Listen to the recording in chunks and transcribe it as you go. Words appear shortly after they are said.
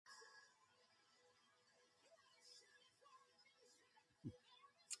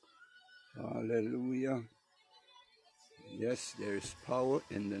Hallelujah. Yes, there is power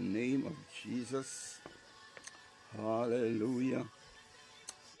in the name of Jesus. Hallelujah.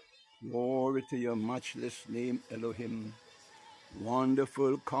 Glory to your matchless name, Elohim.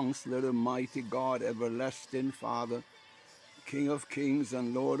 Wonderful Counselor, the mighty God, everlasting Father, King of kings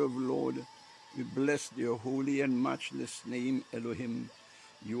and Lord of lords. We bless your holy and matchless name, Elohim.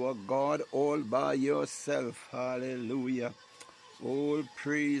 You are God all by yourself. Hallelujah. All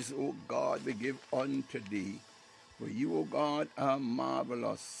praise, O God, we give unto thee. For you, O God, are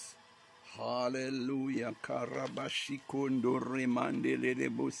marvelous. Hallelujah. Karabashikundo remande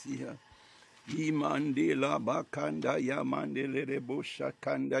lerebosia. Imande la bakanda yamande lerebosha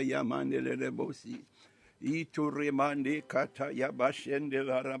kanda yamande lerebosi. Itu remande kata yabashende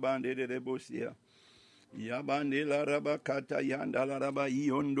la rabande lerebosia. Yabande la rabakata yanda la raba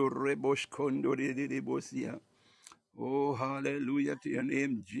yondo rebosh kondo lerebosia. Oh, hallelujah to your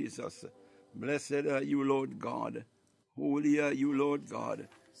name, Jesus. Blessed are you, Lord God. Holy are you, Lord God.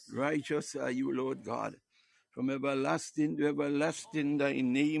 Righteous are you, Lord God. From everlasting to everlasting, thy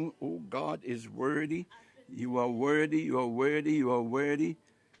name, O God, is worthy. You are worthy, you are worthy, you are worthy.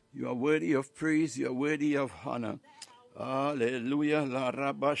 You are worthy of praise, you are worthy of honor. Hallelujah. La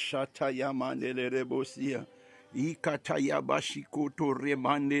rabashata yamande le rebosia. Ikataya bashikoto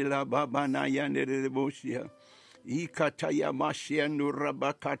remande la babana yande le rebosia. Ikataya mashianu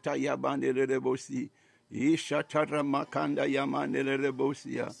rabakata yabande le rebosi. Ishatara makanda yamande le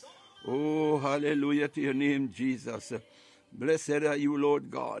rebosia. Oh, hallelujah to your name, Jesus. Blessed are you, Lord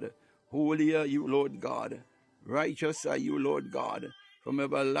God. Holy are you, Lord God. Righteous are you, Lord God. From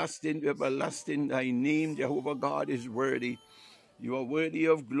everlasting to everlasting, thy name, Jehovah God, is worthy. You are worthy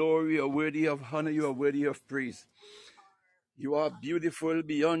of glory, you are worthy of honor, you are worthy of praise. You are beautiful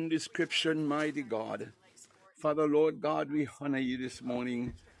beyond description, mighty God. Father, Lord God, we honor you this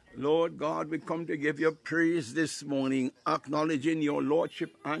morning. Lord God, we come to give you praise this morning, acknowledging your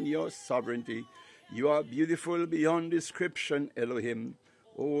lordship and your sovereignty. You are beautiful beyond description, Elohim.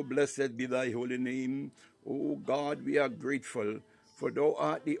 Oh, blessed be thy holy name. Oh God, we are grateful, for thou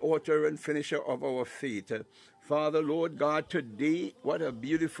art the author and finisher of our faith. Father, Lord God, today, what a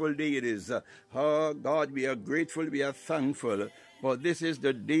beautiful day it is. Oh God, we are grateful, we are thankful, for this is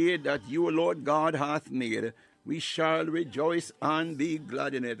the day that you, Lord God, hath made. We shall rejoice and be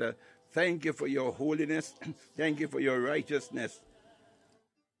glad in it. Thank you for your holiness. Thank you for your righteousness.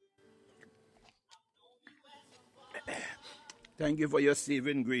 Thank you for your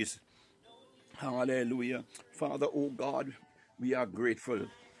saving grace. Hallelujah. Father, oh God, we are grateful.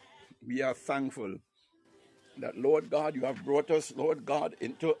 We are thankful that, Lord God, you have brought us, Lord God,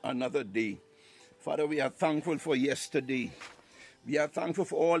 into another day. Father, we are thankful for yesterday. We are thankful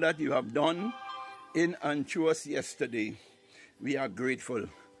for all that you have done in and through us yesterday. We are grateful.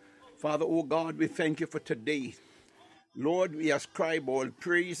 Father, oh God, we thank you for today. Lord, we ascribe all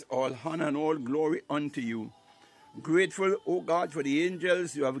praise, all honor, and all glory unto you. Grateful, O God, for the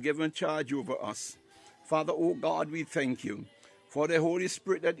angels you have given charge over us. Father, O God, we thank you for the Holy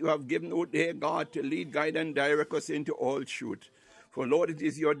Spirit that you have given, O dear God, to lead, guide, and direct us into all truth. For, Lord, it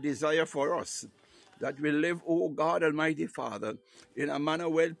is your desire for us that we live, O God, Almighty Father, in a manner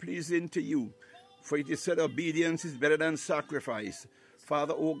well-pleasing to you. For it is said obedience is better than sacrifice.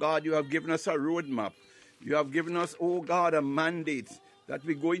 Father, O God, you have given us a roadmap. You have given us, O God, a mandate that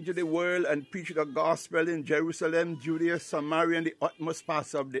we go into the world and preach the gospel in Jerusalem, Judea, Samaria, and the utmost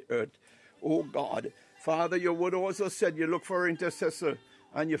parts of the earth. O God, Father, your word also said you look for an intercessor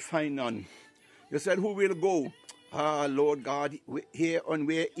and you find none. You said, who will go? Lord God, here on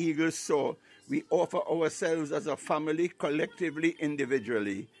where eagles soar, we offer ourselves as a family, collectively,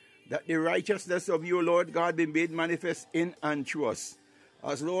 individually, that the righteousness of you, Lord God, be made manifest in and through us.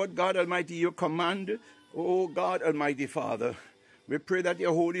 As Lord God Almighty, you command, O God Almighty Father, we pray that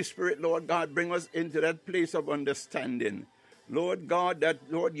your Holy Spirit, Lord God, bring us into that place of understanding. Lord God, that,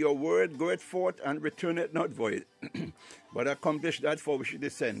 Lord, your word goeth forth and returneth not void, but accomplish that for which it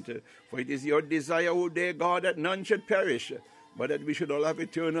is sent. For it is your desire, O dear God, that none should perish, but that we should all have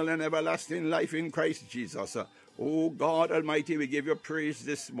eternal and everlasting life in Christ Jesus. O God Almighty, we give you praise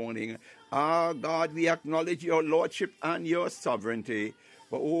this morning. God, we acknowledge your lordship and your sovereignty.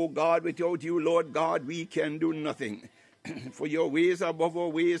 For, O God, without you, Lord God, we can do nothing. For your ways are above our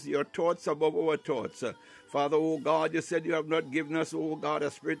ways, your thoughts above our thoughts. Father, O God, you said you have not given us, O God,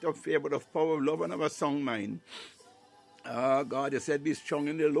 a spirit of fear, but of power, of love, and of a sound mind. God, you said, be strong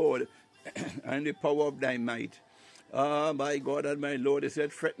in the Lord and the power of thy might. My God and my Lord, you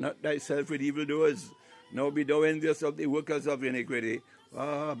said, fret not thyself with evildoers, nor be thou envious of the workers of iniquity.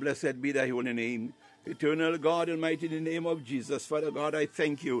 Blessed be thy holy name. Eternal God Almighty, in the name of Jesus, Father God, I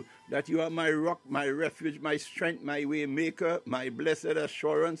thank you that you are my rock, my refuge, my strength, my way maker, my blessed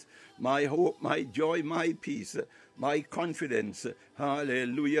assurance, my hope, my joy, my peace, my confidence.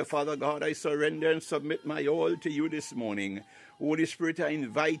 Hallelujah. Father God, I surrender and submit my all to you this morning. Holy Spirit, I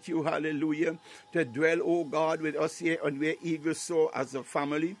invite you, hallelujah, to dwell, oh God, with us here on Where Eagles Soar as a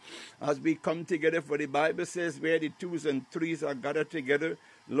family, as we come together. For the Bible says, where the twos and threes are gathered together,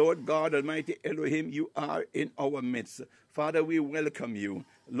 Lord God Almighty Elohim, you are in our midst. Father, we welcome you.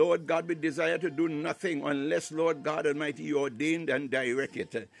 Lord God, we desire to do nothing unless, Lord God Almighty, you ordained and direct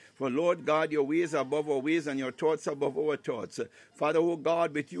it. For, Lord God, your ways are above our ways and your thoughts above our thoughts. Father, oh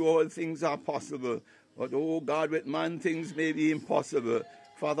God, with you all things are possible. But, oh God, with man things may be impossible.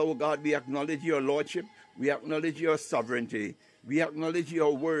 Father, oh God, we acknowledge your lordship. We acknowledge your sovereignty. We acknowledge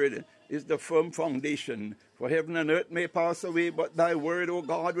your word is the firm foundation. For heaven and earth may pass away, but thy word, O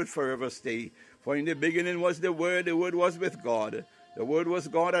God, will forever stay. For in the beginning was the word was with God. The word was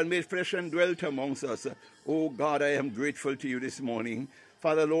God and made flesh and dwelt amongst us. O God, I am grateful to you this morning.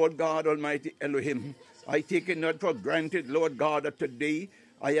 Father, Lord God, Almighty Elohim, I take it not for granted, Lord God, that today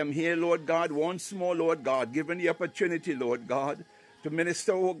I am here, Lord God, once more, Lord God, given the opportunity, Lord God, to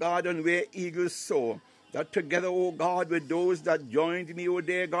minister, O God, on Where Eagles Soar. That together, O God, with those that joined me, O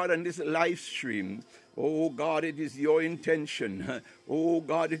dear God, on this live stream, oh God, it is your intention. Oh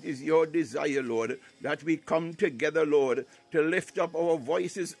God, it is your desire, Lord, that we come together, Lord, to lift up our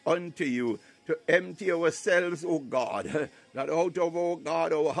voices unto you, to empty ourselves, oh God, that out of, oh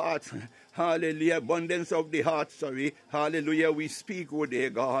God, our hearts, hallelujah, abundance of the heart, hallelujah, we speak, oh dear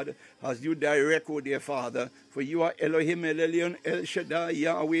God, as you direct, oh dear Father, for you are Elohim, El Elyon, El Shaddai,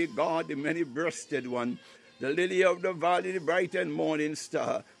 Yahweh, God, the many-breasted one, the lily of the valley, the bright and morning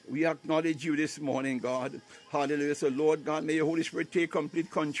star. We acknowledge you this morning, God. Hallelujah. So, Lord God, may your Holy Spirit take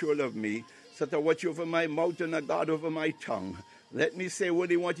complete control of me. Set a watch over my mouth and a guard over my tongue. Let me say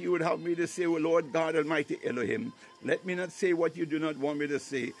only what you would have me to say, O Lord God Almighty Elohim. Let me not say what you do not want me to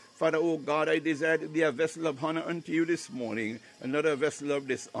say. Father, O God, I desire to be a vessel of honor unto you this morning, and not a vessel of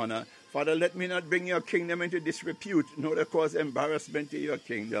dishonor. Father, let me not bring your kingdom into disrepute, nor to cause embarrassment to your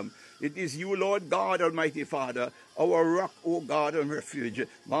kingdom. It is you, Lord God, Almighty Father, our rock, O God, and refuge.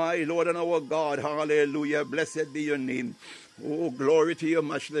 My Lord and our God, hallelujah, blessed be your name. Oh, glory to your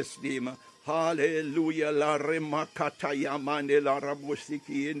matchless name. Hallelujah, la remakataya mande la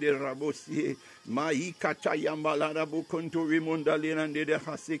rabosiki in the rabosi. Maikataya malarabu kunturi mundalina de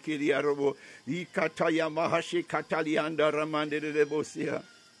hasiki diarabo. Ikataya mahashi katalianda ramande de bosia.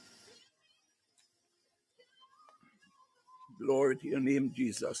 Glory to your name,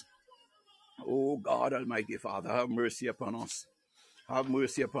 Jesus. Oh God, Almighty Father, have mercy upon us. Have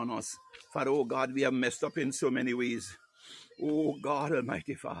mercy upon us. Father, oh God, we have messed up in so many ways. Oh God,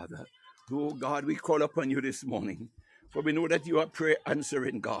 Almighty Father. Oh God, we call upon you this morning. For we know that you are prayer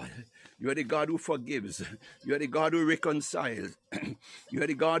answering God. You are the God who forgives. You are the God who reconciles. You are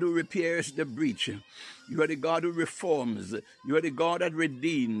the God who repairs the breach. You are the God who reforms. You are the God that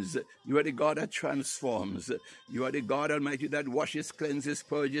redeems. You are the God that transforms. You are the God Almighty that washes, cleanses,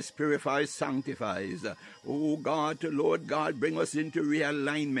 purges, purifies, sanctifies. Oh God, Lord God, bring us into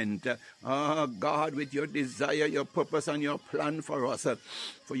realignment. God, with your desire, your purpose, and your plan for us.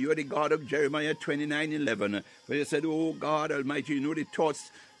 For you are the God of Jeremiah 29:11. For you said, oh God Almighty, you know the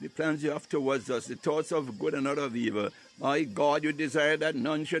thoughts, the plans you have towards us, the thoughts of good and not of evil. My God, you desire that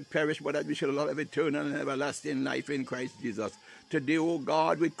none should perish, but that we shall have eternal and everlasting life in Christ Jesus. Today, O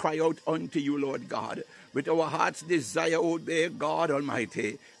God, we cry out unto you, Lord God, with our heart's desire, O dear God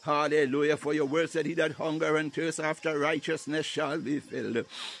Almighty. Hallelujah. For your word said, he that hunger and thirst after righteousness shall be filled.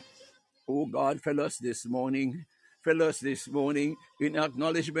 O God, fill us this morning. Fill us this morning in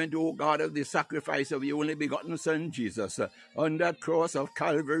acknowledgement, O God, of the sacrifice of your only begotten Son, Jesus, on that cross of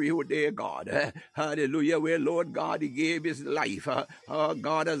Calvary, O dear God. Hallelujah, where, Lord God, he gave his life,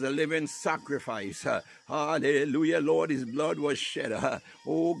 God, as a living sacrifice. Hallelujah, Lord, his blood was shed.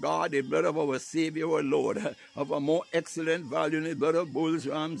 Oh God, the blood of our Savior, our Lord, of a more excellent value than the blood of bulls,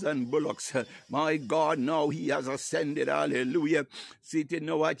 rams, and bullocks. My God, now he has ascended. Hallelujah. Seated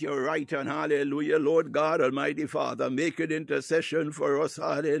now at your right hand. Hallelujah, Lord God, Almighty Father, make an intercession for us.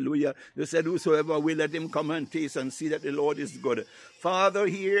 Hallelujah. You said, whosoever will, let him come and taste and see that the Lord is good. Father,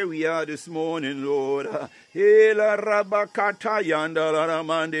 here we are this morning, Lord.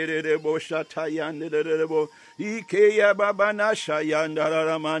 Ikeya babana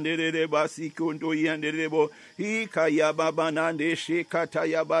shayandara mandere basikundo yanderebo. Ikaya babanande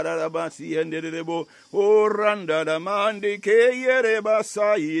shekataya barabasi yanderebo. Oranda da mande keyere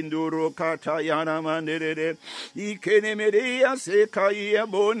basai induro katayana mandere. Ikene media sekaya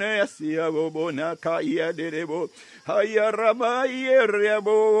bona sia bona kaya derebo. Haya ramaye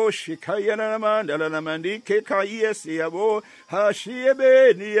rebo shikayana mandala mandike kaya siabo.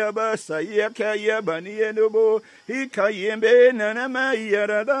 Hashiebe niabasa yakaya banienobo. Ikayembe nanama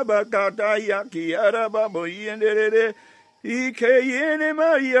yarada bakata yaki araba boyenderere. Ikeyene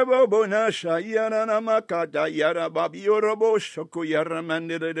maya babona shayana namakata yaraba biorobo shoko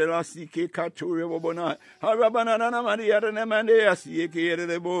yaramandere de la sike kature bobona. Harabana namani yaramande asike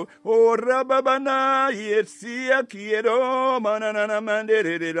yerebo. O rababana yetsia kiero manana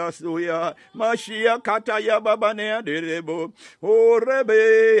mandere de la suya. Mashia kata yababane derebo. O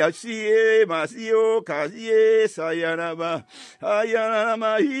rebe asie masio kazie sayanaba. Ayana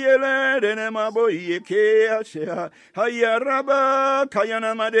mahiyele denema boyeke asha. Raba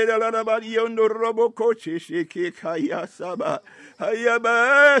kayana madera la raba yondo robo koche sheke kaya saba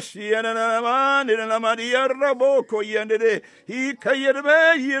hayaba shiana na mandera na madia rabo koyande he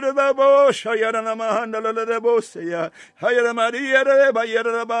kayerbe yirabo shayana na mahanda la rabo seya hayana madia reba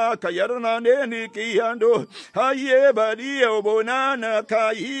yeraba kayana ne kiyando hayeba dio bonana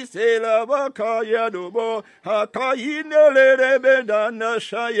kai sela ba kaya dobo hakayine le rebe dana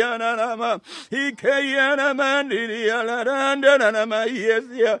shayana na ma he kayana mandiria Randana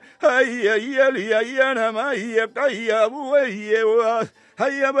Mayesia, Hayalia Yana Maya Kaya Buya,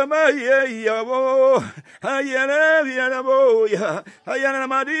 Hayaba Maya Yabo, Hayana Yanaboya, Hayana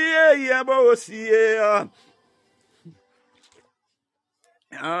Maria Yabosia,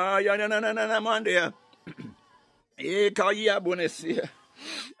 Ayana Mandia, Ekaya Bonesia,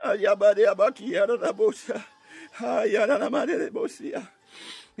 Ayabadia Bakia Rabosa, Hayana Maria Bosia,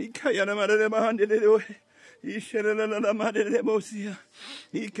 Ikayana Maria Mahanded. Isherana madere bosia.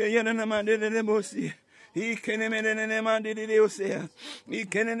 Ikayana madere bosia. Ikenemene mandide osea.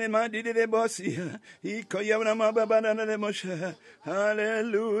 Ikenene mandide bosia. Ikayana mababana de mosha.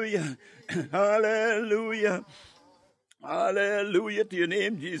 Hallelujah. Hallelujah. Hallelujah to your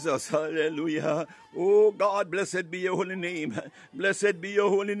name, Jesus. Hallelujah. Oh God, blessed be your holy name. Blessed be your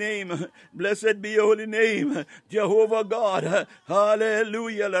holy name. Blessed be your holy name. Jehovah God.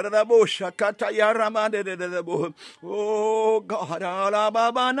 Hallelujah. Oh God.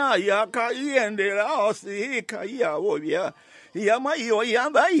 Alababana yakayende laosi kaya. Yama yo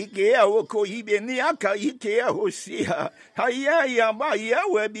yamba ikea woko ibeni aka ikea hosia. Haya yamba ya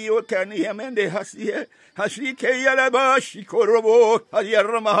webi okani yamende hasia. Hashike yalaba shikorobo.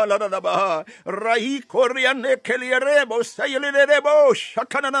 Hayarama haladaba. Rai koriane kelierebo sayelebo.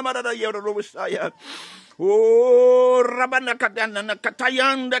 Shakana marada yorobo saya. Oh, Rabana Katana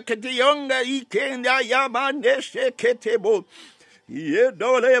Katayanda Ketiyonga Ikenda Yamande Sheketebo.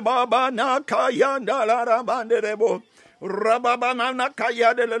 Yedole Baba Nakayanda Larabandebo. Rababana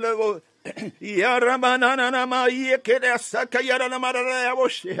kaya de levo. Yarabanana ma yekeda sakayara na maraya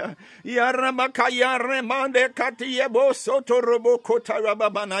boshia. Yaramakaya remande katiyebo soto robo kota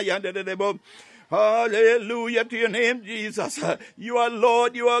rababana yande de lebo. Hallelujah to your name, Jesus. You are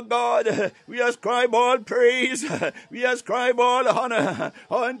Lord, you are God. We ascribe all praise. We ascribe all honor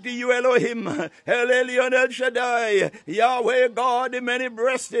unto you, Elohim. El Elyon El Shaddai. Yahweh God, the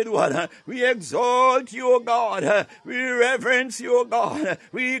many-breasted one. We exalt you, O God. We reverence you, O God.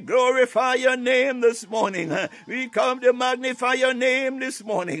 We glorify your name this morning. We come to magnify your name this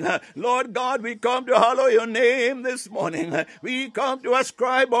morning. Lord God, we come to hallow your name this morning. We come to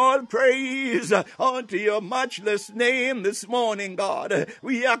ascribe all praise unto your matchless name this morning, God.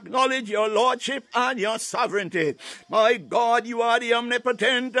 We acknowledge your lordship and your sovereignty. My God, you are the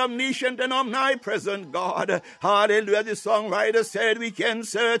omnipotent, omniscient, and omnipresent God. Hallelujah. The songwriter said we can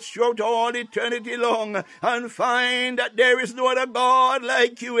search throughout all eternity long and find that there is no other God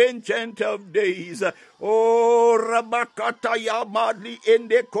like you, Ancient of Days. Oh, Rabakata Yamadli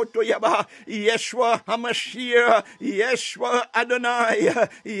Ende Kotoyaba, Yeshua HaMashiach, Yeshua Adonai,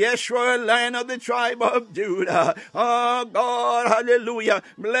 Yeshua, Lion of the tribe of Judah. Oh God, hallelujah.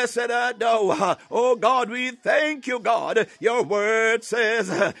 Blessed art thou. Oh God, we thank you, God. Your word says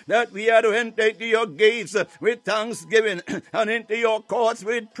that we are to enter into your gates with thanksgiving and into your courts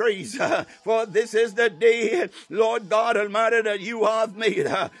with praise. For this is the day, Lord God Almighty, that you have made.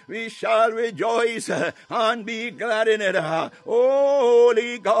 We shall rejoice and be glad in it.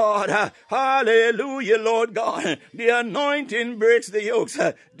 Holy God, hallelujah, Lord God. The anointing breaks the yokes.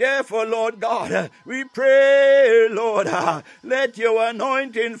 Therefore, Lord God, God, we pray, Lord, let your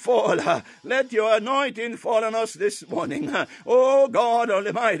anointing fall. Let your anointing fall on us this morning. Oh God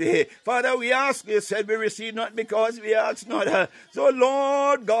Almighty, Father, we ask, you said we receive not because we ask not. So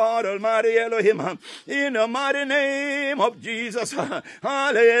Lord God Almighty Elohim, in the mighty name of Jesus,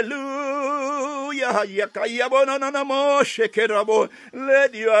 hallelujah.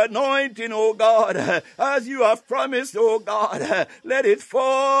 Let your anointing, oh God, as you have promised, oh God, let it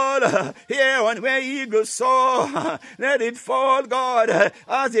fall here on where eagles soar. Let it fall, God,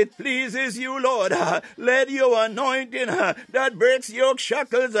 as it pleases you, Lord. Let your anointing that breaks yoke,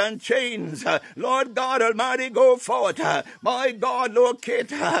 shackles, and chains, Lord God Almighty, go forth. My God,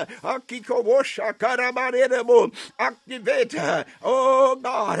 locate, activate, oh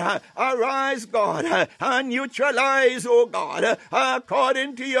God, arise, God, and neutralize, oh God,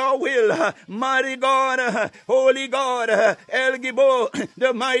 according to your will. Mighty God, holy God, El Gibor,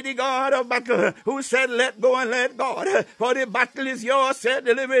 the mighty God of battle, who said, let go and let God, for the battle is yours, said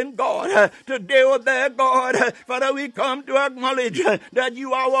the living God. Today, oh there, God, Father, we come to acknowledge that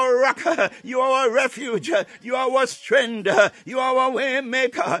you are our rock, you are our refuge, you are our strength, you are our way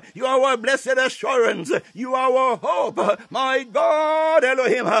maker, you are our blessed assurance, you are our hope. My God,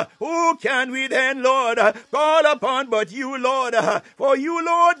 Elohim, who can we then, Lord, call upon but you, Lord? For you,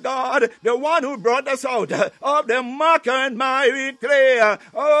 Lord God, the one who brought us out of the muck and miry clay.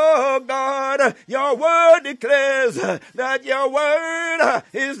 Oh God, your word declares that your word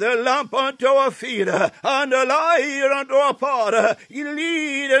is the lamp unto our feet and the light unto our path. You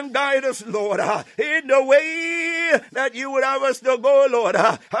lead and guide us, Lord, in the way that you would have us to go, Lord.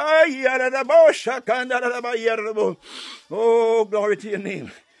 Oh, glory to your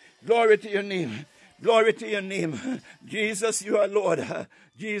name. Glory to your name. Glory to your name. Jesus, you are Lord.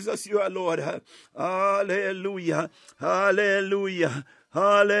 Jesus, you are Lord. Hallelujah. Hallelujah.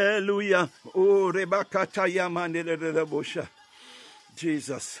 Hallelujah. Oh,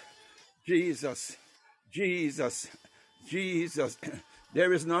 Jesus. Jesus. Jesus. Jesus.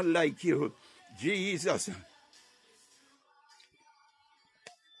 There is none like you. Jesus.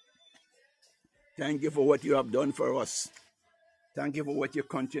 Thank you for what you have done for us. Thank you for what you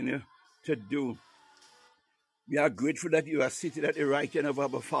continue to do. We are grateful that you are seated at the right hand of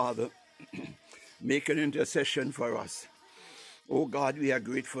our Father, making intercession for us. Oh God, we are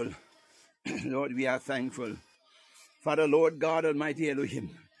grateful. Lord, we are thankful. Father, Lord God Almighty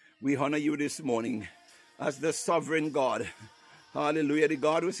Elohim, we honor you this morning as the sovereign God. Hallelujah. The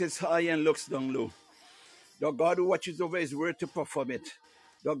God who sits high and looks down low. The God who watches over his word to perform it.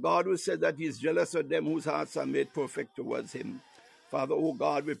 The God who said that he is jealous of them whose hearts are made perfect towards him. Father, oh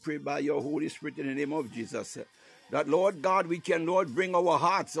God, we pray by your Holy Spirit in the name of Jesus, that, Lord God, we can, Lord, bring our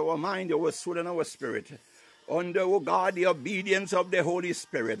hearts, our mind, our soul, and our spirit under, oh God, the obedience of the Holy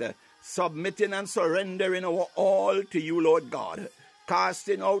Spirit, submitting and surrendering our all to you, Lord God,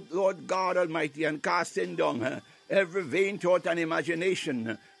 casting out, Lord God Almighty, and casting down every vain thought and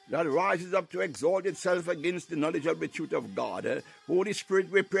imagination that rises up to exalt itself against the knowledge of the truth of God. Holy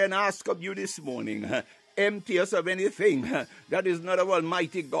Spirit, we pray and ask of you this morning, empty us of anything that is not of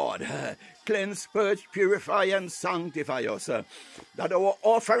Almighty God. Cleanse, purge, purify, and sanctify us. That our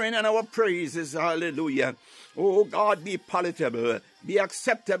offering and our praises, hallelujah, oh God, be palatable, be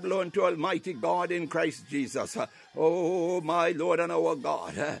acceptable unto Almighty God in Christ Jesus. Oh, my Lord and our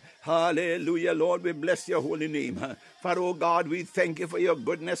God. Hallelujah, Lord, we bless your holy name. For, oh God, we thank you for your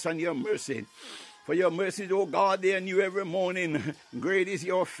goodness and your mercy. For your mercies, oh God, they are new every morning. Great is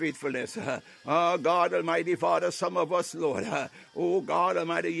your faithfulness. Oh God, Almighty Father, some of us, Lord, oh God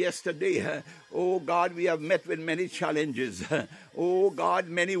Almighty, yesterday, oh God, we have met with many challenges. Oh God,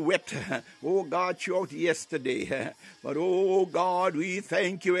 many wept. Oh God, throughout yesterday. But oh God, we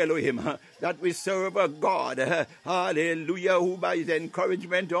thank you, Elohim, that we serve a God, hallelujah, who by his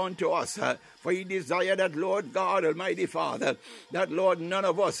encouragement unto us, for he desired that, Lord God, Almighty Father, that, Lord, none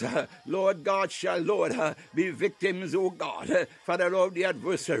of us, Lord God, shall, Lord, be victims, oh God, Father, Lord, the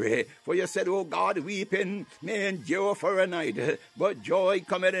adversary. For you said, oh God, weeping may endure for a night, but joy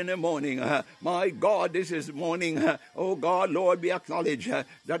cometh in the morning. My God, this is morning. Oh God, Lord, we acknowledge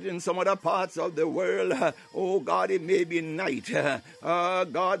that in some other parts of the world, oh God, it may be night.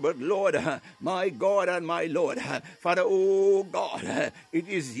 God, but Lord, my God and my Lord, Father, oh God, it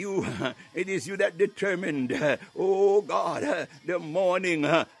is you that determined, oh God, the morning.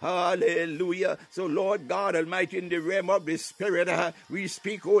 Hallelujah. So Lord God Almighty, in the realm of the Spirit, we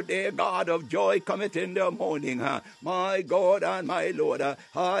speak, oh dear God, of joy cometh in the morning. My God and my Lord,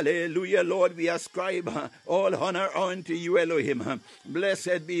 hallelujah, Lord, we ascribe all honor unto you, Elohim. him.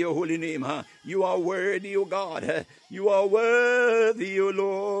 Blessed be your holy name. You are worthy, O God. You are worthy, O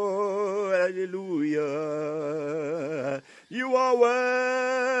Lord. Hallelujah. You are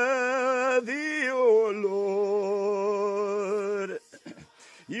worthy, O Lord.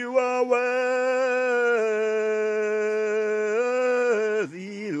 You are worthy,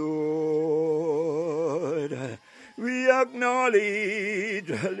 Lord. We acknowledge,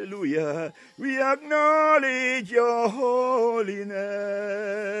 hallelujah, we acknowledge your holiness.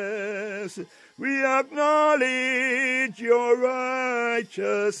 We acknowledge your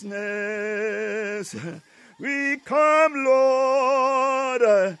righteousness. We come,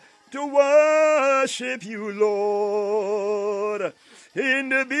 Lord, to worship you, Lord, in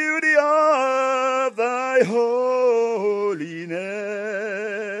the beauty of thy holiness.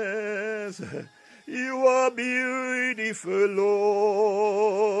 You are beautiful,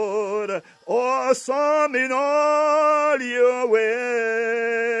 Lord, awesome in all your ways.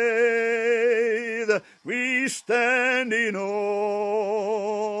 We stand in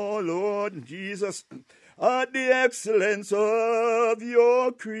awe, Lord Jesus, at the excellence of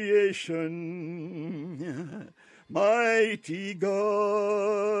your creation. Mighty God,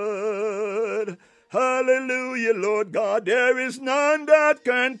 hallelujah, Lord God, there is none that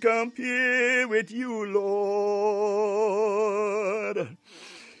can compare with you, Lord.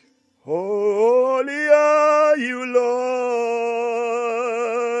 Holy are you, Lord,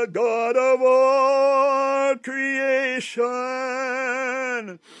 God of all creation.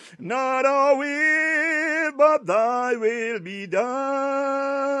 Not our will, but thy will be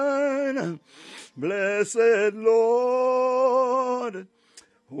done. Blessed Lord,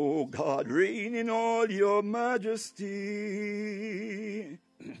 O God, reign in all your majesty.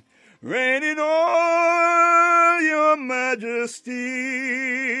 Reign in all your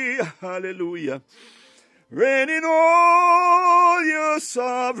majesty. Hallelujah. Reign in all your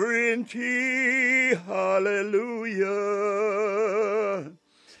sovereignty. Hallelujah.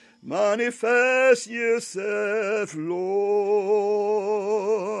 Manifest yourself, Lord.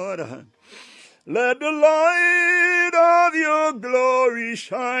 Let the light of your glory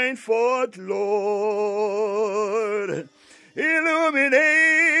shine forth, Lord.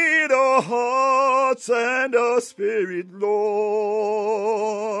 Illuminate our hearts and our spirit,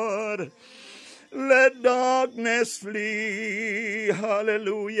 Lord. Let darkness flee,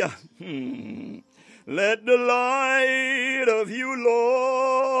 hallelujah. Let the light of you,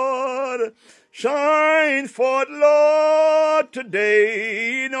 Lord, shine forth, Lord,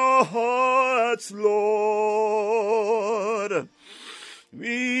 today in our hearts, Lord.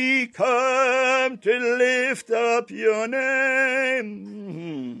 We come to lift up your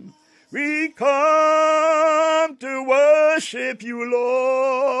name. We come to worship you,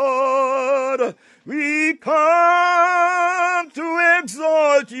 Lord. We come to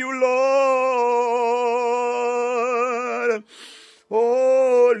exalt you, Lord.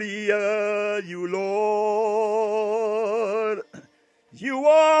 Holy are you, Lord. You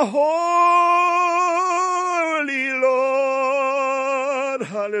are holy, Lord.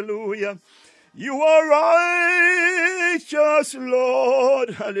 Hallelujah. You are righteous, Lord.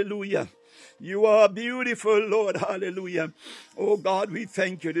 Hallelujah. You are beautiful, Lord. Hallelujah. Oh God, we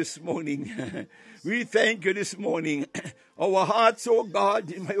thank you this morning. We thank you this morning. Our hearts, oh God,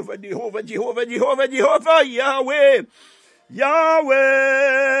 Jehovah, Yahweh.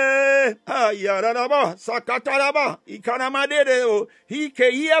 Yahweh, ayaraba, sakataraba, ikanamadero,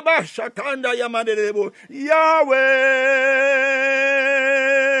 hikeyaba, shakanda yamadero, Yahweh,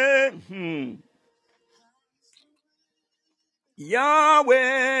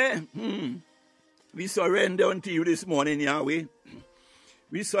 Yahweh, we surrender unto you this morning, Yahweh.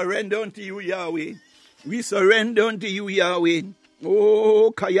 We surrender unto you, Yahweh. We surrender unto you, Yahweh.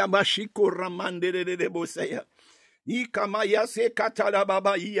 Oh, kayabashiko ramande de bosaya. Ikamaya se katala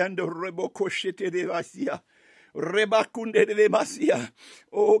baba yando rebo koshete de vasia. Rebakunde de masia.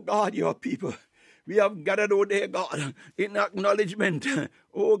 Oh God, your people. We have gathered, oh dear God, in acknowledgement,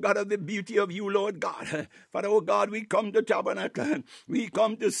 oh God, of the beauty of you, Lord God. Father, oh God, we come to tabernacle. We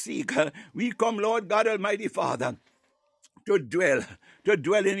come to seek. We come, Lord God, Almighty Father, to dwell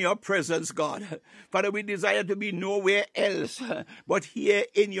in your presence, God. Father, we desire to be nowhere else but here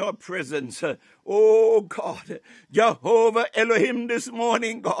in your presence. Oh God, Jehovah Elohim this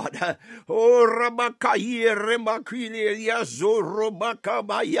morning, God. Oh Rabakaye Remakwile Yazorobaka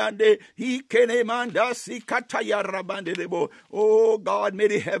Bayande Hikenemanda Sikataya Rabandebo. Oh God, may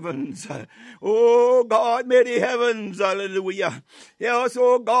the heavens. Oh God, may the heavens. Hallelujah. Yes,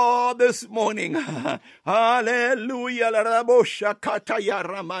 oh God, this morning. Hallelujah.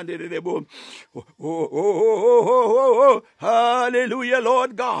 Hallelujah,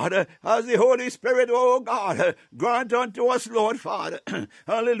 Lord God. As the Holy Spirit, oh God, grant unto us, Lord Father,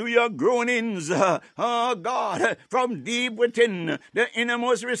 hallelujah, groanings, oh God, from deep within the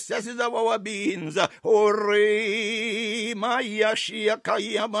innermost recesses of our beings. Maya Shia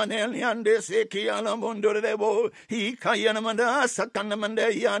Kaya Manel Yande Sekiana Mundorebo, he Kayanamanda,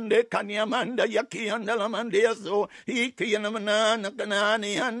 Sakanamanda Yande, Kanyamanda Yakiandalamande, so he Kianamana,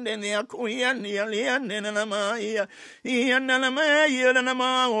 Nakanani, and Yakuyan, Yalian, Namaya, Yanamaya,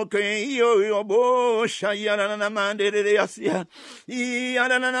 Yanama, okay, Yobo, Shayanamande, Yasia,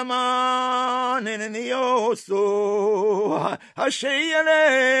 Yanama, Nenioso, Ashayale,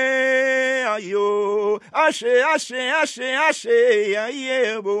 Ayo, Ashe,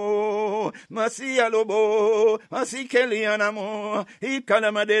 Ayebo, Masia Lobo, Masikelianamo,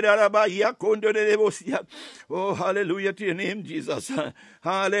 Ikalamadera Yakondo de Devosia. Oh, hallelujah to your name, Jesus.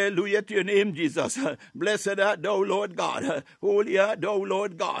 Hallelujah to your name, Jesus. Blessed art thou, Lord God. Holy art thou,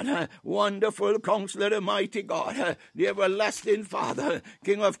 Lord God. Wonderful Counselor, the mighty God, the everlasting Father,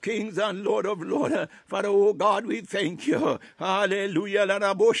 King of kings and Lord of lords. Father, oh God, we thank you. Hallelujah.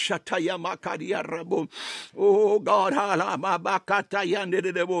 Oh God,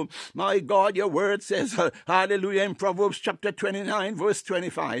 my God, your word says, hallelujah, in Proverbs chapter 29, verse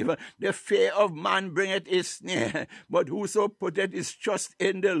 25, the fear of man bringeth a snare, but whoso putteth his trust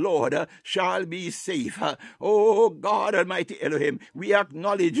in the Lord shall be safe. Oh God Almighty Elohim, we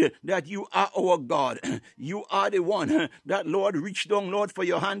acknowledge that you are our God. You are the one that, Lord, reach down, Lord, for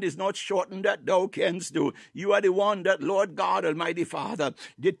your hand is not shortened that thou canst do. You are the one that, Lord God Almighty Father,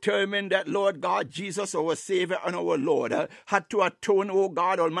 determined that, Lord God, Jesus, our Savior and our Lord, had to atone, oh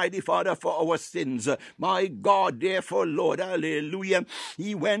God Almighty Father, for our sins. My God, therefore, Lord, hallelujah,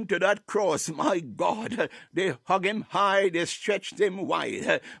 he went to that cross. My God, they hug him high, they stretched him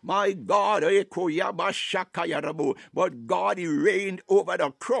wide. My God, but God, he reigned over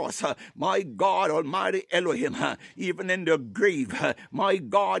the cross. My God Almighty Elohim, even in the grave, my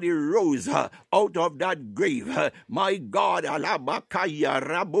God, he rose out of that grave. My God,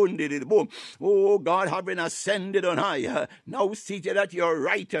 oh God, having ascended on high, now seated at your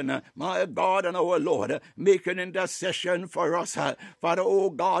right hand, my God and our Lord, making intercession for us. Father, oh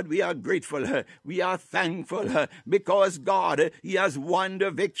God, we are grateful. We are thankful because God, he has won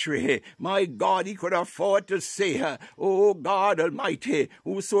the victory. My God, he could afford to say, oh God Almighty,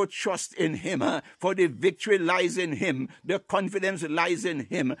 whoso trusts in him, for the victory lies in him, the confidence lies in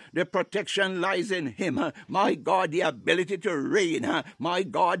him, the protection lies in him. My God, the ability to reign, my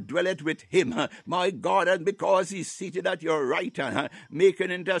God, dwelleth with him. My God, and because he's seated at your right hand,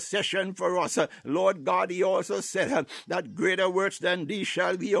 making intercession for us, Lord God, he also said that greater works than these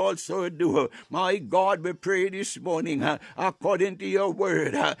shall we also do. My God, we pray this morning, according to your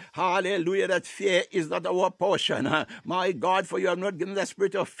word, hallelujah, that fear is not our portion. My God, for you have not given the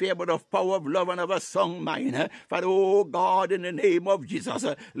spirit of fear, but of power, of love, and of a sound mind. Father, oh God, in the name of Jesus,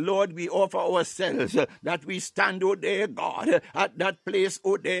 Lord, we offer ourselves that we stand, oh dear God, at that place,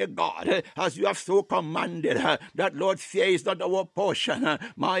 oh dear God, as you have so commanded, that, Lord, fear is not our portion.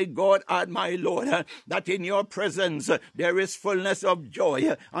 My God and my Lord, that in your presence there is fullness of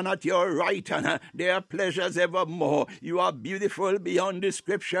joy, and at your right hand there are pleasures evermore. You are beautiful beyond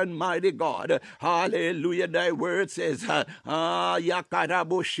description, mighty God. Hallelujah. Thy word says,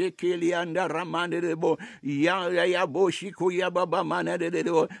 Yakarabo Shekili and Ramanebo, Yabo Shikuya Baba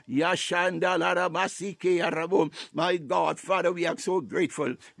Manadebo, Yashanda Larabasiki Arabo. My God, Father, we are so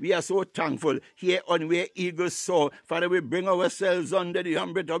grateful. We are so thankful. Here on where eagles soar, Father, we bring ourselves under the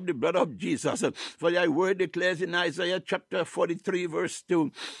umbrella of the blood of Jesus. For thy word declares in Isaiah chapter 43, verse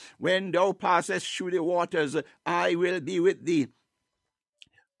 2, when thou passest through the waters, I will be with thee,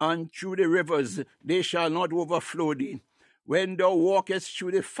 and through the rivers, they shall not overflow thee. When thou walkest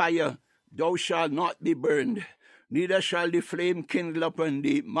through the fire, thou shalt not be burned, neither shall the flame kindle upon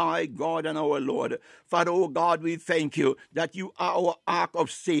thee, my God and our Lord. Father, oh God, we thank you that you are our ark of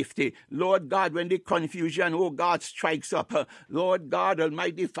safety. Lord God, when the confusion, oh God, strikes up, Lord God,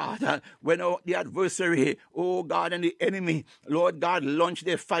 Almighty Father, when the adversary, oh God, and the enemy, Lord God, launch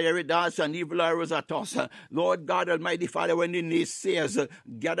their fiery darts and evil arrows at us, Lord God, Almighty Father, when the naysayers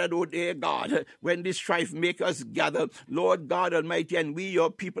gathered, oh dear God, when the strife makers gather, Lord God Almighty, and we,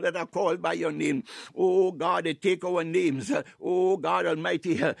 your people that are called by your name, oh God, they take make our names, oh God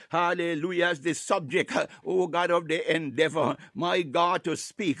Almighty, hallelujah, as the subject, oh God, of the endeavor, my God, to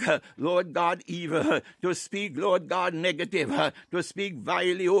speak, Lord God, evil, to speak, Lord God, negative, to speak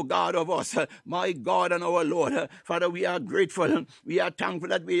vilely, oh God, of us, my God and our Lord. Father, we are grateful. We are thankful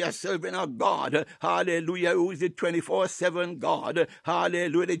that we are serving a God, hallelujah, who is the 24/7 God,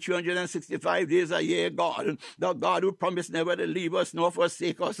 hallelujah, the 365 days a year God, the God who promised never to leave us nor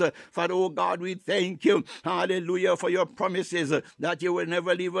forsake us. Father, oh God, we thank you, hallelujah, for your promises that you will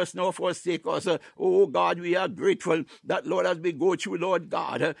never leave us nor forsake us. Oh God, we are grateful that, Lord, as we go through, Lord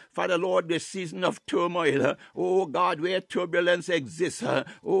God, Father, Lord, the season of turmoil, oh God, where turbulence exists,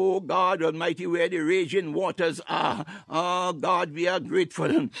 oh God Almighty, where the raging waters are, oh God, we are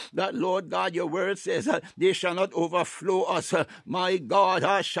grateful that, Lord God, your word says they shall not overflow us. My God,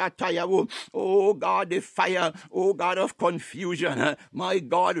 oh God, the fire, oh God of confusion, my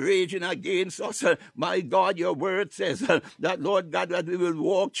God, raging against us. My God, your word says that, Lord God, that we will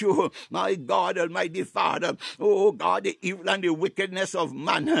walk through, my God, Almighty Father, oh God, the evil and the wickedness of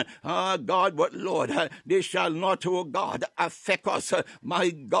man, God, but Lord, they shall not, oh God, affect us. My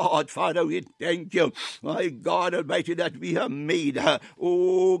God, Father, we thank you, my God Almighty, that we are made,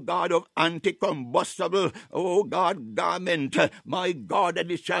 oh God, of anti-combustible, oh God, garment, my God,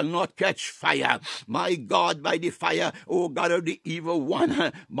 that it shall not catch fire, my God, by the fire, oh God, of the evil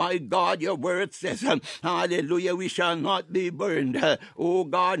one. My God, your word says, hallelujah, we shall not be burned, oh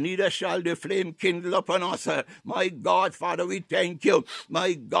God, neither shall the flame kindle upon us. My God, Father, we thank you,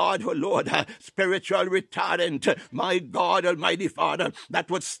 my God, oh Lord, spiritual retardant, my God, Almighty Father, that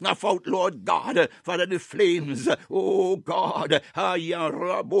would snuff out, Lord God, Father, the flames, oh God,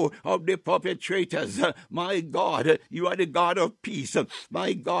 of the perpetrators. My God, you are the God of peace.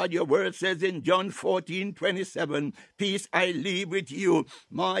 My God, your word says in John 14:27, peace I leave with you,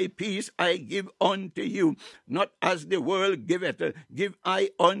 my peace I give unto you, not as the world giveth, give I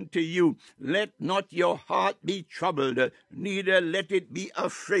unto you. Let not your heart be troubled, neither let it be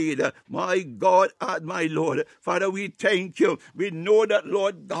afraid. My God and my Lord, Father, we thank you. We know that,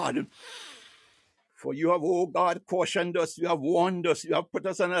 Lord God, for you have, oh God, cautioned us, you have warned us, you have put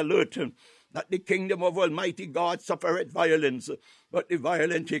us on alert, that the kingdom of Almighty God suffereth violence, but the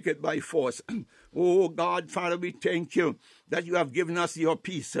violent take it by force. Oh God, Father, we thank you that you have given us your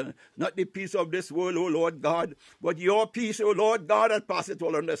peace, not the peace of this world, oh Lord God, but your peace, oh Lord God, that passeth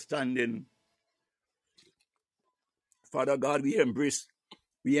all understanding. Father God, we embrace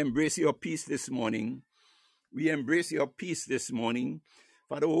your peace this morning. We embrace your peace this morning.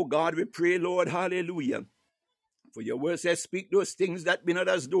 Father, oh God, we pray, Lord, hallelujah. For your word says, speak those things that be not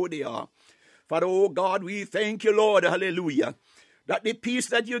as though they are. Father, oh God, we thank you, Lord, hallelujah, that the peace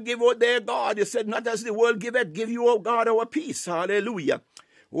that you give out there, God, you said, not as the world giveth, give you, oh God, our peace, hallelujah.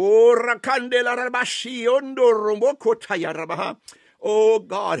 Oh, rakandela rabashi ondo rumokotaya rabaha. Oh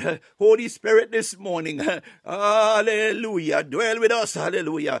God, Holy Spirit, this morning, hallelujah, dwell with us,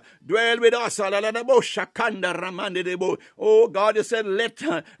 hallelujah, dwell with us, oh God, you said,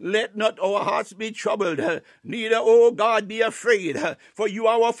 let not our hearts be troubled, neither, oh God, be afraid, for you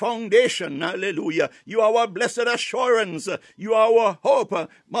are our foundation, hallelujah, you are our blessed assurance, you are our hope.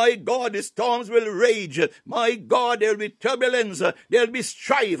 My God, the storms will rage, my God, there will be turbulence, there will be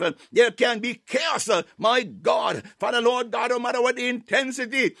strife, there can be chaos, my God, Father, Lord God, no matter what the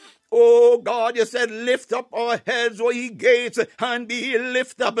intensity, oh God, you said, lift up our heads, O ye gates, and be ye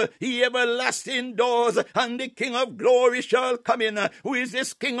lift up, ye everlasting doors, and the King of glory shall come in. Who is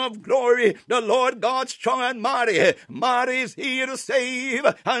this King of glory? The Lord God strong and mighty. Mighty is he to save,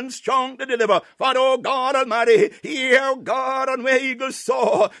 and strong to deliver. Father, oh God Almighty, hear God on where eagles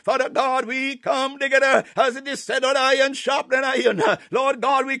soar. Father God, we come together, as it is said, on iron sharpened iron. Lord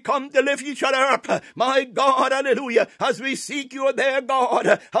God, we come to lift each other up. My God, hallelujah, as we seek you there,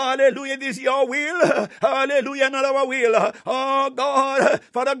 God. Hallelujah, this is your will. Hallelujah, not our will. Oh God,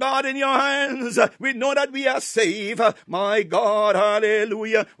 Father God, in your hands, we know that we are safe. My God,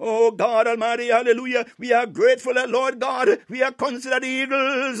 hallelujah. Oh God Almighty, hallelujah. We are grateful that, Lord God, we are considered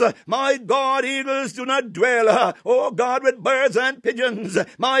eagles. My God, eagles do not dwell, oh God, with birds and pigeons.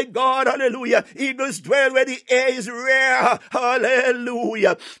 My God, hallelujah. Eagles dwell where the air is rare.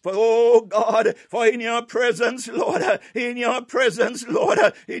 Hallelujah. For, oh God, for in your presence, Lord, in your presence, Lord,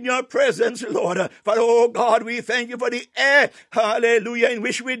 in your your presence, Lord. For, oh God, we thank you for the air, hallelujah, in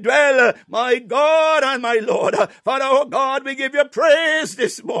which we dwell, my God and my Lord. Father, oh God, we give you praise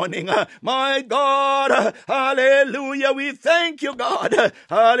this morning, my God, hallelujah. We thank you, God,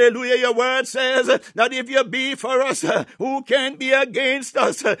 hallelujah. Your word says that if you be for us, who can be against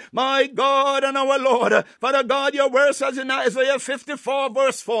us, my God and our Lord. Father God, your word says in Isaiah 54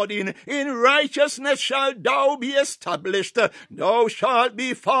 verse 14, in righteousness shall thou be established. Thou shalt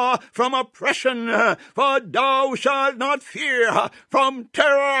be far from oppression, for thou shalt not fear from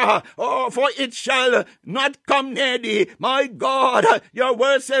terror, for it shall not come near thee. My God, your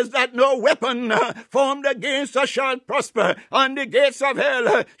word says that no weapon formed against us shall prosper, and the gates of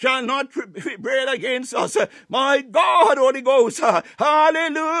hell shall not prevail against us. My God, Holy Ghost,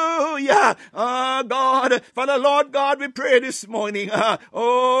 hallelujah. God, Father, Lord God, we pray this morning,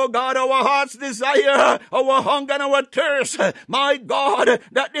 oh God, our heart's desire, our hunger and our thirst, my God,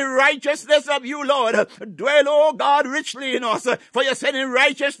 that the righteousness of you, Lord, dwell, oh God, richly in us. For you said, in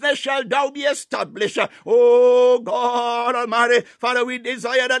righteousness shall thou be established. Oh God Almighty, Father, we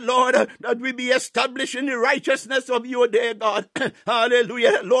desire that, Lord, that we be established in the righteousness of you, dear God.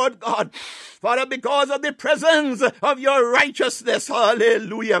 Hallelujah, Lord God. Father, because of the presence of your righteousness,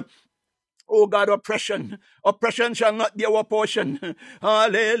 hallelujah. Oh God, oppression shall not be our portion.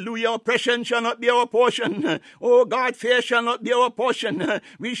 Hallelujah. Oppression shall not be our portion. Oh God, fear shall not be our portion.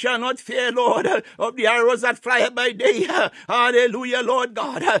 We shall not fear, Lord, of the arrows that fly by day. Hallelujah, Lord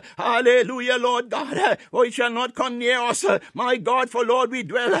God. Hallelujah, Lord God. Oh, it shall not come near us. My God, for Lord, we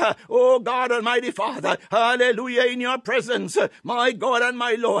dwell, oh God, Almighty Father. Hallelujah, in your presence. My God and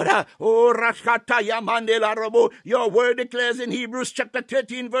my Lord. Oh, Rashkataya Mandela Robo. Your word declares in Hebrews chapter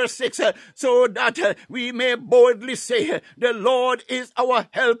 13 verse 6, so that we may boldly say, the Lord is our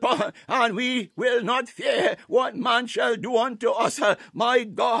helper, and we will not fear what man shall do unto us. My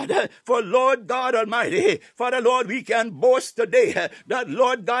God, for Lord God Almighty, Father Lord, we can boast today that,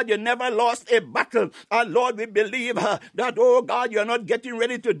 Lord God, you never lost a battle. And Lord, we believe that, oh God, you're not getting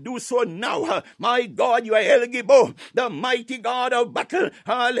ready to do so now. My God, you are El Gibor, the mighty God of battle.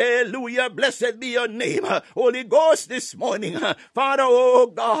 Hallelujah. Blessed be your name. Holy Ghost this morning. Father, oh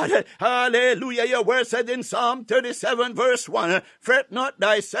God, hallelujah. Your word said in Psalm 37 verse 1, fret not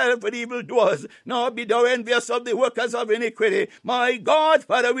thyself with evildoers, nor be thou envious of the workers of iniquity. My God,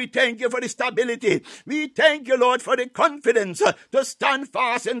 Father, we thank you for the stability. We thank you, Lord, for the confidence to stand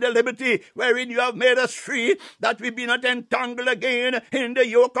fast in the liberty wherein you have made us free, that we be not entangled again in the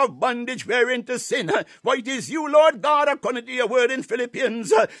yoke of bondage wherein to sin. For it is you, Lord God, according to your word in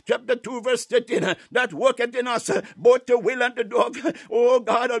Philippians chapter 2 verse 13, that worketh in us both to will and to do of, oh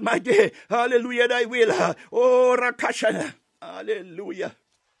God Almighty, hallelujah, thy will. Oh, Rakashana, hallelujah.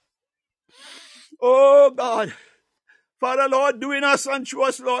 Oh God, Father, Lord, do in us and show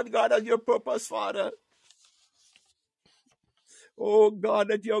us, Lord God, as your purpose, Father. Oh God,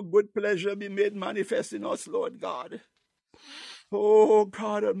 let your good pleasure be made manifest in us, Lord God. Oh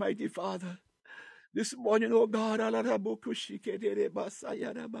God, Almighty Father. This morning, oh God, oh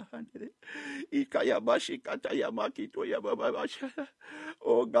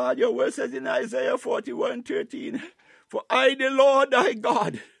God, your word says in Isaiah 41:13, for I, the Lord thy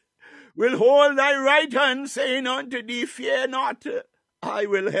God, will hold thy right hand, saying unto thee, fear not, I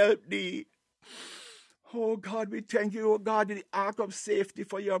will help thee. Oh God, we thank you, oh God, the ark of safety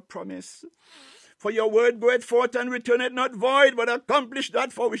for your promise. For your word goeth forth and returneth not void, but accomplish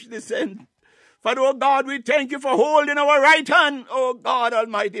that for which it is sent. Father, oh God, we thank you for holding our right hand, oh God,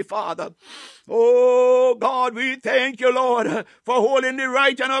 Almighty Father. Oh God, we thank you, Lord, for holding the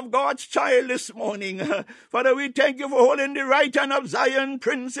right hand of God's child this morning. Father, we thank you for holding the right hand of Zion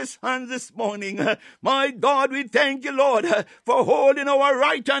Prince's hands this morning. My God, we thank you, Lord, for holding our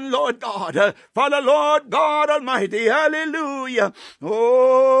right hand, Lord God. Father, Lord God Almighty, hallelujah.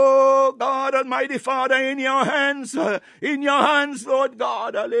 Oh God Almighty Father, in your hands, Lord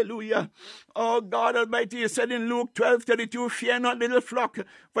God, hallelujah. Oh God Almighty, you said in Luke 12:32, fear not, little flock,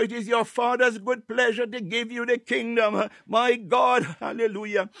 for it is your Father's good pleasure to give you the kingdom. My God,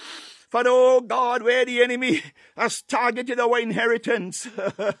 hallelujah. Father, oh God, where the enemy has targeted our inheritance.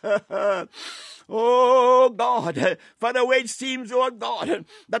 Oh God, Father, where it seems, oh God,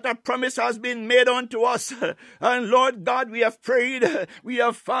 that a promise has been made unto us. And Lord God, we have prayed, we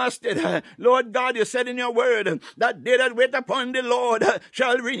have fasted. Lord God, you said in your word that they that wait upon the Lord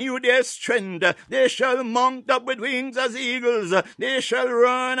shall renew their strength. They shall mount up with wings as eagles. They shall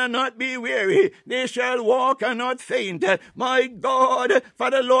run and not be weary. They shall walk and not faint. My God,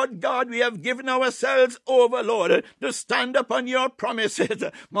 Father, Lord God, we have given ourselves over, Lord, to stand upon your promises.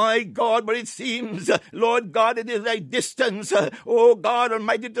 My God, but it seems, times, Lord God, it is like distance, oh God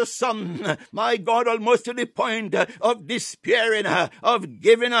Almighty, to some, my God, almost to the point of despairing, of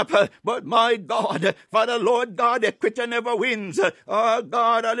giving up. But my God, Father, Lord God, a quitter never wins. Oh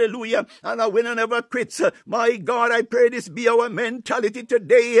God, hallelujah, and a winner never quits. My God, I pray this be our mentality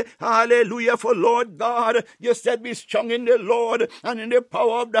today. Hallelujah, for Lord God, you said be strong in the Lord and in the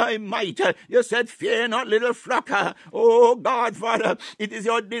power of thy might. You said fear not, little flock. Oh God, Father, it is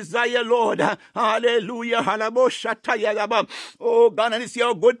your desire, Lord. Hallelujah. Oh God, and it's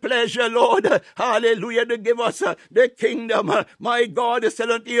your good pleasure, Lord. Hallelujah, to give us the kingdom. My God, is said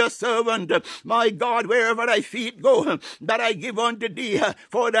unto your servant, my God, wherever thy feet go, that I give unto thee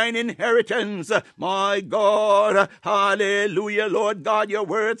for thine inheritance. My God, hallelujah, Lord God, your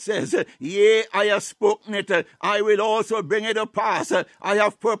word says, yea, I have spoken it, I will also bring it to pass. I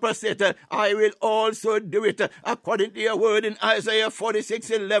have purposed it, I will also do it, according to your word in Isaiah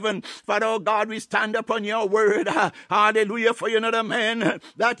 46:11. Father, oh God, we stand upon your word. Hallelujah, for you're not a man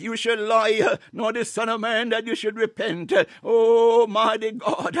that you should lie, nor the son of man that you should repent. Oh, mighty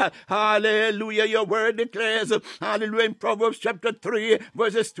God, hallelujah, your word declares, hallelujah, in Proverbs chapter 3,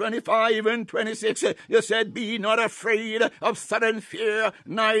 verses 25 and 26, you said, be not afraid of sudden fear,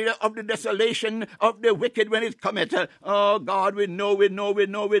 neither of the desolation of the wicked when it cometh. Oh God, we know.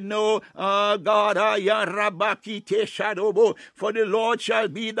 Oh God, for the Lord shall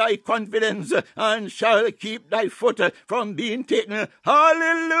be thy confidence and shall keep thy foot from being taken.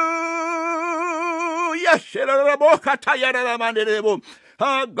 Hallelujah.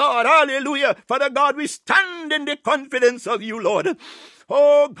 Oh God, hallelujah. Father God, we stand in the confidence of you, Lord.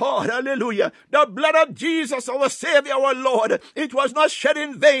 Oh God, hallelujah. The blood of Jesus, our Savior, our Lord, it was not shed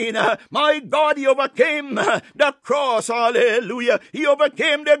in vain. My God, he overcame the cross, hallelujah. He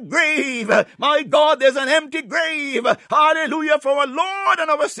overcame the grave. My God, there's an empty grave, hallelujah, for our Lord and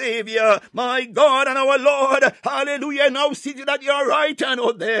our Savior, my God and our Lord, hallelujah. Now seated at your right hand,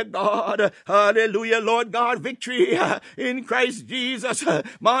 oh there, God, hallelujah, Lord God, victory in Christ Jesus.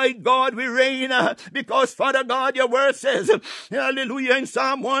 My God, we reign because, Father God, your word says, hallelujah, in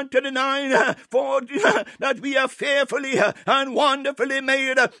Psalm 139, that we are fearfully and wonderfully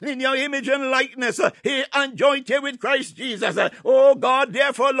made in your image and likeness, and joined here with Christ Jesus. Oh God,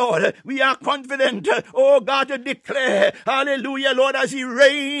 therefore, Lord, we are confident, oh God, to declare, hallelujah, Lord, as he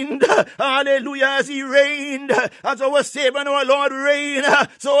reigned, hallelujah, as he reigned, as our Savior and our Lord reigned,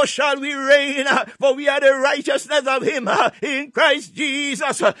 so shall we reign, for we are the righteousness of him in Christ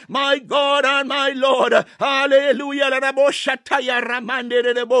Jesus, my God and my Lord. Hallelujah.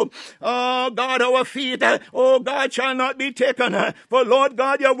 Oh God, our feet, oh God, shall not be taken. For Lord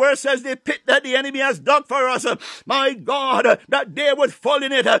God, your word says the pit that the enemy has dug for us, my God, that they would fall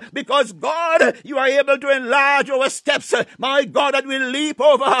in it, because God, you are able to enlarge our steps, my God, that we leap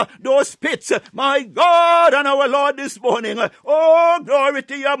over those pits, my God and our Lord, this morning. Oh, glory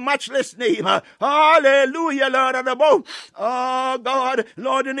to your matchless name. Hallelujah, Lord. Oh God,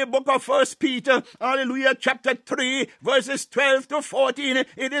 Lord, in the book of 1 Peter, hallelujah, chapter 3, verses 12 to 14,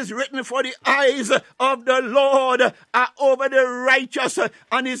 it is written, for the eyes of the Lord are over the righteous,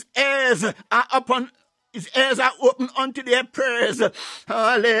 and his ears are open unto their prayers.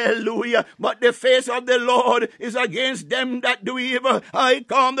 Hallelujah. But the face of the Lord is against them that do evil. I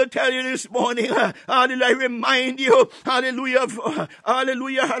come to tell you this morning, hallelujah, I remind you, hallelujah,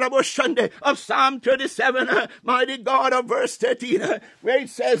 of Psalm 37, mighty God, of verse 13, where it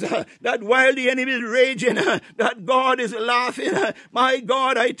says that while the enemy is raging, that God is laughing. My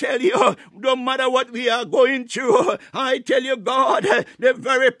God, I tell you, no matter what we are going through, I tell you, God, the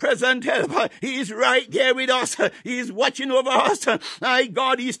very present help, he is right here with us. He's watching over us. My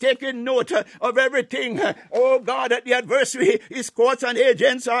God, he's taking note of everything. Oh God, that the adversary, his courts and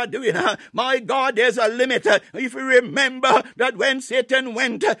agents are doing. My God, there's a limit. If you remember that when Satan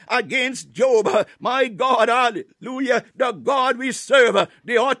went against Job, my God, hallelujah, the God we serve,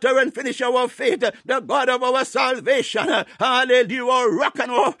 the author and finisher of our faith, the God of our salvation, hallelujah, our rock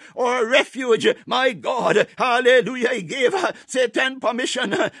and our refuge, my God, hallelujah, he gave Satan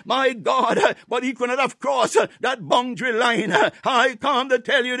permission, my God, but he could not have crossed that boundary line. I come to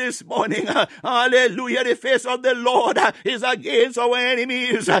tell you this morning, hallelujah, the face of the Lord is against our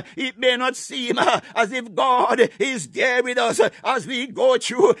enemies. It may not seem as if God is there with us as we go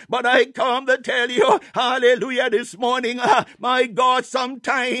through, but I come to tell you, hallelujah, this morning, my God,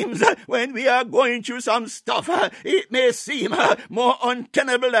 sometimes when we are going through some stuff, it may seem more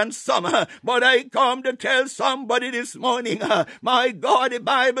untenable than some, but I come to tell somebody this morning, my God, the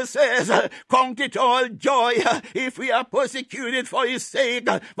Bible says, count it all double joy if we are persecuted for his sake.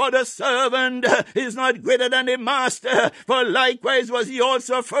 For the servant is not greater than the master, for likewise was he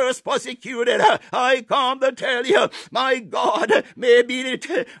also first persecuted. I come to tell you, my God, maybe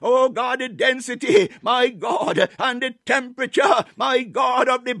it, oh God, the density, my God, and the temperature, my God,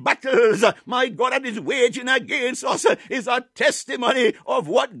 of the battles, my God, that is waging against us is a testimony of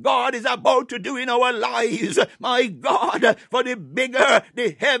what God is about to do in our lives. My God, for the bigger,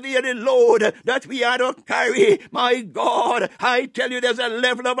 the heavier the load that we are to carry, my God, I tell you, there's a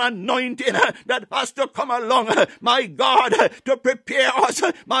level of anointing that has to come along, my God, to prepare us,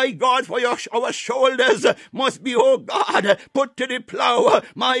 my God, for our shoulders must be, oh God, put to the plow,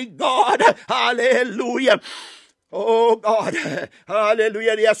 my God, hallelujah. Oh God,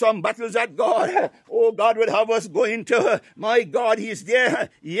 hallelujah, there are some battles that God, oh God, would have us going to. My God, he's there.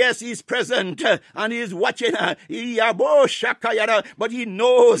 Yes, he's present and he's watching. But he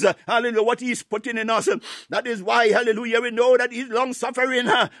knows, hallelujah, what he's putting in us. That is why, hallelujah, we know that he's long suffering.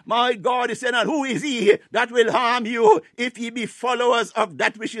 My God, he said, and who is he that will harm you if ye be followers of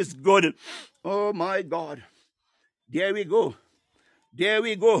that which is good? Oh my God, there we go. There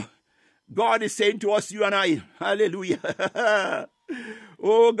we go. God is saying to us, you and I, hallelujah.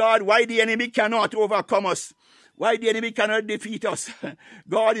 Oh God, why the enemy cannot overcome us? Why the enemy cannot defeat us?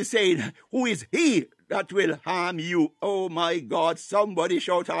 God is saying, who is he that will harm you? Oh my God, somebody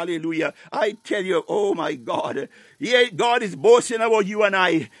shout hallelujah. I tell you, oh my God. Yeah, God is boasting about you and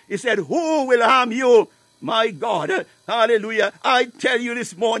I. He said, who will harm you? My God, hallelujah. I tell you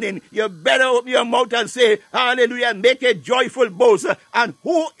this morning, you better open your mouth and say, hallelujah, make a joyful boast. And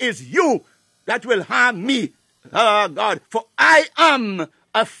who is you that will harm me? God, for I am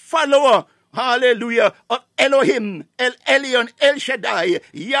a follower, hallelujah, of Elohim, El Elyon, El Shaddai,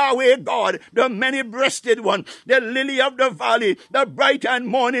 Yahweh God, the many-breasted one, the lily of the valley, the bright and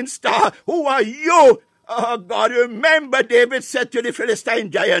morning star. Who are you? Oh God, remember David said to the Philistine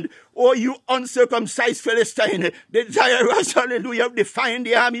giant, oh, you uncircumcised Philistine, desirous, hallelujah, of defying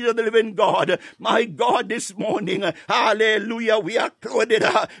the armies of the living God. My God, this morning, hallelujah, we are clothed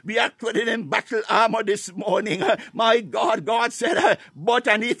in battle armor this morning. My God, God said, but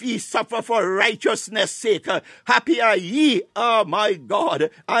and if ye suffer for righteousness' sake, happy are ye, oh my God,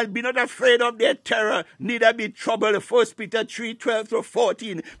 and be not afraid of their terror, neither be troubled. 1 Peter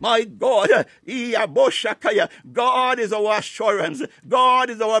 3:12-14. My God, God is our assurance. God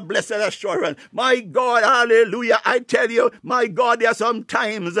is our blessing. Assurance. My God, hallelujah. I tell you, my God, there are some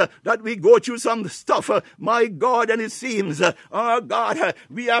times that we go through some stuff, my God, and it seems, oh God,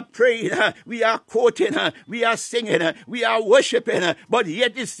 we are praying, we are quoting, we are singing, we are worshiping, but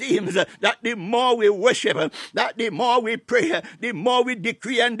yet it seems that the more we worship, that the more we pray, the more we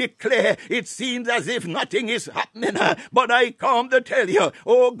decree and declare, it seems as if nothing is happening. But I come to tell you,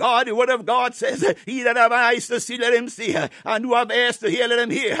 oh God, the word of God says, he that have eyes to see, let him see, and who have ears to hear, let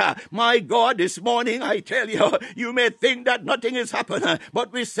him hear. My God, this morning I tell you, you may think that nothing is happening,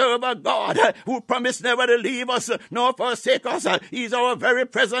 but we serve a God who promised never to leave us nor forsake us. He's our very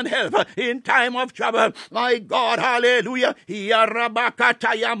present help in time of trouble. My God, hallelujah.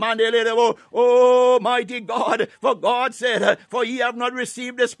 Oh, mighty God, for God said, for ye have not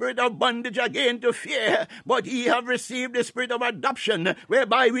received the spirit of bondage again to fear, but ye have received the spirit of adoption,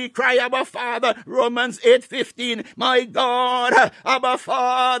 whereby we cry, Abba Father. Romans 8:15. My God, Abba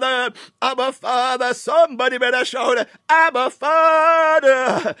Father, Abba Father, somebody better shout, Abba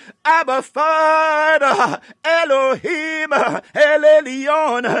Father, Abba Father, Elohim, El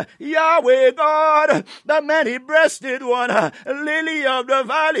Elyon, Yahweh God, the many-breasted one, lily of the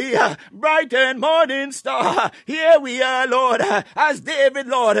valley, bright and morning star. Here we are, Lord, as David,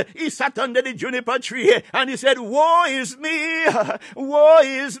 Lord, he sat under the juniper tree and he said, woe is me, woe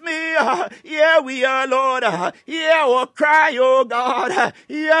is me. Here we are, Lord, hear our cry, oh God.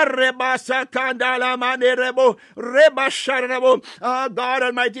 Oh God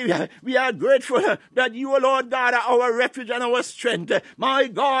Almighty, we are grateful that you, Lord God, are our refuge and our strength. My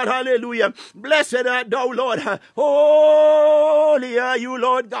God, hallelujah. Blessed art thou, Lord. Holy are you,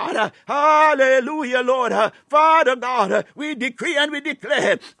 Lord God. Hallelujah, Lord. Father God, we decree and we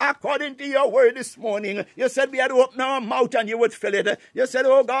declare according to your word this morning. You said we had to open our mouth and you would fill it. You said,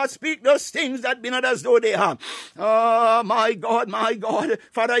 oh God, speak those things that be not as though they are. Oh my God, my God.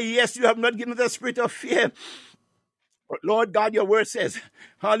 Father, yes, you have not given us the spirit of fear, Lord God, your word says,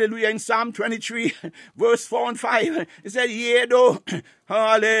 hallelujah, in Psalm 23, verse 4 and 5, it said, yea, though,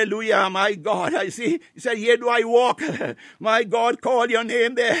 hallelujah, my God, I see, it said, yea, do I walk, my God, call your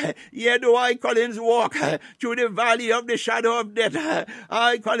name there, yea, do I, Collins, walk through the valley of the shadow of death,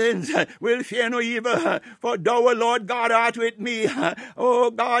 I, Collins, will fear no evil, for thou, O Lord God, art with me,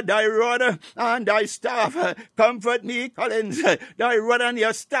 oh God, thy rod and thy staff, comfort me, Collins, thy rod and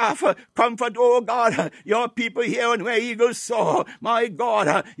your staff, comfort, oh God, your people here on where eagles soar, my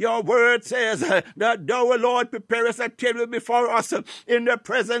God, your word says that thou, O Lord, preparest a table before us in the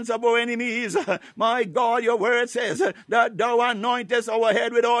presence of our enemies. My God, your word says that thou anointest our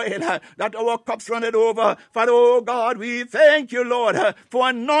head with oil, that our cups runneth over. Father, oh God, we thank you, Lord, for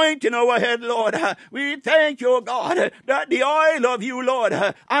anointing our head, Lord. We thank you, God, that the oil of you, Lord,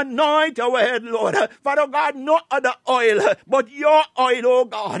 anoint our head, Lord. Father God, no other oil, but your oil, oh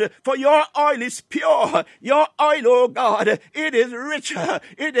God, for your oil is pure. Your oil, oh God, it is rich.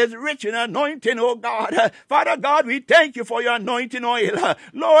 It is rich in anointing, oh God. Father God, we thank you for your anointing oil.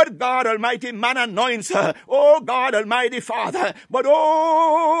 Lord God Almighty, man anoints, oh God Almighty Father. But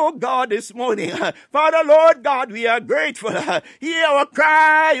oh God, this morning, Father, Lord God, we are grateful. Hear our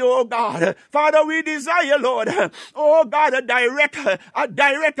cry, oh God. Father, we desire, Lord, oh God, a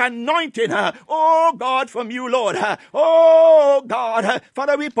direct anointing, oh God, from you, Lord. Oh God,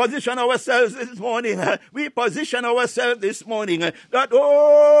 Father, we position ourselves this morning. We position ourselves this morning that,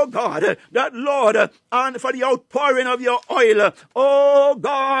 oh God, that Lord, and for the outpouring of your oil, oh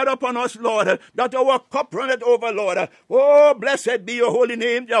God, upon us, Lord, that our cup runneth over, Lord. Oh, blessed be your holy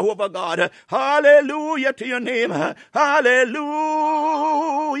name, Jehovah God. Hallelujah to your name. Hallelujah.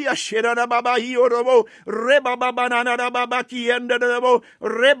 Shirababa yorobo, rebaba nanarababa kienderabo,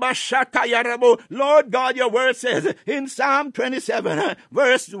 reba shakayarabo. Lord God, your word says in Psalm 27,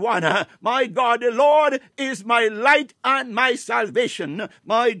 verse 1, my God, the Lord is my light and my salvation.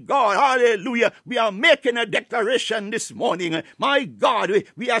 My God, hallelujah. We are making a declaration this morning. My God,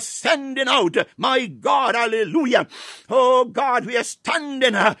 we are sending out. My God, hallelujah. Oh God, we are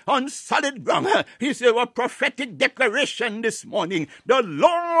standing on solid ground. It's a prophetic declaration this morning. The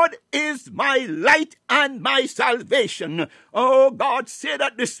Lord is my light and my salvation. Oh God, say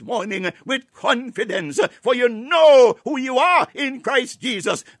that this morning with confidence, for you know who you are in Christ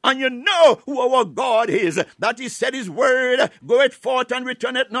Jesus, and you know who our God is, that he said his word goeth forth and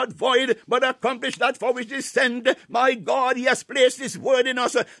returneth not void, but accomplish that for which he sent. My God, he has placed his word in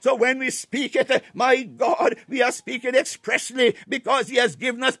us, so when we speak it, my God, we are speaking expressly because he has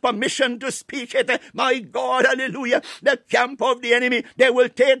given us permission to speak it. My God, hallelujah. The camp of the enemy, they will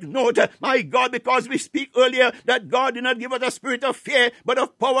take note, my God, because we speak earlier that God did not give us a spirit of fear, but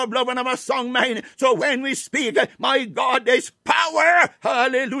of power, of love, and of a sound mind. So when we speak, my God, there's power.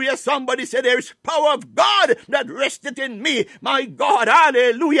 Hallelujah. Somebody said there is power of God that resteth in me. My God,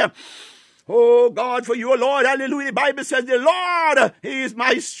 hallelujah. Oh God, for you, Lord, hallelujah. The Bible says the Lord, he is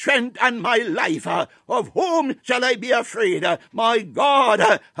my strength and my life. Of whom shall I be afraid? My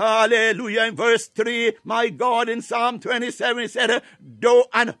God, hallelujah. In verse 3, my God, in Psalm 27, he said, though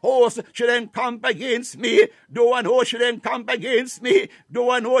an host should encamp against me, though an host should encamp against me,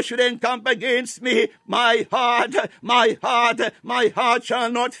 though an host should encamp against me, my heart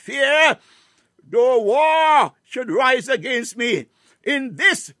shall not fear. Though war should rise against me, in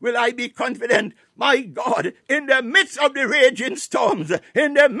this will I be confident. My God, in the midst of the raging storms,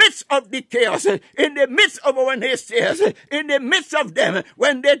 in the midst of the chaos, in the midst of our naysayers, in the midst of them,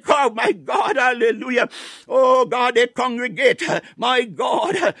 when they come, my God, hallelujah, oh God, they congregate, my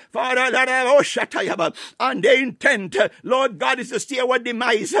God, Father, and their intent, Lord God, is to see our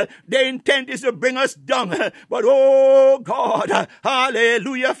demise. Their intent is to bring us down. But oh God,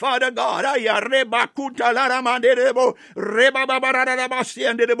 hallelujah, Father God,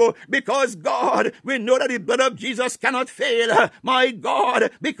 because God, we know that the blood of Jesus cannot fail. My God,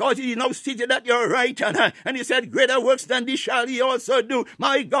 because he is now seated at your right hand. And he said, greater works than these shall he also do.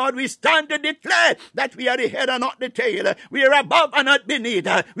 My God, we stand to declare that we are the head and not the tail. We are above and not beneath.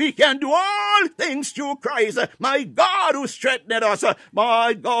 We can do all things through Christ. My God, who strengthened us.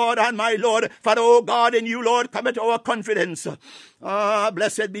 My God and my Lord. Father, oh God, in you, Lord, commit our confidence.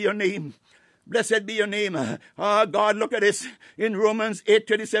 Blessed be your name. Blessed be your name. God, look at this. In Romans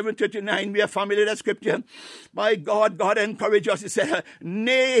 8:37-39, we are familiar with that scripture. My God, God encouraged us. He said,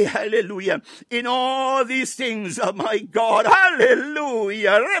 nay, hallelujah. In all these things, my God,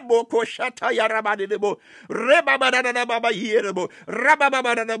 hallelujah.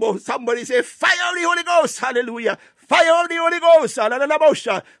 Somebody say, fire of the Holy Ghost, hallelujah. Fire of the Holy Ghost,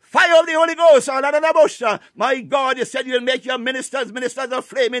 hallelujah. fire of the Holy Ghost. My God, you said you'll make your ministers of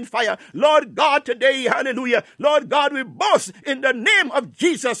flaming fire. Lord God, today, hallelujah, Lord God, we boast in the name of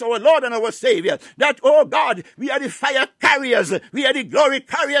Jesus, our Lord and our Savior, that, oh God, we are the fire carriers. We are the glory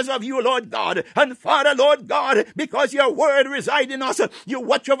carriers of you, Lord God. And Father, Lord God, because your word resides in us, you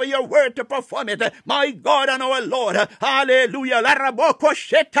watch over your word to perform it. My God and our Lord, hallelujah.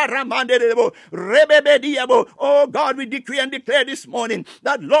 Oh God, we decree and declare this morning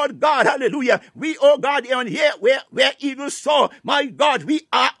that, Lord God, hallelujah, we, oh God, on here where eagles soar, my God, we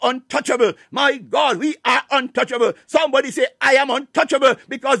are untouchable. My God, we are untouchable. Somebody say, I am untouchable,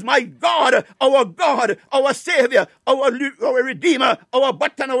 because my God, our Savior, our Redeemer, our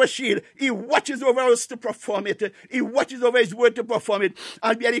butt and our shield, He watches over us to perform it. He watches over His word to perform it.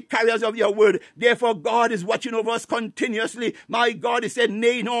 And we are the carriers of your word. Therefore, God is watching over us continuously. My God, He said,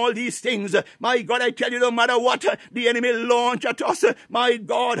 nay, in all these things. My God, I tell you, no matter what the enemy launch at us, my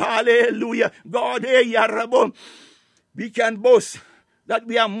God, hallelujah, God, we can boast that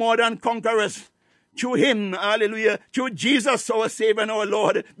we are more than conquerors through Him, hallelujah, through Jesus, our Savior and our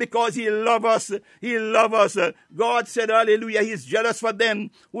Lord, because He loves us. He loves us. God said, hallelujah, He's jealous for them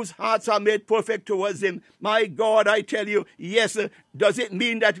whose hearts are made perfect towards Him. My God, I tell you, yes, does it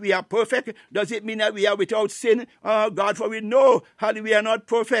mean that we are perfect? Does it mean that we are without sin? Oh, God, for we know, hallelujah, we are not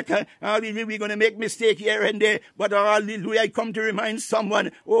perfect. Hallelujah, we're going to make mistakes here and there. But hallelujah, I come to remind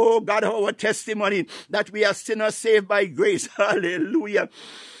someone, oh God, of our testimony, that we are sinners saved by grace. Hallelujah.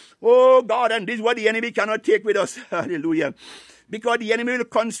 Oh God, and this is what the enemy cannot take with us. Hallelujah. Because the enemy will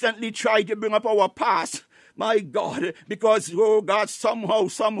constantly try to bring up our past. My God, because, oh God, somehow,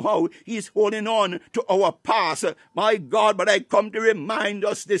 He's holding on to our past. My God, but I come to remind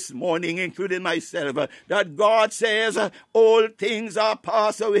us this morning, including myself, that God says, all things are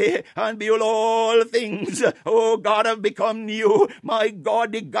passed away, and behold, all things, oh God, have become new. My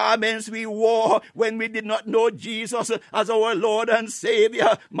God, the garments we wore when we did not know Jesus as our Lord and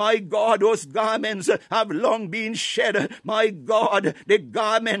Savior, my God, those garments have long been shed. My God, the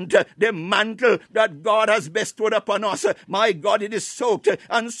garment, the mantle that God has bestowed upon us, my God, it is soaked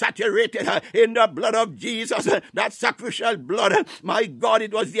and saturated in the blood of Jesus, that sacrificial blood. My God,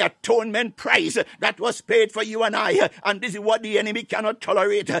 it was the atonement price that was paid for you and I, and this is what the enemy cannot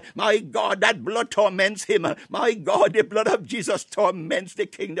tolerate. My God, that blood torments him. My God, the blood of Jesus torments the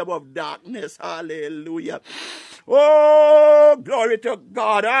kingdom of darkness. Hallelujah. Oh, glory to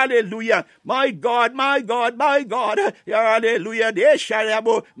God. Hallelujah. My God, my God, my God. Hallelujah. They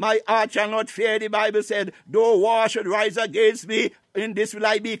shall, my heart shall not fear, the Bible said, though war should rise against me, in this will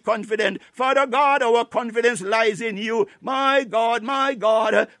I be confident. Father God, our confidence lies in you. My God,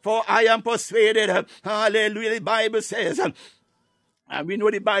 for I am persuaded. Hallelujah. The Bible says, and we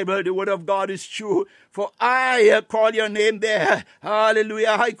know the Bible, the word of God is true. For I call your name there.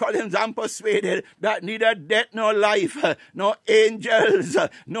 Hallelujah. I call him, I'm persuaded that neither death nor life, nor angels,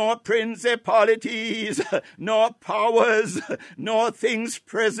 nor principalities, nor powers, nor things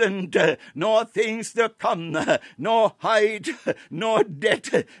present, nor things to come, nor height, nor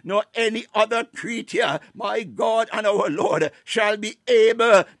depth, nor any other creature, my God and our Lord, shall be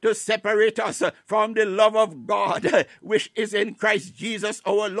able to separate us from the love of God, which is in Christ Jesus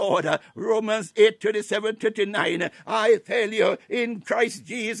our Lord. Romans 8:27-29. I tell you, in Christ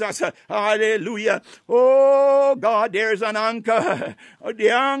Jesus, hallelujah. Oh God, there's an anchor. The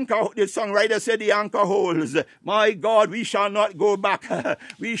anchor, the songwriter said, the anchor holds. My God, we shall not go back.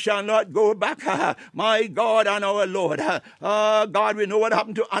 We shall not go back. My God and our Lord. God, we know what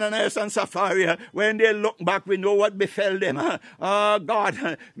happened to Ananias and Sapphira. When they look back, we know what befell them.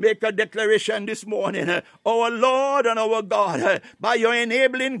 God, make a declaration this morning. Our Lord and our God, by your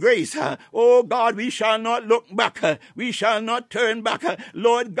enabling grace, oh God, we shall not look back. We shall not turn back.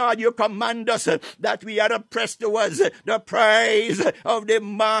 Lord God, you command us that we are pressed towards the prize of the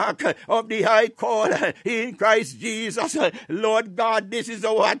mark of the high call in Christ Jesus. Lord God, this is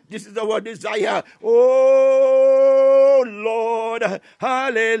our desire. Oh Lord,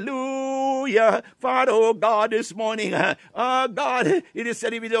 hallelujah. Father, oh God, this morning, God, it is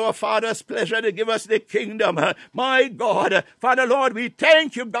said it is our Father's pleasure to give us the kingdom. My God, Father, Lord, we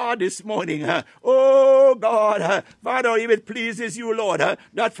thank you, God, this morning. Oh God, Father, if it pleases you, Lord,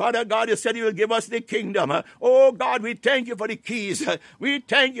 that Father God, you said you will give us the kingdom. Oh God, we thank you for the keys. We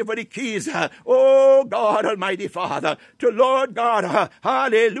thank you for the keys. Oh God, Almighty Father, to Lord God,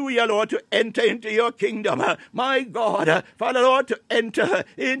 hallelujah, Lord, to enter into your kingdom. My God, Father, Lord, to enter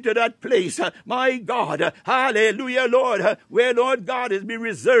into that place. My God, hallelujah, Lord, where Lord God has been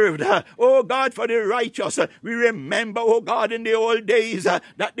reserved. Oh God, for the righteous. We remember, oh God, in the Old old days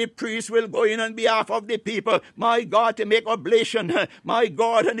that the priest will go in on behalf of the people, my God, to make oblation, my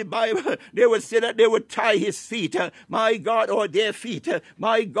God, and the Bible, they would say that they would tie his feet, my God, or their feet,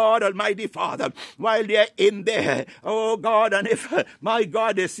 my God, Almighty Father, while they're in there, oh God, and if, my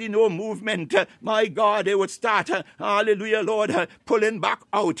God, they see no movement, my God, they would start, hallelujah, Lord, pulling back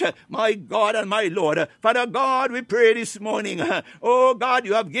out, my God and my Lord. Father God, we pray this morning, oh God,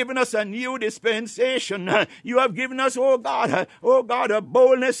 you have given us a new dispensation. You have given us, oh God, a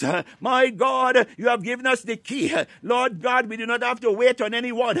boldness. My God, you have given us the key. Lord God, we do not have to wait on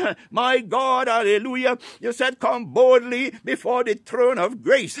anyone. My God, hallelujah. You said, come boldly before the throne of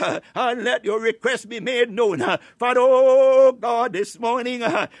grace and let your request be made known. Father, oh God, this morning,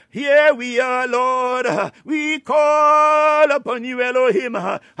 here we are, Lord. We call upon you, Elohim.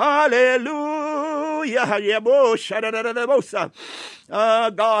 Hallelujah.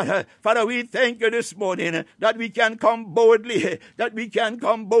 God, Father, we thank you this morning that we can come boldly,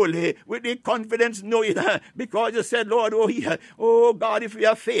 with the confidence knowing, because you said, Lord, oh God, if we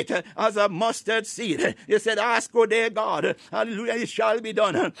have faith as a mustard seed, you said, ask, oh dear God, hallelujah, it shall be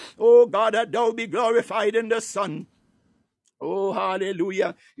done. Oh God, that thou be glorified in the Son. Oh,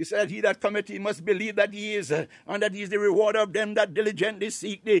 hallelujah. He said, he that cometh, he must believe that he is, and that he is the rewarder of them that diligently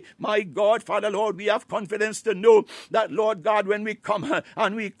seek thee. My God, Father, Lord, we have confidence to know that, Lord God, when we come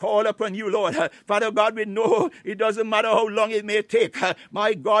and we call upon you, Lord, Father God, we know it doesn't matter how long it may take,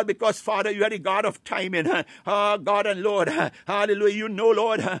 my God, because, Father, you are the God of timing, God and Lord, hallelujah, you know,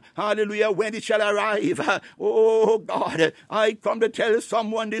 Lord, hallelujah, when it shall arrive. Oh, God, I come to tell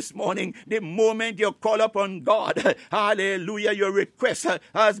someone this morning, the moment you call upon God, hallelujah, your request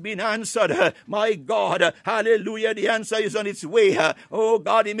has been answered. My God, hallelujah, the answer is on its way. Oh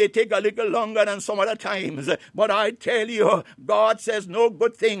God, it may take a little longer than some other times, but I tell you, God says no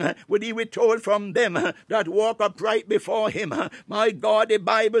good thing would he withhold from them that walk upright before him. My God, the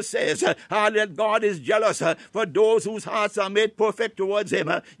Bible says that God is jealous for those whose hearts are made perfect towards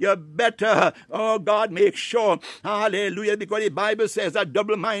him. You better, oh God, make sure, hallelujah, because the Bible says that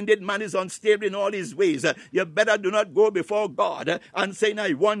double-minded man is unstable in all his ways. You better do not go before God and saying,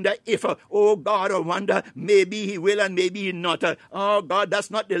 I wonder if, oh God, I wonder, maybe he will and maybe he not. Oh God,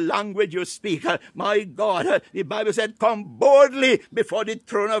 that's not the language you speak. My God, the Bible said, come boldly before the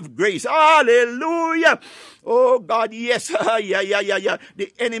throne of grace. Hallelujah. Oh God, yes. Yeah.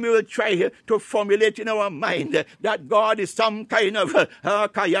 The enemy will try to formulate in our mind that God is some kind of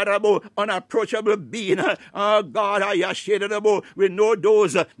unapproachable being. God, we know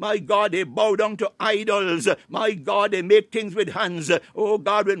those, my God, they bow down to idols. My God, they make things with hands. Oh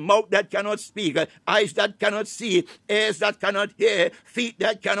God, with mouth that cannot speak, eyes that cannot see, ears that cannot hear, feet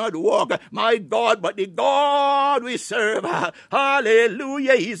that cannot walk. My God, but the God we serve,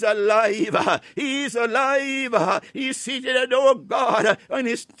 hallelujah, he's alive. He's alive. He's seated, oh God, on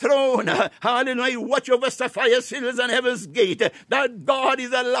his throne. Hallelujah. He watch over Sapphire's hills and heaven's gate. That God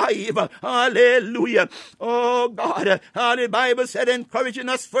is alive. Hallelujah. Oh God, the Bible said, encouraging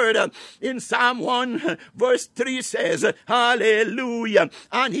us further in Psalm 1 verse 3 says, hallelujah,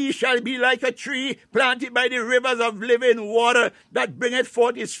 and he shall be like a tree planted by the rivers of living water that bringeth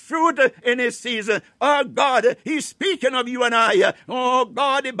forth his fruit in his season. Oh God, he's speaking of you and I. Oh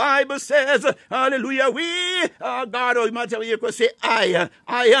God, the Bible says, hallelujah, God, oh, you could say, I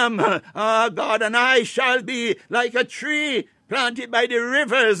am, God, and I shall be like a tree planted by the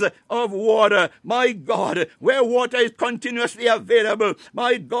rivers of water. My God, where water is continuously available.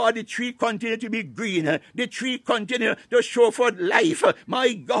 My God, the tree continue to be green. The tree continue to show forth life.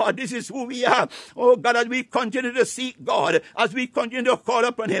 My God, this is who we are. Oh God, as we continue to seek God, as we continue to call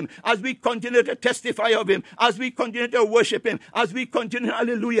upon him, as we continue to testify of him, as we continue to worship him, as we continue,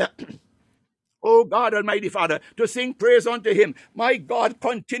 hallelujah, oh God, Almighty Father, to sing praise unto him. My God,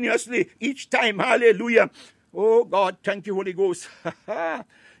 continuously, each time, hallelujah. Oh God, thank you, Holy Ghost.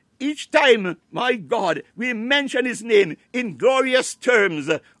 Each time, my God, we mention his name in glorious terms.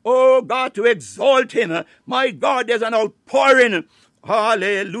 Oh God, to exalt him. My God, there's an outpouring.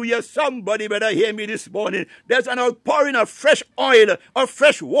 Hallelujah. Somebody better hear me this morning. There's an outpouring of fresh oil, of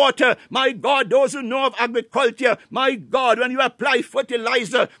fresh water. My God, those who know of agriculture, my God, when you apply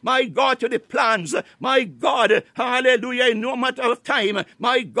fertilizer, my God, to the plants, my God, hallelujah, in no matter of time,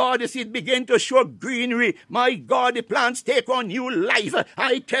 my God, the seed begin to show greenery. My God, the plants take on new life.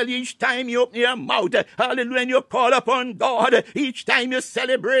 I tell you, each time you open your mouth, hallelujah, and you call upon God, each time you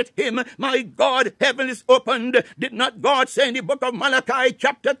celebrate him, my God, heaven is opened. Did not God say in the book of Malachi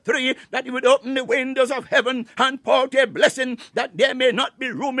chapter 3 that he would open the windows of heaven and pour out a blessing that there may not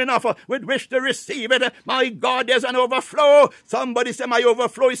be room enough with which to receive it? My God, there's an overflow. Somebody say, my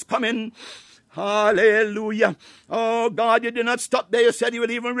overflow is coming. Hallelujah. Oh God, you did not stop there. You said you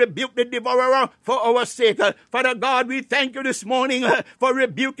will even rebuke the devourer for our sake. Father God, we thank you this morning for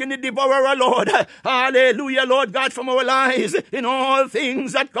rebuking the devourer, Lord. Hallelujah, Lord God, from our lives in all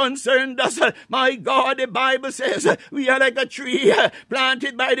things that concern us. My God, the Bible says we are like a tree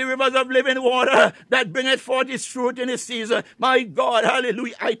planted by the rivers of living water that bringeth forth its fruit in its season. My God,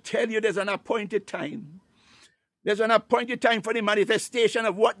 hallelujah. I tell you, there's an appointed time. There's an appointed time for the manifestation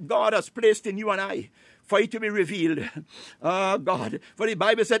of what God has placed in you and I, for it to be revealed. God. For the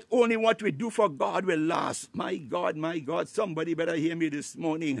Bible said only what we do for God will last. My God, somebody better hear me this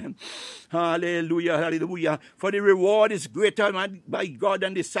morning. Hallelujah, hallelujah. For the reward is greater, by God,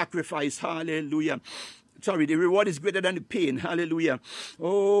 than the sacrifice. Hallelujah. Sorry, the reward is greater than the pain. Hallelujah.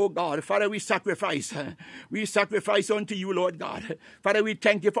 Oh, God. Father, we sacrifice. We sacrifice unto you, Lord God. Father, we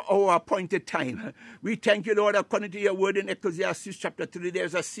thank you for our appointed time. We thank you, Lord, according to your word in Ecclesiastes chapter 3.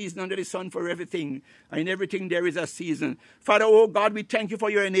 There's a season under the sun for everything. And in everything there is a season. Father, oh God, we thank you for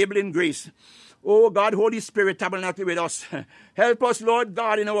your enabling grace. Oh God, Holy Spirit, tabernacle with us. Help us, Lord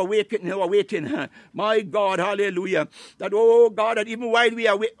God, in our waiting. My God, hallelujah. That, oh God, that even while we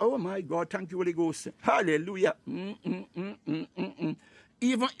are waiting, oh my God, thank you, Holy Ghost. Hallelujah. Even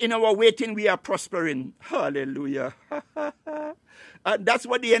in our waiting, we are prospering. Hallelujah. And that's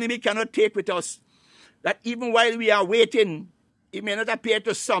what the enemy cannot take with us. That even while we are waiting, it may not appear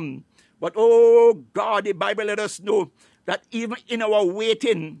to some. But, oh God, the Bible let us know that even in our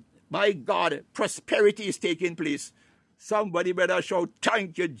waiting, my God, prosperity is taking place. Somebody better shout,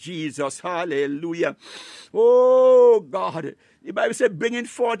 thank you, Jesus. Hallelujah. Oh, God. The Bible said, bringing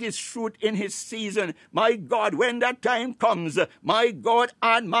forth his fruit in his season. My God, when that time comes, my God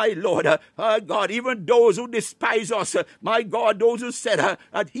and my Lord, God, even those who despise us, my God, those who said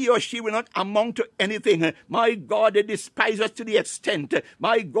that he or she will not amount to anything, my God, they despise us to the extent,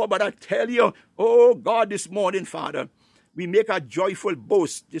 my God, but I tell you, oh God, this morning, Father, we make a joyful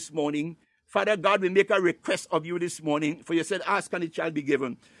boast this morning. Father God, we make a request of you this morning. For you said, ask and it shall be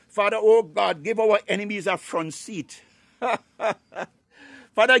given. Father, oh God, give our enemies a front seat.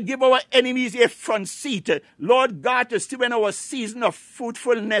 Father, give our enemies a front seat. Lord God, to see when our season of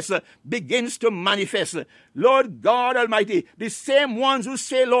fruitfulness begins to manifest. Lord God Almighty, the same ones who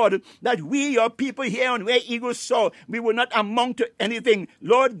say, Lord, that we, your people here on Where Eagles Soar, we will not amount to anything.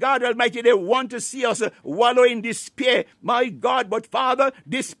 Lord God Almighty, they want to see us wallow in despair. My God, but Father,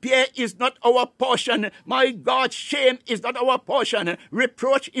 despair is not our portion. My God, shame is not our portion.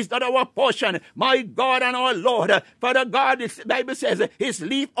 Reproach is not our portion. My God and our Lord, Father God, the Bible says, his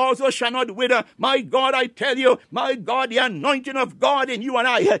leaf also shall not wither. My God, I tell you, my God, the anointing of God in you and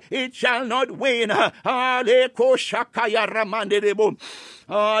I, it shall not wane. The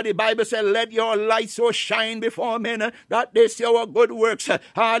Bible says, let your light so shine before men that they see our good works.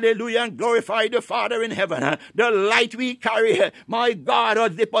 Hallelujah, and glorify the Father in heaven. The light we carry, my God,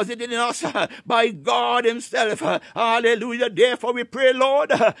 was deposited in us by God himself. Hallelujah. Therefore we pray,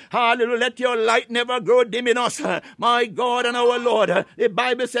 Lord, hallelujah, let your light never grow dim in us. My God and our Lord, the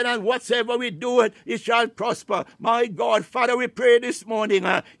Bible said, and whatsoever we do, it shall prosper. My God, Father, we pray this morning.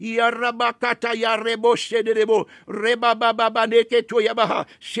 My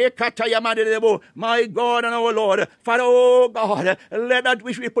God and our Lord, Father, oh God, let that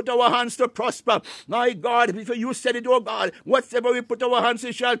which we put our hands to prosper. My God, if you said it, oh God, whatsoever we put our hands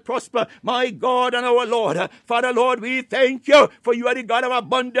to shall prosper. My God and our Lord, Father, Lord, we thank you, for you are the God of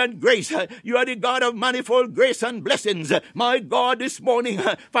abundant grace. You are the God of manifold grace and blessings. My God, this morning,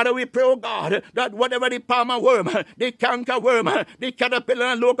 Father, we pray, oh God, that whatever the palmer worm, the canker worm, the caterpillar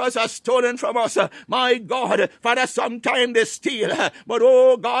and locust has stolen from us, my God, Father, sometime they steal, but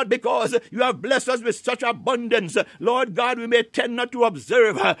oh God, because you have blessed us with such abundance, Lord God, we may tend not to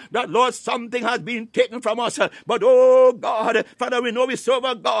observe that, Lord, something has been taken from us, but oh God, Father, we know we serve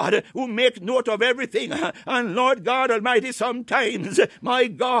a God who makes note of everything, and Lord God Almighty, sometimes, my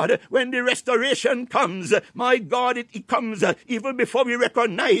God, when the restoration comes, my God, it comes even before we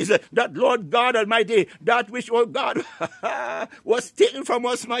recognize that, Lord God Almighty, that which, oh God, was taken from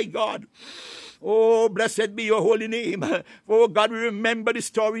us, my God. Oh, blessed be your holy name. Oh, God, we remember the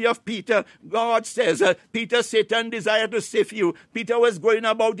story of Peter. God says, Peter, Satan desired to sift you. Peter was going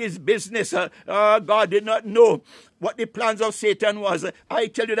about his business. God did not know what the plans of Satan was. I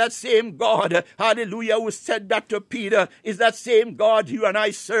tell you, that same God, hallelujah, who said that to Peter, is that same God you and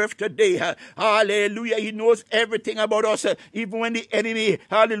I serve today. Hallelujah. He knows everything about us, even when the enemy,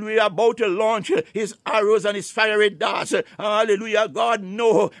 hallelujah, about to launch his arrows and his fiery darts. Hallelujah. God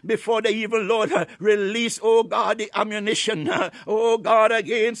know before the evil Lord release, oh God, the ammunition, oh God,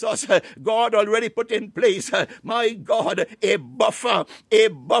 against us. God already put in place, my God, a buffer,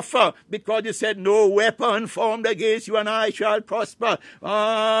 because you said no weapon formed against you and I shall prosper.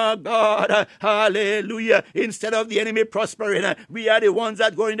 Ah, God, hallelujah. Instead of the enemy prospering, we are the ones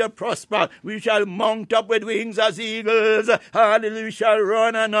that are going to prosper. We shall mount up with wings as eagles. Hallelujah. We shall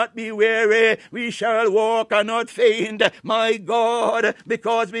run and not be weary. We shall walk and not faint. My God,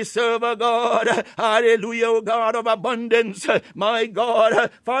 because we serve a God, hallelujah, O God of abundance. My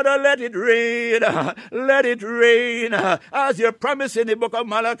God, Father, let it rain. Let it rain, as you promised in the book of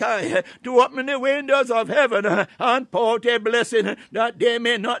Malachi, to open the windows of heaven and pour out a blessing that there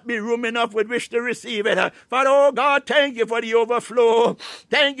may not be room enough with which to receive it. Father, oh God, thank you for the overflow.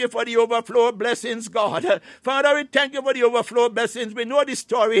 Thank you for the overflow blessings, God. Father, we thank you for the overflow blessings. We know the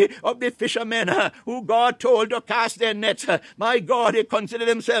story of the fishermen who God told to cast their nets. My God, they consider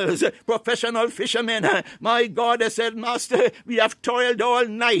themselves professional fishermen. My God, they said, Master, we have toiled all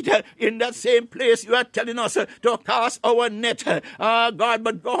night in that same place you are telling us to cast our net. God,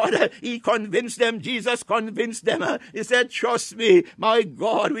 but God, He convinced them. Jesus convinced them. He said, trust me. My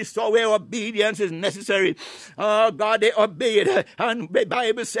God, we saw where obedience is necessary. God, they obeyed. And the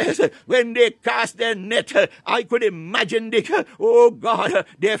Bible says, when they cast their net, I could imagine oh God,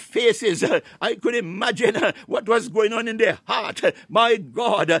 their faces. I could imagine what was going on in their heart. My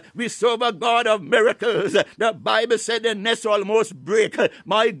God, we serve a God of miracles. The Bible said the nets almost break.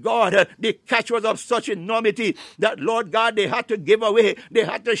 My God, the catch was of such enormity that, Lord God, they had to give away. They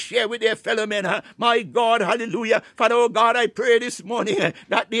had to share with their fellow men. My God, hallelujah. Father, oh God, I pray this morning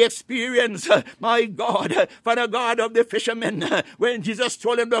that the experience, my God, Father God of the fishermen, when Jesus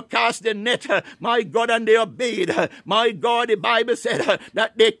told them to cast the net, my God, and they obeyed. My God, the Bible said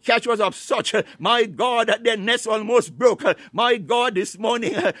that their catch was of such, my God, that their nets almost broke. My God, this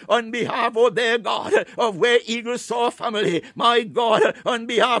morning, on behalf of their God, of Where Eagles Soar family, my God, on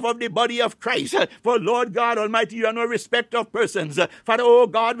behalf of the body of Christ, for Lord God Almighty, you are no respect of persons. Father, oh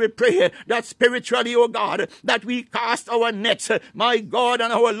God, we pray that spiritually, oh God, that we cast our nets, my God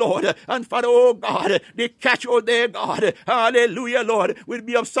and our Lord, and Father, oh God, the catch, oh their God, hallelujah, Lord, will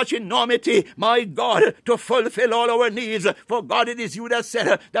be of such enormity, my God, to fulfill all our needs. For God, it is you that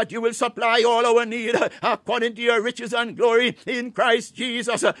said that you will supply all our need according to your riches and glory in Christ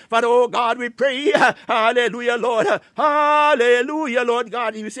Jesus. Father, oh God, we pray, hallelujah, Lord, hallelujah, Lord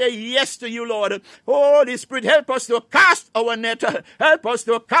God, you say yes to you, Lord. Holy Spirit, help us to cast our net, help us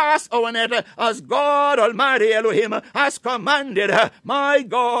to cast our net as God Almighty Elohim has commanded. My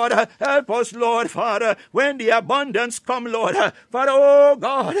God, help us, Lord, Father, when the abundance come, Lord, Father, oh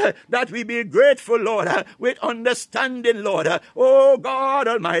God, that we be grateful, Lord, with understanding, Lord, oh God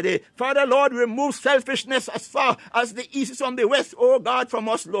Almighty, Father, Lord, remove selfishness as far as the east is from the west, oh God, from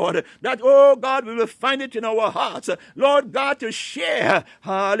us, Lord, that, oh God, we will find it in our hearts, Lord God, to share,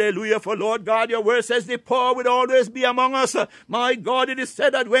 hallelujah, for Lord God, your word says the poor will always be among us. My God, it is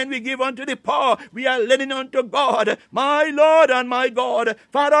said that when we give unto the poor, we are lending unto God, my Lord and my God.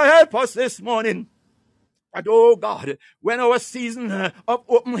 Father, help us this morning. But, oh God, when our season of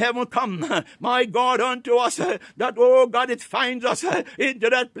open heaven come, my God, unto us, that, oh God, it finds us into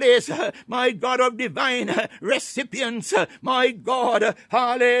that place, my God, of divine recipients, my God,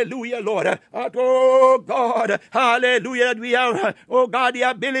 hallelujah, Lord, that, oh God, hallelujah, that we have, oh God, the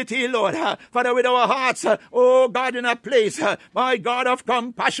ability, Lord, Father, with our hearts, oh God, in a place, my God, of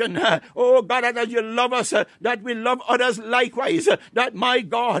compassion, oh God, that as you love us, that we love others likewise, that, my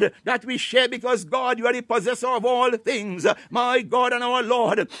God, that we share because, God, you are the possessor of all things, my God and our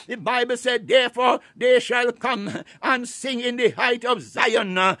Lord. The Bible said, therefore they shall come and sing in the height of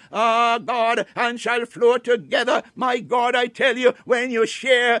Zion, God, and shall flow together. My God, I tell you, when you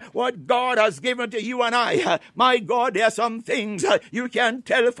share what God has given to you and I, my God, there are some things you can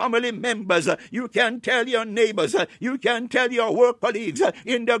tell family members, you can tell your neighbors, you can tell your work colleagues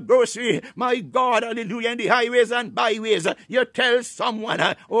in the grocery, my God, hallelujah, in the highways and byways. You tell someone,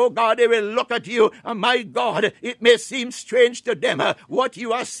 oh God, they will look at you, and my God, it may seem strange to them what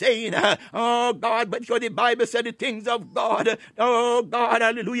you are saying, oh God, but the Bible said the things of God, oh God,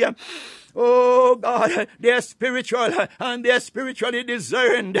 hallelujah. Oh God, they're spiritual and they're spiritually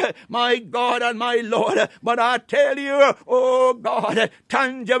discerned, my God and my Lord. But I tell you, oh God,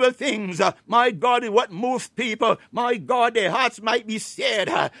 tangible things, my God, what moves people, my God, their hearts might be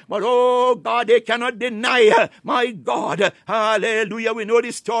sad, but oh God, they cannot deny, my God, hallelujah. We know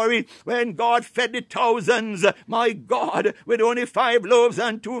the story when God fed the thousands, my God, with only 5 loaves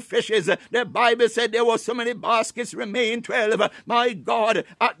and 2 fishes. The Bible said there were so many baskets remain 12. My God,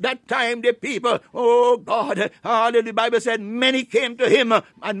 at that time the people, oh God, hallelujah, the Bible said many came to him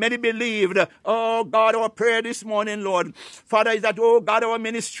and many believed. Oh God, our prayer this morning, Lord, Father, is that, oh God, our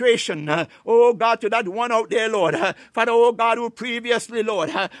ministration, oh God, to that one out there, Lord, Father, oh God, who previously,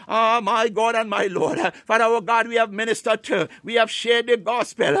 Lord, my God and my Lord, Father, oh God, we have ministered to, we have shared the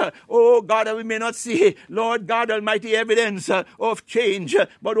gospel, oh God, that we may not see, Lord God Almighty, evidence of change,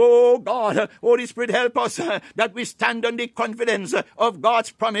 but oh God, Holy Spirit, help us that we stand on the confidence of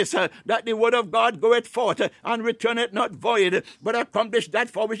God's promise, that the word of God goeth forth and returneth not void, but accomplish that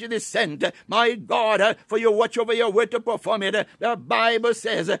for which it is sent. My God, for you watch over your word to perform it. The Bible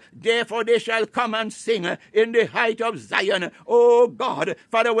says, therefore they shall come and sing in the height of Zion. Oh God,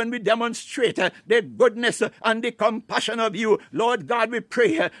 Father, when we demonstrate the goodness and the compassion of you, Lord God, we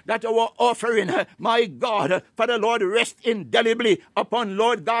pray that our offering, my God, Father, Lord, rest indelibly upon,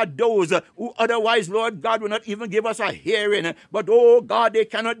 Lord God, those who otherwise, Lord God, will not even give us a hearing, but oh God, they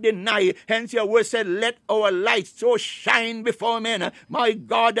cannot deny. Hence your word said, let our light so shine before men, my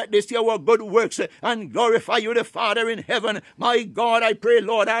God, that they see our good works and glorify you the Father in heaven. My God, I pray,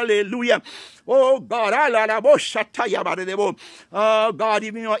 Lord, hallelujah. Oh God, oh God,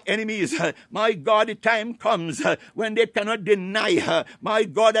 even your enemies, my God, the time comes when they cannot deny, my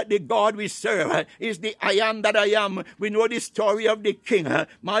God, that the God we serve is the I am that I am. We know the story of the king,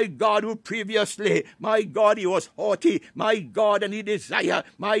 my God, who previously, my God, he was haughty, my God, and he desired,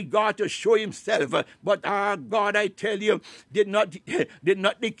 my God, to show himself. But God, I tell you, did not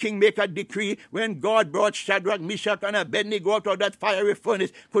the king make a decree when God brought Shadrach, Meshach, and Abednego out of that fiery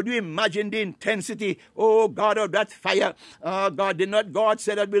furnace? Could you imagine the intensity, oh God, of that fire? God, did not God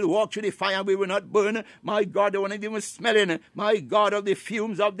say that we'll walk through the fire and we will not burn? My God, they were not even smelling, my God, of the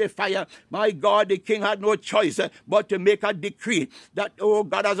fumes of the fire. My God, the king had no choice but to make a decree that, oh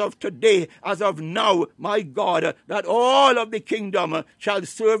God, as of today, as of now, my God, that all of the kingdom shall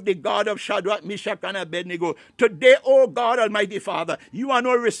serve the God of Shadrach, Meshach, and Abednego. Today, oh God, Almighty Father, you are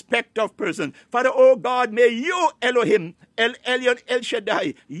no respect of person. Father, oh God, may you, Elohim, El Elyon, El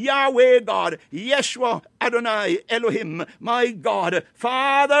Shaddai, Yahweh God, Yeshua, Adonai, Elohim, my God,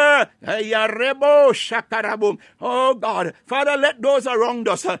 Father, Yarebo Shakarabum, oh God, Father, let those around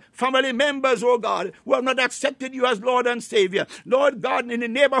us, family members, oh God, who have not accepted you as Lord and Savior, Lord God, in the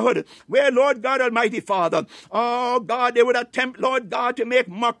neighborhood where, Lord God Almighty Father, oh God, they would attempt, Lord God, to make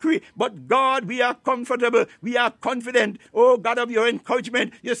mockery, but God, we are comfortable, we are confident, oh God, of your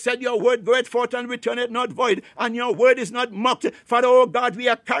encouragement. You said your word goeth forth and returneth not void, and your word is not mocked. Father, oh God, we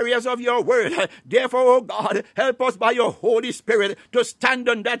are carriers of your word. Therefore, oh God, help us by your Holy Spirit to stand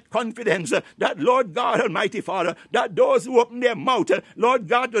on that confidence that, Lord God Almighty Father, that those who open their mouth, Lord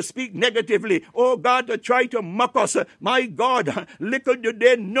God, to speak negatively, oh God, to try to mock us, my God, little do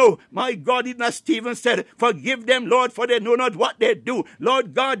they know, my God, even as Stephen said, forgive them, Lord, for they know not what they do.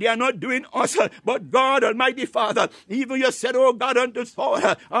 Lord God, they are not doing us, but God Almighty Father, even you said, oh God, unto Saul,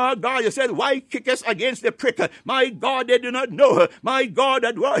 oh God, you said, why kick us against the prick? My God, they do not know, my God,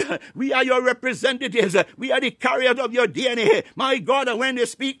 that we are your representatives, we are the carriers of your DNA, my God, and when they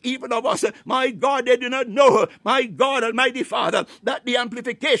speak evil of us, my God, they do not know, my God Almighty Father, that the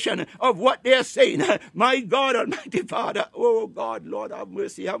amplification of what they are saying, my God Almighty Father, oh God, Lord, have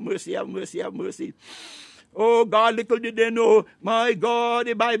mercy, have mercy, have mercy, have mercy. Oh God, little did they know, my God,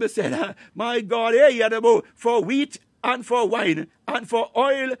 the Bible said, my God, for wheat and for wine and for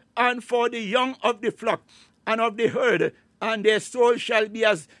oil and for the young of the flock and of the herd, and their soul shall be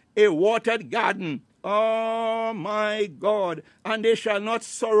as a watered garden. Oh my God, and they shall not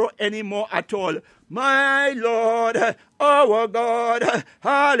sorrow any more at all. My Lord, our God,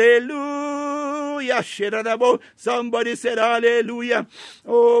 hallelujah. Somebody said hallelujah.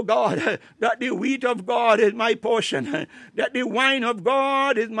 Oh God, that the wheat of God is my portion, that the wine of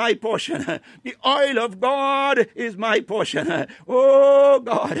God is my portion, the oil of God is my portion. Oh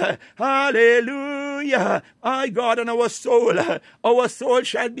God, hallelujah. My God, and our soul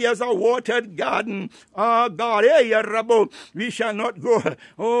shall be as a watered garden. Oh God, we shall not grow.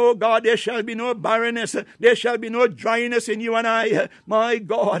 Oh God, there shall be no barrenness, there shall be no dryness happiness in you and I. My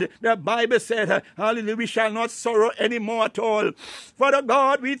God, the Bible said, hallelujah, we shall not sorrow anymore at all. Father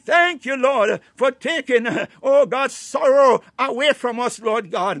God, we thank you, Lord, for taking, oh God, sorrow away from us,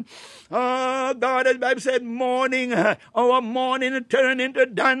 Lord God. Oh God, as the Bible said, mourning, our mourning turned into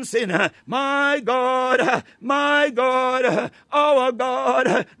dancing. My God, our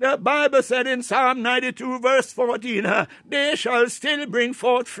God. The Bible said in Psalm 92 verse 14, they shall still bring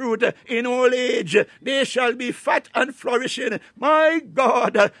forth fruit in old age. They shall be fat and flourishing. My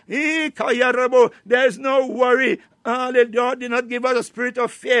God, there's no worry. Lord did not give us a spirit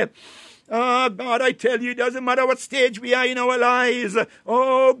of fear. Oh, God, I tell you, it doesn't matter what stage we are in our lives.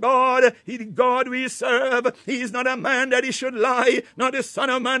 Oh, God, God we serve. He is not a man that he should lie, not a son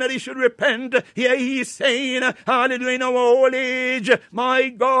of man that he should repent. Here he is saying, hallelujah, in our old age, my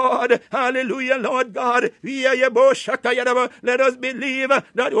God, hallelujah, Lord God, let us believe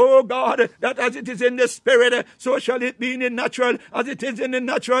that, oh God, that as it is in the spirit, so shall it be in the natural. As it is in the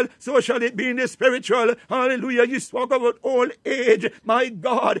natural, so shall it be in the spiritual. Hallelujah, you spoke about old age. My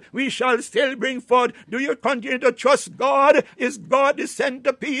God, we shall still bring forth. Do you continue to trust God? Is God the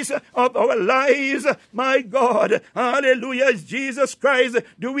centerpiece of our lives? My God, hallelujah, is Jesus Christ.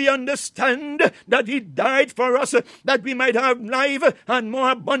 Do we understand that he died for us, that we might have life and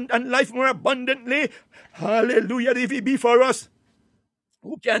life more abundantly? Hallelujah, if he be for us,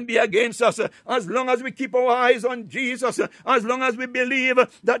 who can be against us? As long as we keep our eyes on Jesus, as long as we believe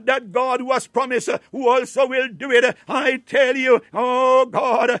that God who has promised, who also will do it. I tell you, oh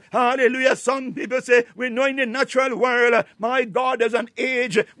God, hallelujah. Some people say, we know in the natural world, my God, there's an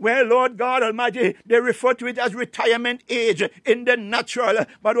age where, Lord God Almighty, they refer to it as retirement age in the natural.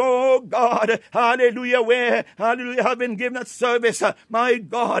 But oh God, hallelujah, where, hallelujah, have been given that service, my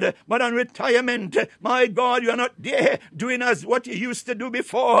God, but on retirement, my God, you are not there doing as what you used to do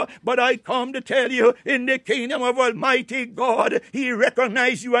before. But I come to tell you, in the kingdom of Almighty God, he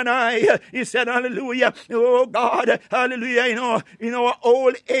recognized you and I. He said, hallelujah, oh God, hallelujah, in our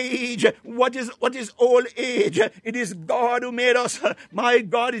old age. What is old age? It is God who made us. My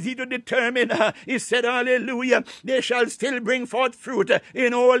God, is he to determine? He said, hallelujah, they shall still bring forth fruit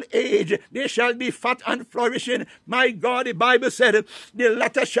in old age. They shall be fat and flourishing. My God, the Bible said, the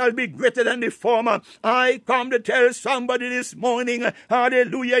latter shall be greater than the former. I come to tell somebody this morning,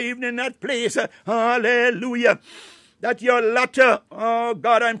 hallelujah, even in that place, hallelujah, that your latter, oh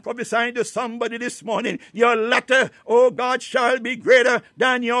God, I'm prophesying to somebody this morning, your latter, oh God, shall be greater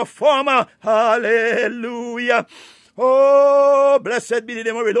than your former. Hallelujah. Oh, blessed be the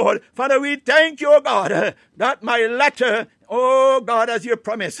name of the Lord. Father, we thank you, oh God, that my latter, oh God, as you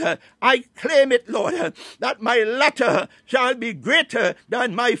promise, I claim it, Lord, that my latter shall be greater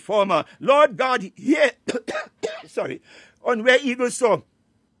than my former. Lord God, here, sorry, on where eagles soar,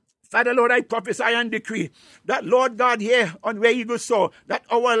 Father, Lord, I prophesy and decree that, Lord God, here on where eagles soar, that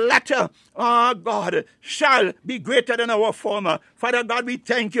our latter, God, shall be greater than our former. Father God, we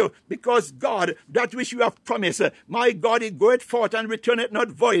thank you because, God, that which you have promised, my God, it goeth forth and returneth not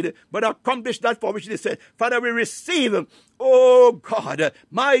void, but accomplish that for which it is said. Father, we receive, oh God,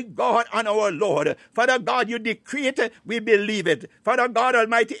 my God and our Lord. Father God, you decree it, we believe it. Father God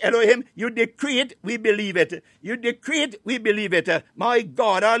Almighty Elohim, you decree it, we believe it. You decree it, we believe it. My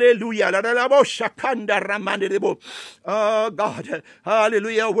God, hallelujah. Oh God,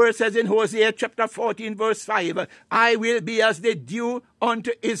 hallelujah. Word says in Hosea chapter 14 verse 5, I will be as the dew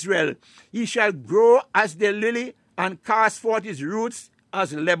unto Israel. He shall grow as the lily and cast forth his roots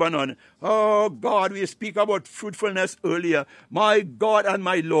as Lebanon. Oh God, we speak about fruitfulness earlier. My God and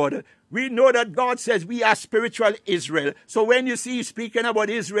my Lord, we know that God says we are spiritual Israel. So when you see speaking about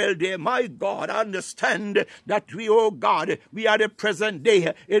Israel there, my God, understand that we, oh God, we are the present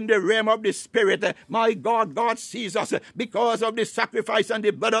day in the realm of the Spirit. My God, God sees us because of the sacrifice and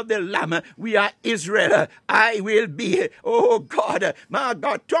the blood of the Lamb. We are Israel. I will be, oh God, my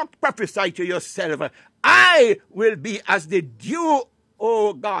God, talk, prophesy to yourself. I will be as the dew,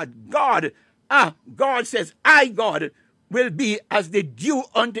 oh God, God says, I, God, will be as the dew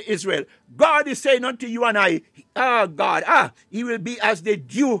unto Israel. God is saying unto you and I, God, he will be as the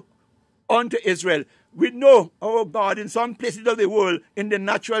dew unto Israel. We know, oh God, in some places of the world, in the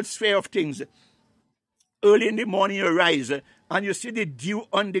natural sphere of things, early in the morning you rise and you see the dew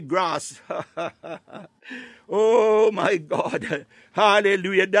on the grass. Oh my God,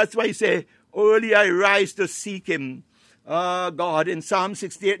 hallelujah. That's why he say, early I rise to seek him. God, in Psalm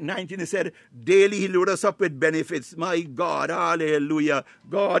 68:19, he said, daily he load us up with benefits. My God, hallelujah.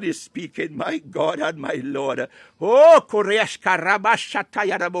 God is speaking, my God and my Lord. Oh,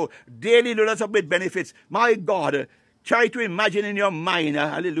 daily load us up with benefits. My God, Try to imagine in your mind,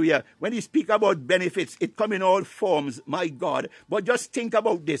 hallelujah, when he speak about benefits, it come in all forms, my God. But just think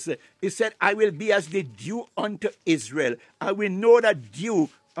about this. He said, I will be as the dew unto Israel. And we know that dew,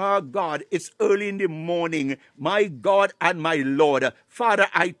 God, it's early in the morning, my God and my Lord. Father,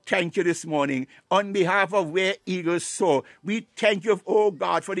 I thank you this morning on behalf of Where Eagles Soar. We thank you, oh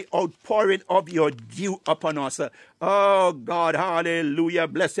God, for the outpouring of your dew upon us. Oh God, hallelujah.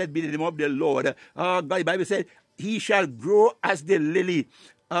 Blessed be the name of the Lord. God, the Bible said, he shall grow as the lily,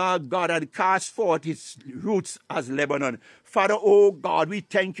 God, and cast forth his roots as Lebanon. Father, oh God, we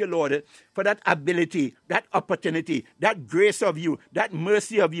thank you, Lord, for that ability, that opportunity, that grace of you, that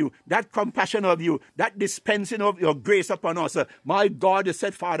mercy of you, that compassion of you, that dispensing of your grace upon us. My God, you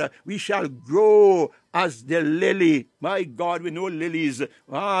said, Father, we shall grow as the lily. My God, we know lilies.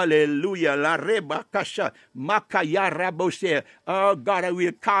 Hallelujah. La reba kasha makaya raboshe. Oh God, I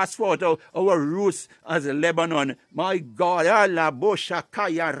will cast forth our roots as Lebanon. My God, la bosha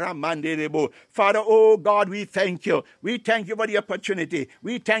kaya ramanderebo. Father, oh God, we thank you. We thank you for the opportunity.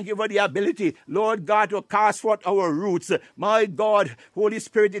 We thank you for the ability, Lord God, to cast forth our roots. My God, Holy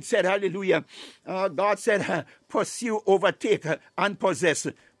Spirit, it said, hallelujah. God said, pursue, overtake, and possess.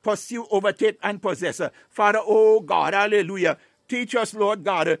 Pursue, overtake, and possess. Father, oh God, hallelujah. Teach us, Lord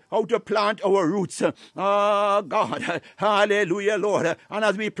God, how to plant our roots. God, hallelujah, Lord. And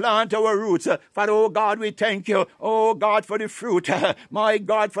as we plant our roots, Father, oh God, we thank you, oh God, for the fruit. My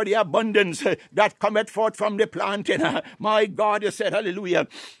God, for the abundance that cometh forth from the planting. My God, you said, hallelujah.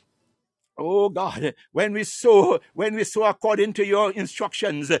 Oh God, when we sow according to your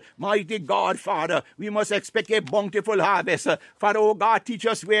instructions, mighty God, Father, we must expect a bountiful harvest. Father, oh God, teach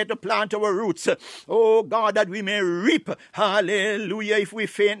us where to plant our roots. Oh God, that we may reap. Hallelujah, if we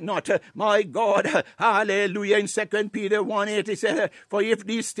faint not. My God, hallelujah. In 2 Peter 1:8, he said, for if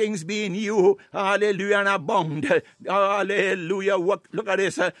these things be in you, hallelujah, and abound, hallelujah, look at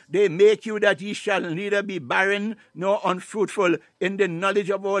this, they make you that ye shall neither be barren nor unfruitful in the knowledge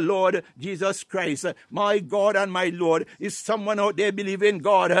of our Lord Jesus Christ. My God and my Lord, is someone out there believing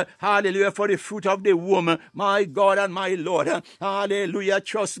God, hallelujah, for the fruit of the womb? My God and my Lord, hallelujah,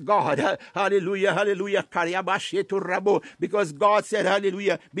 trust God, hallelujah, hallelujah, because God said,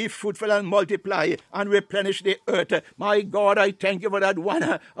 hallelujah, be fruitful and multiply and replenish the earth. My God, I thank you for that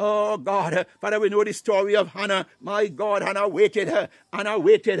one. Oh God, Father, we know the story of Hannah. My God, Hannah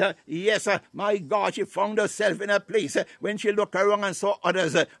waited, yes, my God, she found herself in a place when she looked around and saw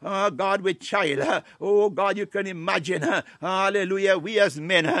others, God, with child. Oh God, you can imagine, hallelujah, we as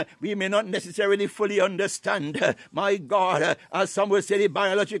men, we may not necessarily fully understand, my God, as some will say, the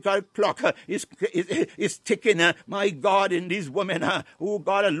biological clock is ticking, my God, in these women, oh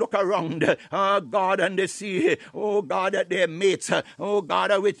God, look around, God, and they see, oh God, that their mates, oh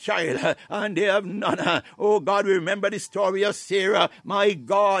God, are with child, and they have none. Oh God, we remember the story of Sarah, my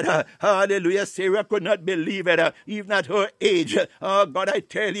God, hallelujah, Sarah could not believe it, even at her age. God, I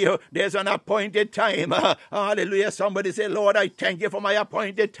tell you, there's an appointed time. Hallelujah. Somebody say, Lord, I thank you for my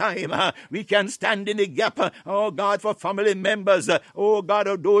appointed time. We can stand in the gap, oh God, for family members, oh God,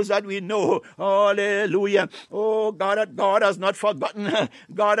 of those that we know. Hallelujah. Oh God, that God has not forgotten.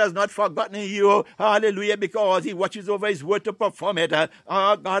 God has not forgotten you. Hallelujah, because he watches over his word to perform it.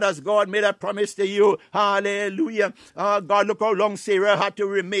 God, has God made a promise to you. Hallelujah. God, look how long Sarah had to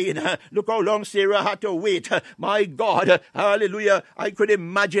remain. Look how long Sarah had to wait. My God, hallelujah. I could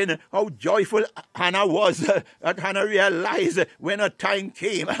imagine how joyful Hannah was. That Hannah realized when a time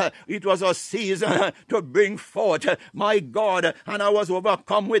came, it was a season to bring forth. My God, Hannah was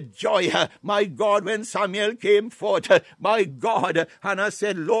overcome with joy. My God, when Samuel came forth, my God, Hannah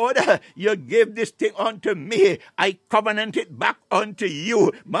said, Lord, you give this thing unto me. I covenant it back unto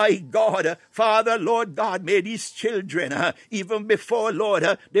you. My God, Father, Lord God, may these children, even before,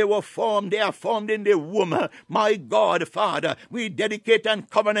 Lord, they are formed in the womb. My God, Father, we dedicate and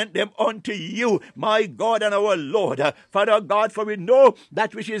covenant them unto you, my God and our Lord. Father God, for we know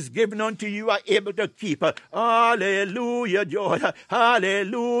that which is given unto you are able to keep. Hallelujah, Lord.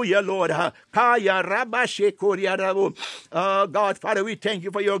 Hallelujah, Lord. God, Father, we thank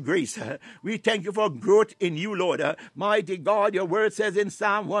you for your grace. We thank you for growth in you, Lord. Mighty God, your word says in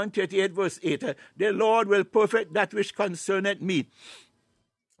Psalm 138 verse 8, the Lord will perfect that which concerneth me.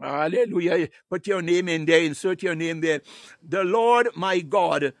 Hallelujah. Put your name in there. Insert your name there. The Lord my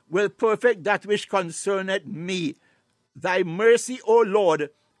God will perfect that which concerneth me. Thy mercy, O Lord,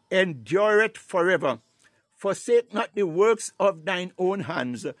 endureth forever. Forsake not the works of thine own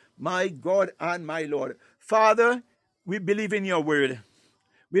hands, my God and my Lord. Father, we believe in your word.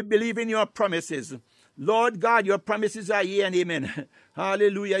 We believe in your promises. Lord God, your promises are yea and amen.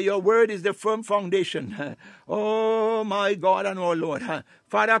 Hallelujah. Your word is the firm foundation. Oh, my God and our Lord.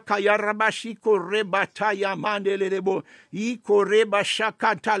 Father, kaya rabashi koreba taya mandelebo, I koreba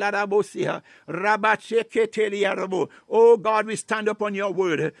shakatalabo siha, rabache keteliarabo. Oh God, we stand upon your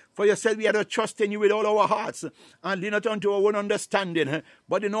word. For you said we are to trust in you with all our hearts, and lean not unto our own understanding,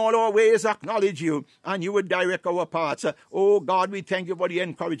 but in all our ways acknowledge you, and you will direct our paths. Oh God, we thank you for the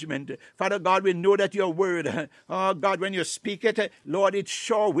encouragement. Father God, we know that your word, oh God, when you speak it, Lord, it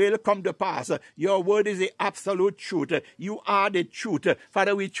sure will come to pass. Your word is the absolute truth. You are the truth.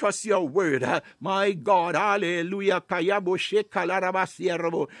 Father, we trust your word. My God, hallelujah.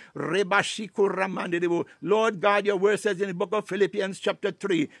 Lord God, your word says in the book of Philippians chapter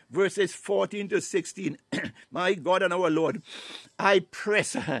 3, verses 14 to 16. My God and our Lord, I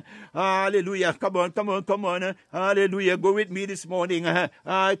press. Hallelujah. Come on, come on, come on. Hallelujah. Go with me this morning.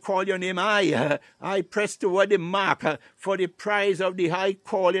 I call your name. I press toward the mark for the prize of the high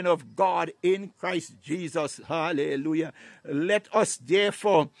calling of God in Christ Jesus. Hallelujah. Let us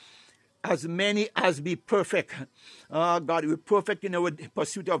therefore, as many as be perfect. God, we're perfect in our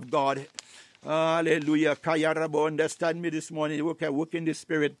pursuit of God. Hallelujah. Kayarabo, understand me this morning. Work in the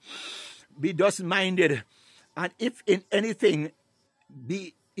spirit. Be thus minded. And if anything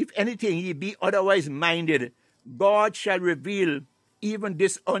ye be otherwise minded, God shall reveal even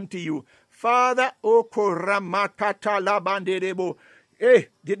this unto you. Father, O Koramakata Labanderebo.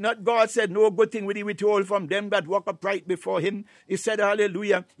 Did not God said no good thing will he withhold from them that walk upright before him? He said,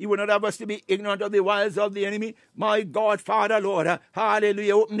 hallelujah, he will not have us to be ignorant of the wiles of the enemy. My God, Father, Lord,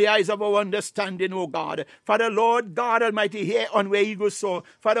 hallelujah, open the eyes of our understanding, oh God. Father, Lord, God Almighty, hear on where he goes so.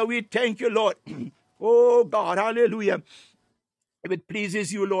 Father, we thank you, Lord. Oh God, hallelujah. If it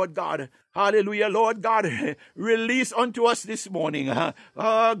pleases you, Lord God, hallelujah, Lord God, release unto us this morning,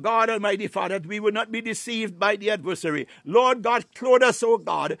 God Almighty Father, that we will not be deceived by the adversary. Lord God, clothe us, oh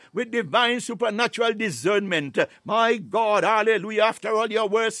God, with divine supernatural discernment. My God, hallelujah, after all your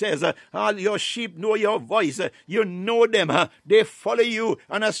word says, your sheep know your voice. You know them. They follow you,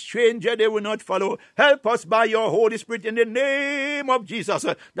 and a stranger they will not follow. Help us by your Holy Spirit in the name of Jesus,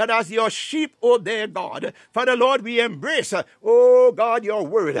 that as your sheep, oh dear God, Father, Lord, we embrace, oh God, your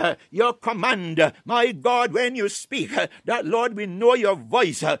word, your command, my God, when you speak, that Lord, we know your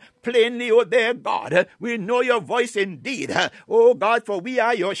voice plainly, oh dear God, we know your voice indeed, oh God, for we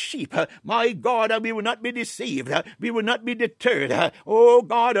are your sheep, my God, and we will not be deceived, we will not be deterred, oh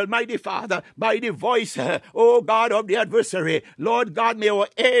God, Almighty Father, by the voice, oh God, of the adversary. Lord God, may our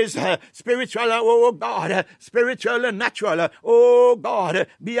ears, spiritual, oh God, spiritual and natural, oh God,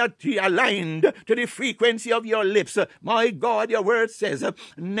 be aligned to the frequency of your lips. My God, your word says,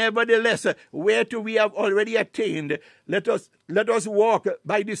 nevertheless, whereto we have already attained, let us walk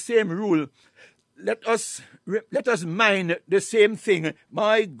by the same rule. Let us mind the same thing,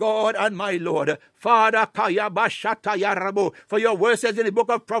 my God and my Lord. Father, for your word says in the book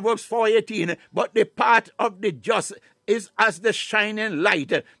of Proverbs 4:18, but the path of the just is as the shining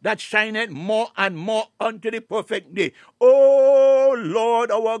light that shineth more and more unto the perfect day. Oh Lord,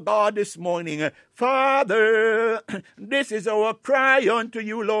 our God, this morning, Father, this is our cry unto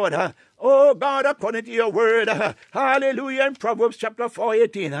you, Lord. Oh God, according to your word, hallelujah, in Proverbs chapter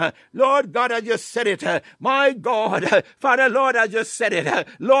 4:18, Lord God, I just said it, my God, Father, Lord, I just said it,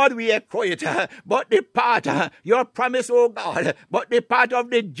 Lord, we echo it, but the part, your promise, oh God, but the part of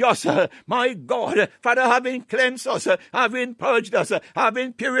the just, my God, Father, having cleansed us, having purged us,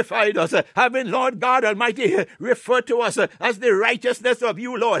 having purified us, having, Lord God Almighty, referred to us as the righteousness of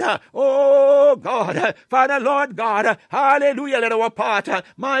you, Lord, oh God, Father, Lord God, hallelujah, let our part,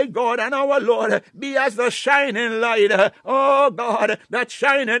 my God, and our Lord, be as the shining light, oh God, that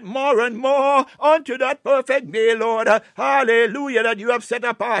shineth more and more unto that perfect day, Lord, hallelujah, that you have set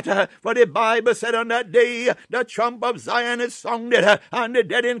apart. For the Bible said on that day, the trump of Zion is sounded, and the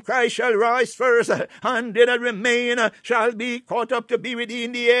dead in Christ shall rise first, and they that remain shall be caught up to be with thee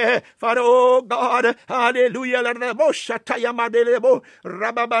in the air. For oh God, hallelujah,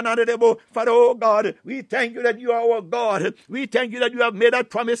 for oh God, we thank you that you are our God. We thank you that you have made that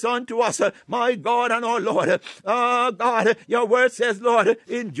promise unto us, my God and our Lord. God, your word says, Lord,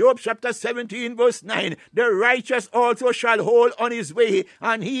 in Job chapter 17 verse 9, the righteous also shall hold on his way,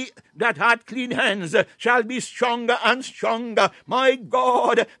 and he that hath clean hands shall be stronger and stronger. My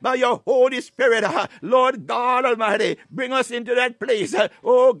God, by your Holy Spirit, Lord God Almighty, Almighty, bring us into that place.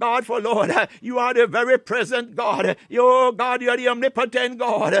 Oh God, for Lord, you are the very present God. Oh God, you are the omnipotent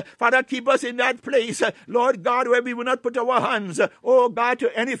God. Father, keep us in that place, Lord God, where we will not put our hands, oh God,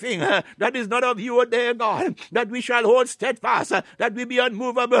 to anything that is not of you, oh dear God, that we shall hold steadfast, that we be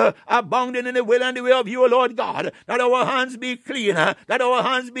unmovable, abounding in the will and the way of you, O Lord God, that our hands be clean,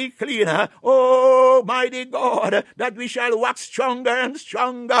 oh mighty God, that we shall wax stronger and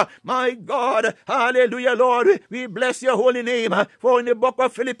stronger, my God, hallelujah, Lord, we bless your holy name, for in the book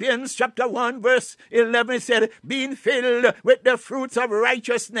of Philippians chapter 1 verse 11 it said, being filled with the fruits of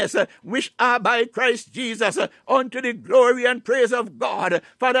righteousness, which are by Christ Jesus, unto the glory and praise of God.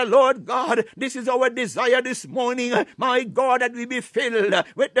 Father, Lord God, this is our desire this morning, my God, that we be filled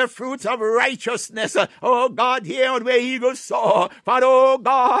with the fruits of righteousness. Oh God, here on where eagles soar. Father, oh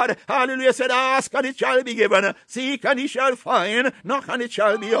God, hallelujah, said, ask and it shall be given, seek and it shall find, knock and it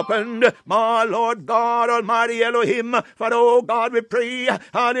shall be opened. My Lord God, Almighty Elohim, Father, oh God, we pray,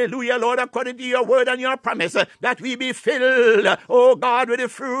 hallelujah, Lord, according to your word and your promise, that we be filled, oh God, with the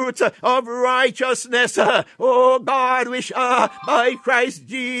fruits of righteousness, oh God, which are by Christ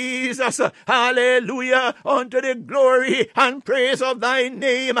Jesus, hallelujah, unto the glory and praise of thy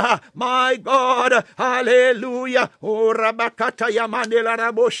name, my God, hallelujah. Oh Rabakata Yamandela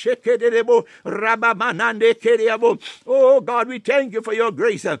Rabo Shekedebo Rabamanande Keriabo. Oh God, we thank you for your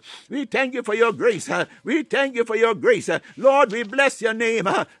grace. We thank you for your grace. We thank you for your grace. Lord, we bless your name.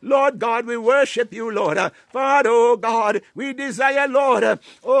 Lord God, we worship you, Lord. Father, oh God, we desire, Lord,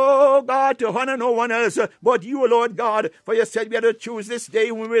 oh God, to honor no one else but you, Lord God. For you said we are to choose this day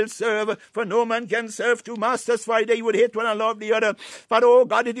whom we will serve. For no man can serve two masters, for either you would hate one and love the other. Father, oh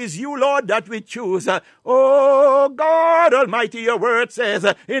God, it is you, Lord, that we choose. Oh God Almighty, your word says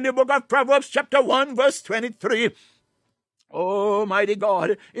in the book of Proverbs chapter 1 verse 23, Almighty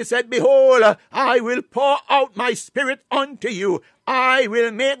God, it said, behold, I will pour out my spirit unto you. I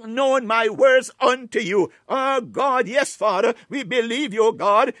will make known my words unto you. Oh God, yes, Father, we believe you,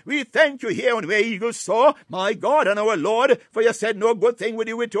 God. We thank you here on where eagles soar, my God and our Lord, for you said no good thing will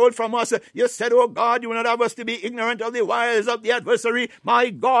you withhold from us. You said, oh God, you will not have us to be ignorant of the wiles of the adversary. My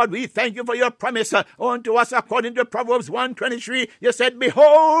God, we thank you for your promise unto us according to Proverbs 1:23. You said,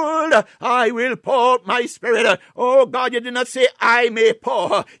 behold, I will pour out my spirit. Oh God, you did not say I may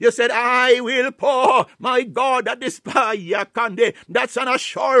pour. You said, I will pour. My God, that is that's an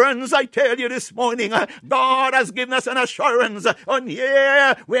assurance, I tell you this morning. God has given us an assurance on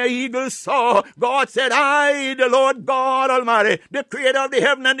here where eagles soar. God said, I, the Lord God Almighty, the creator of the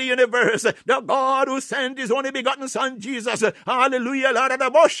heaven and the universe, the God who sent his only begotten Son, Jesus, hallelujah, Lord of the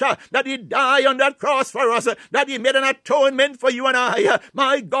bush, that he died on that cross for us, that he made an atonement for you and I.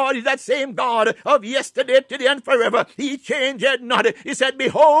 My God is that same God of yesterday, today, and forever. He changed not. He said,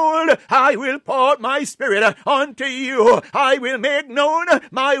 behold, I will pour out my spirit unto you. I will make known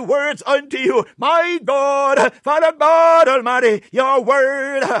my words unto you. My God, Father God Almighty, your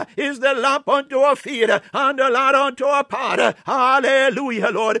word is the lamp unto our feet and the light unto our path. Hallelujah,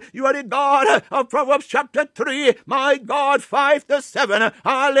 Lord. You are the God of Proverbs chapter 3, my God, 5-7.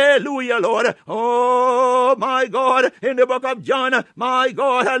 Hallelujah, Lord. Oh, my God, in the book of John, my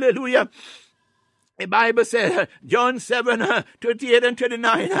God, hallelujah. The Bible said, John 7:28 and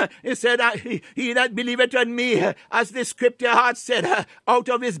 29, it said, he that believeth on me, as the scripture hath said, out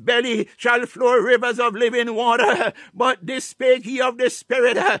of his belly shall flow rivers of living water. But this spake he of the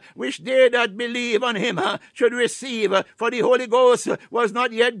Spirit, which they that believe on him should receive. For the Holy Ghost was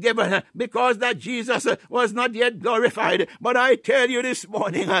not yet given, because that Jesus was not yet glorified. But I tell you this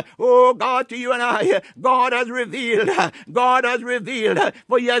morning, oh God, to you and I, God has revealed,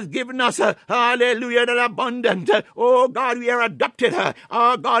 for he has given us, hallelujah, that abundant. Oh God, we are adopted.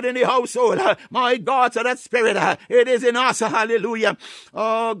 Oh God, in the household. My God, so that spirit, it is in us. Hallelujah.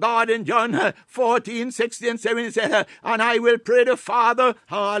 Oh God, in John 14:16-17, he said, and I will pray the Father.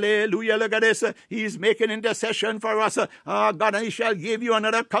 Hallelujah. Look at this. He's making intercession for us. Oh God, and he shall give you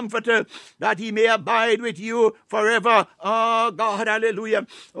another comforter, that he may abide with you forever. Oh God, hallelujah.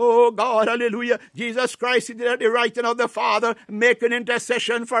 Oh God, hallelujah. Jesus Christ is at the right hand of the Father, making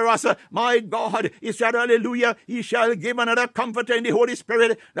intercession for us. My God, he said, hallelujah, he shall give another comforter in the Holy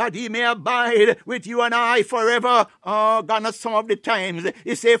Spirit, that he may abide with you and I forever. Oh God, not some of the times.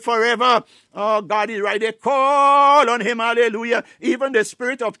 He said forever. Oh God is right there. Call on him, hallelujah. Even the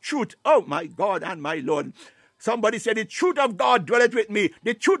Spirit of truth. Oh my God and my Lord. Somebody said, the truth of God dwelleth with me.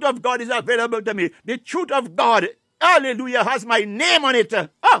 The truth of God is available to me. The truth of God, hallelujah, has my name on it.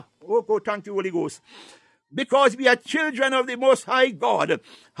 Oh, thank you, Holy Ghost. because we are children of the Most High God.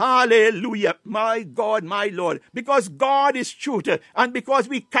 Hallelujah. My God, my Lord. Because God is truth, and because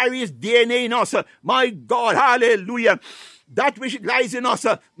we carry His DNA in us, my God, hallelujah. That which lies in us,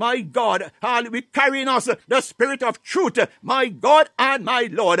 my God, we carry in us the spirit of truth, my God and my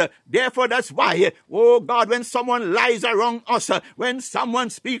Lord. Therefore, that's why, oh God, when someone lies around us, when someone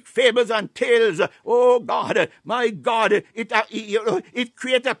speaks fables and tales, oh God, my God, it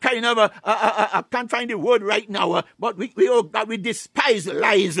creates a kind of, I can't find the word right now, but oh God, we despise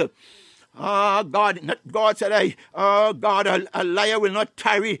lies. God said, God, a liar will not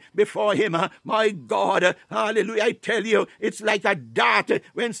tarry before him. My God, hallelujah, I tell you, it's like a dart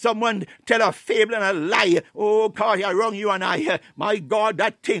when someone tell a fable and a lie. Oh God, you're wrong, you and I. My God,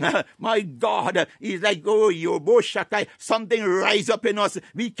 that thing, my God, is like, oh, Yoboshakai, something rise up in us.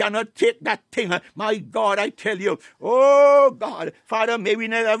 We cannot take that thing. My God, I tell you, oh God, Father, may we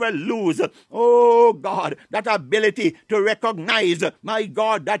never lose, oh God, that ability to recognize, my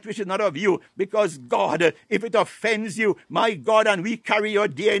God, that which is not of you. Because God, if it offends you, my God, and we carry your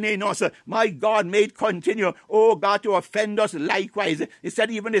DNA in us, my God, may it continue, oh God, to offend us likewise. He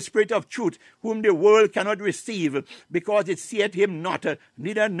said, even the Spirit of truth, whom the world cannot receive, because it seeth him not,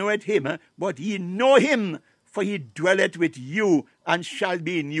 neither knoweth him, but ye know him, for he dwelleth with you and shall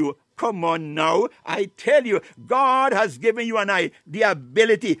be in you. Come on now. I tell you, God has given you and I the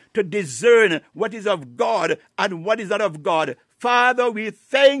ability to discern what is of God and what is not of God. Father, we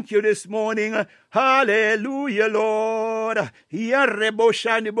thank you this morning. Hallelujah, Lord. Here,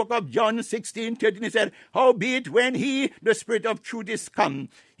 Rebosha, in the book of John 16:13, he said, howbeit when he, the Spirit of truth, is come,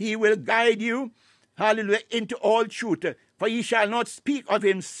 he will guide you, hallelujah, into all truth. For he shall not speak of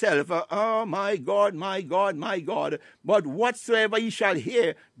himself, oh my God, my God, my God, but whatsoever he shall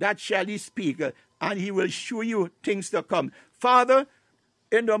hear, that shall he speak, and he will show you things to come. Father,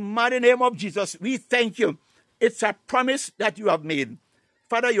 in the mighty name of Jesus, we thank you. It's a promise that you have made.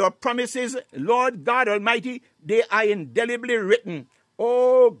 Father, your promises, Lord God Almighty, they are indelibly written.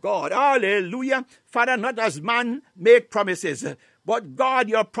 Oh God, hallelujah. Father, not as man make promises, but God,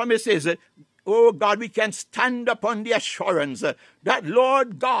 your promises, oh God, we can stand upon the assurance that,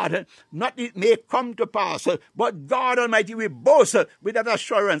 Lord God, not it may come to pass, but God Almighty, we boast with that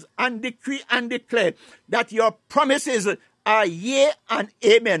assurance and decree and declare that your promises are yea and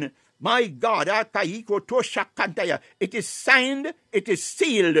amen. My God, it is signed, it is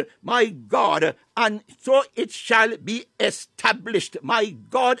sealed, my God, and so it shall be established, my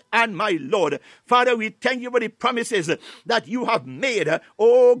God and my Lord. Father, we thank you for the promises that you have made,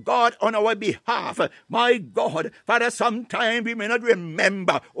 oh God, on our behalf. My God, Father, sometimes we may not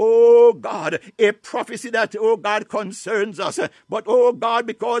remember, oh God, a prophecy that, oh God, concerns us. But, oh God,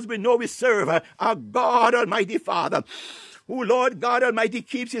 because we know we serve a God Almighty Father, who, Lord God Almighty,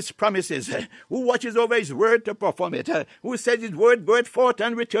 keeps his promises, who watches over his word to perform it, who says his word goeth forth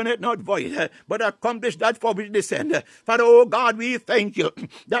and returneth not void, but accomplish that for which they send. Father, oh God, we thank you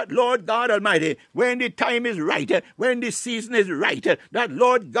that, Lord God Almighty, when the time is right, when the season is right, that,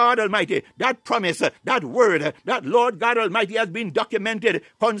 Lord God Almighty, that promise, that word, that, Lord God Almighty, has been documented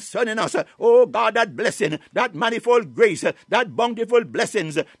concerning us. Oh God, that blessing, that manifold grace, that bountiful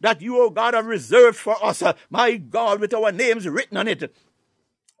blessings that you, oh God, have reserved for us, my God, with our names written on it.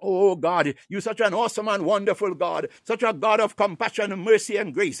 Oh God, you're such an awesome and wonderful God, such a God of compassion and mercy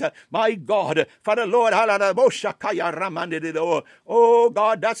and grace. My God, Father Lord, oh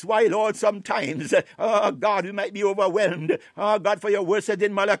God, that's why, Lord, sometimes, God, we might be overwhelmed. God, for your word said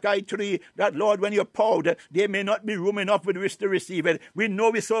in Malachi 3, that, Lord, when you're poured, there may not be room enough with which to receive it. We know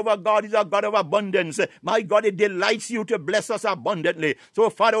we serve a God is a God of abundance. My God, it delights you to bless us abundantly.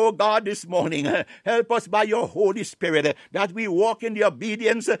 So, Father, oh God, this morning, help us by your Holy Spirit, that we walk in the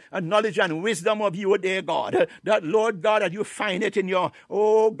obedience and knowledge and wisdom of you, dear God, that, Lord God, that you find it in your,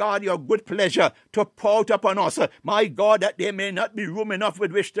 oh God, your good pleasure to pour out upon us, my God, that there may not be room enough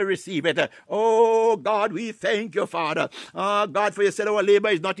with which to receive it. Oh God, we thank you, Father. God, for you said our labor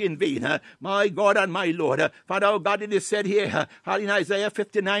is not in vain, my God and my Lord. Father, oh God, it is said here in Isaiah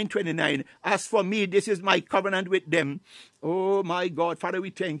 59:29, as for me, this is my covenant with them. Oh my God, Father, we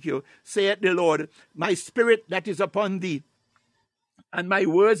thank you. Saith the Lord, my spirit that is upon thee, and my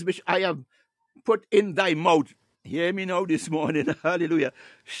words which I have put in thy mouth, hear me now this morning, hallelujah,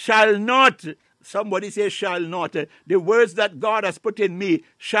 shall not, somebody say shall not, the words that God has put in me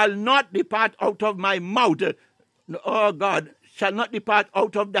shall not depart out of my mouth, oh God, shall not depart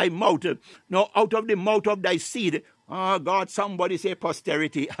out of thy mouth, nor out of the mouth of thy seed, Oh, God, somebody say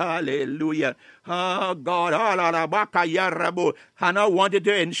posterity. Hallelujah. Oh, God. Hannah wanted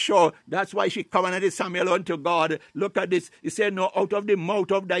to ensure. That's why she covenanted Samuel unto God. Look at this. He said, no, out of the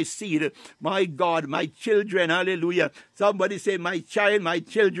mouth of thy seed, my God, my children. Hallelujah. Somebody say, my child, my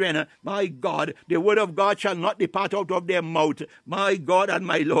children, my God, the word of God shall not depart out of their mouth. My God and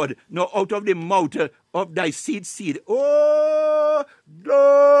my Lord, no, out of the mouth of thy seed. Oh, glory.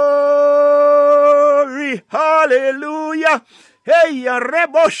 Hallelujah. Hey,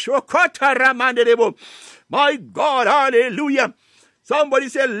 my God, hallelujah. Somebody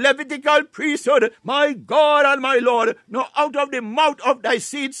say Levitical priesthood, my God and my Lord, no, out of the mouth of thy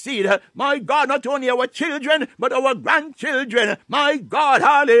seed, my God, not only our children, but our grandchildren, my God,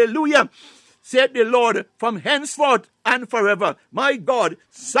 hallelujah. Said the Lord, from henceforth and forever, my God,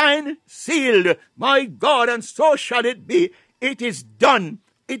 signed, sealed, my God, and so shall it be. It is done.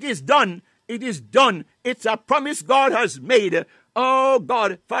 It is done. It is done. It's a promise God has made. Oh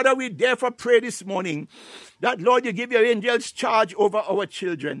God, Father, we therefore pray this morning that, Lord, you give your angels charge over our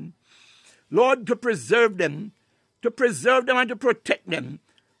children. Lord, to preserve them and to protect them.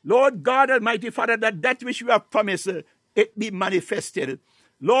 Lord God Almighty, Father, that which you have promised, it be manifested.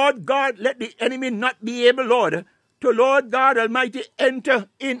 Lord God, let the enemy not be able, Lord, to, Lord God Almighty, enter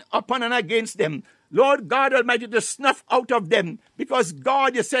in upon and against them. Lord God Almighty, to snuff out of them, because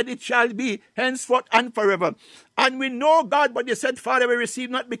God, you said it shall be henceforth and forever. And we know, God, but you said, Father, we receive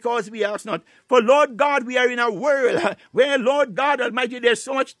not because we ask not. For, Lord God, we are in a world where, Lord God Almighty, there's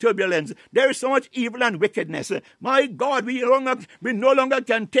so much turbulence. There is so much evil and wickedness. My God, we no longer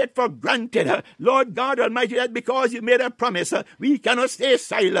can take for granted, Lord God Almighty, that because you made a promise, we cannot stay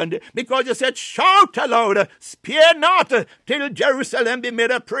silent. Because you said, shout aloud, spare not, till Jerusalem be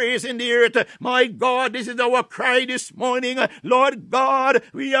made a praise in the earth. My God, this is our cry this morning. Lord God,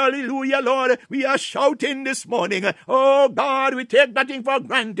 we, hallelujah, Lord, we are shouting this morning. Oh God, we take nothing for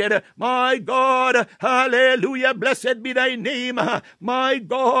granted. My God, hallelujah, blessed be thy name. My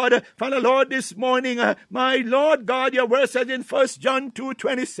God, Father Lord, this morning, my Lord God, your word says in 1 John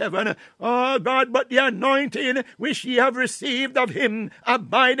 2:27, oh God, but the anointing which ye have received of him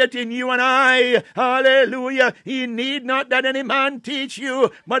abideth in you and I. Hallelujah. He need not that any man teach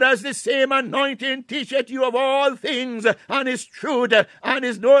you, but as the same anointing teacheth you of all things, and is truth, and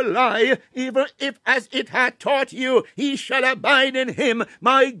is no lie, even if as it hath taught you, he shall abide in him.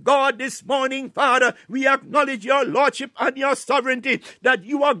 My God, this morning, Father, we acknowledge your lordship and your sovereignty, that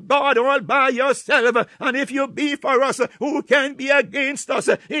you are God all by yourself, and if you be for us, who can be against us?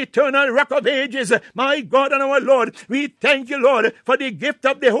 Eternal rock of ages, my God and our Lord, we thank you, Lord, for the gift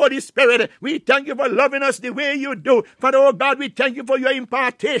of the Holy Spirit. We thank you for loving us the way you do. Father, oh God, we thank you for your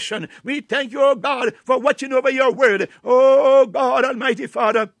impartation. We thank you, oh God, for watching over your word. Oh God, Almighty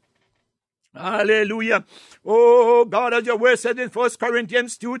Father, hallelujah. Oh God, as your word said in 1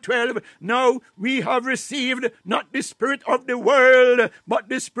 Corinthians 2:12, now we have received not the spirit of the world, but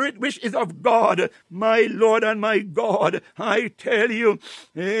the spirit which is of God. My Lord and my God, I tell you,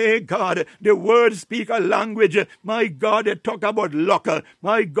 hey God, the words speak a language. My God, they talk about luck.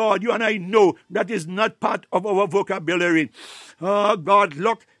 My God, you and I know that is not part of our vocabulary. Oh God,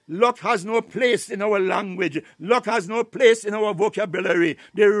 luck has no place in our language. Luck has no place in our vocabulary.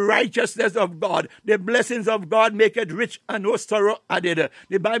 The righteousness of God, the blessings of God make it rich and no sorrow added.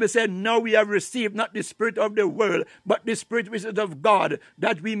 The Bible said, now we have received not the spirit of the world, but the spirit which is of God,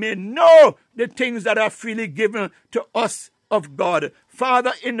 that we may know the things that are freely given to us of God.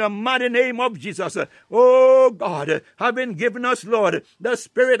 Father, in the mighty name of Jesus, oh God, having given us, Lord, the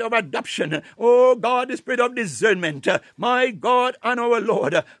spirit of adoption, oh God, the spirit of discernment, my God and our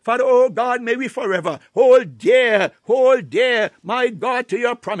Lord, Father, oh God, may we forever hold dear, my God, to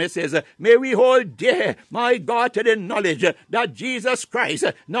your promises. May we hold dear, my God, to the knowledge that Jesus Christ,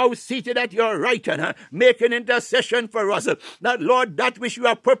 now seated at your right hand, making intercession for us, that, Lord, that which you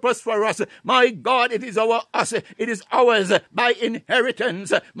have purposed for us, my God, it is ours by inheritance.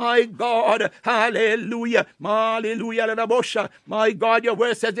 My God, hallelujah, hallelujah, my God, your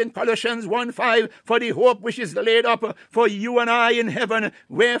word says in Colossians 1:5, for the hope which is laid up for you and I in heaven,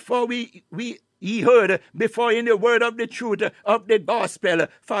 wherefore ye heard before in the word of the truth of the gospel.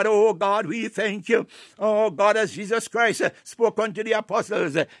 Father, oh God, we thank you. Oh God, as Jesus Christ spoke unto the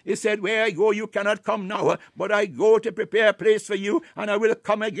apostles, he said, where I go, you cannot come now, but I go to prepare a place for you, and I will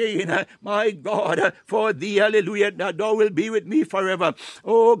come again, my God, for thee, hallelujah, that thou will be with me forever.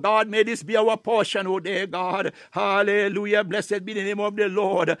 Oh God, may this be our portion, oh dear God. Hallelujah, blessed be the name of the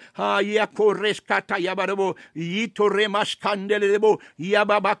Lord.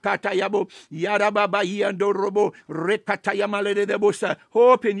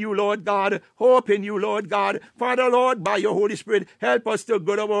 Hope in you, Lord God. Hope in you, Lord God. Father, Lord, by your Holy Spirit, help us to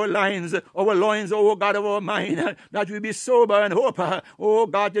gird up our loins, oh God, of our mind, that we be sober and hope, oh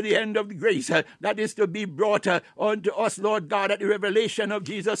God, to the end of the grace that is to be brought unto us, Lord God, at the revelation of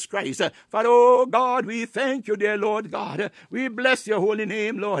Jesus Christ. Father, oh God, we thank you, dear Lord God. We bless your holy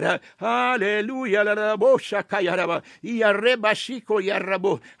name, Lord. Hallelujah.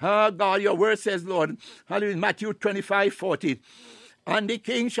 God, your word says, Lord, hallelujah, Matthew 25:40. And the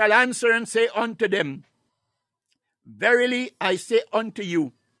king shall answer and say unto them, Verily I say unto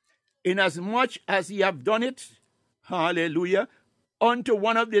you, inasmuch as ye have done it, hallelujah, unto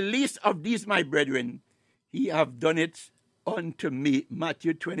one of the least of these my brethren, ye have done it unto me.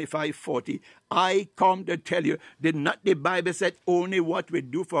 Matthew 25:40. I come to tell you, did not the Bible say only what we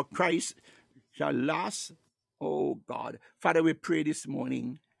do for Christ shall last? Oh God. Father, we pray this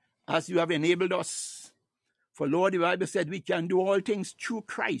morning, as you have enabled us. For Lord, the Bible said we can do all things through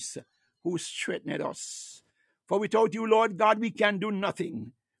Christ who strengthened us. For without you, Lord God, we can do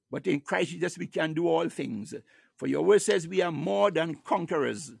nothing. But in Christ Jesus, we can do all things. For your word says we are more than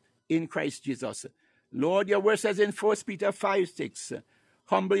conquerors in Christ Jesus. Lord, your word says in 1 Peter 5:6,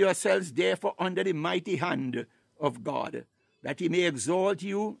 humble yourselves therefore under the mighty hand of God, that he may exalt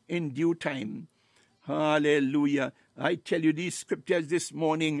you in due time. Hallelujah. I tell you these scriptures this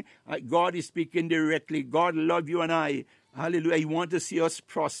morning, God is speaking directly. God loves you and I. Hallelujah. He wants to see us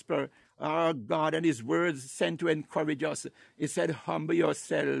prosper. Our God, and his words sent to encourage us. He said, humble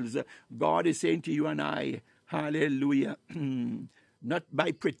yourselves. God is saying to you and I, hallelujah. Not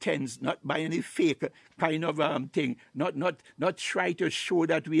by pretense, not by any fake kind of thing, not try to show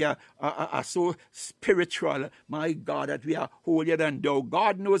that we are so spiritual, my God, that we are holier than thou.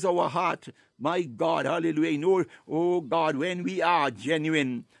 God knows our heart, my God, hallelujah. Know, oh God, when we are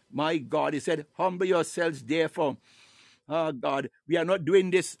genuine, my God, he said, humble yourselves therefore. Oh God, we are not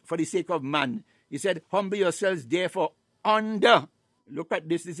doing this for the sake of man. He said, humble yourselves therefore under, look at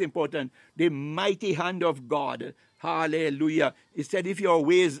this is important, the mighty hand of God. Hallelujah. He said, if your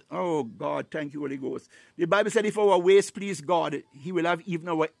ways, oh God, thank you, Holy Ghost. The Bible said, if our ways please God, he will have even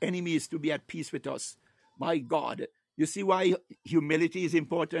our enemies to be at peace with us. My God. You see why humility is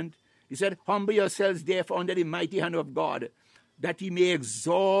important? He said, humble yourselves therefore under the mighty hand of God, that he may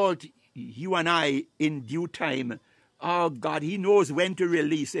exalt you and I in due time. Oh God, he knows when to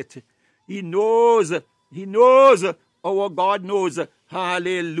release it. He knows, our God knows.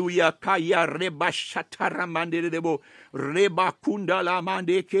 Hallelujah. Kaya reba shatara mande debo. Reba kundala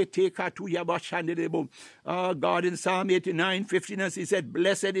mande kete katuya bashande debo. God in Psalm 89:15, he said,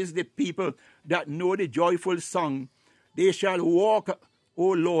 blessed is the people that know the joyful song. They shall walk,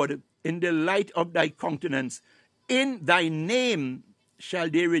 O Lord, in the light of thy countenance. In thy name shall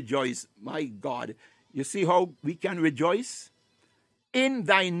they rejoice. My God. You see how we can rejoice? In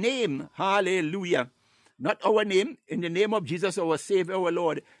thy name. Hallelujah. Not our name, in the name of Jesus, our Savior, our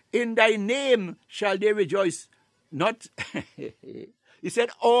Lord. In thy name shall they rejoice. Not, he said,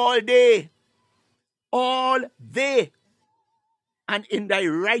 all day, and in thy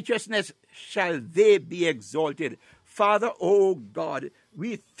righteousness shall they be exalted. Father, oh God,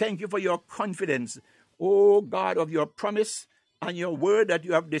 we thank you for your confidence, oh God, of your promise and your word that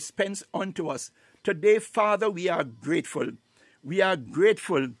you have dispensed unto us. Today, Father, we are grateful. We are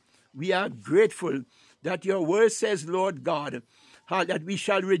grateful. We are grateful that your word says, Lord God, that we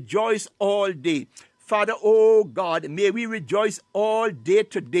shall rejoice all day. Father, oh God, may we rejoice all day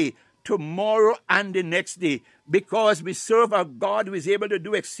today, tomorrow, and the next day, because we serve a God who is able to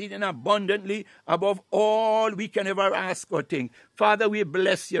do exceeding abundantly above all we can ever ask or think. Father, we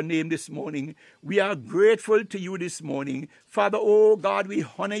bless your name this morning. We are grateful to you this morning. Father, oh God, we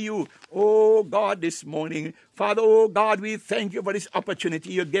honor you, oh God, this morning. Father, oh God, we thank you for this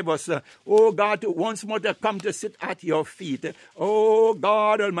opportunity you give us, oh God, to once more to come to sit at your feet. Oh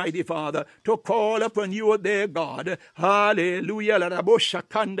God, Almighty Father, to call upon you, dear God. Hallelujah.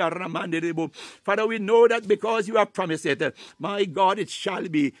 Father, we know that because you have promised it, my God, it shall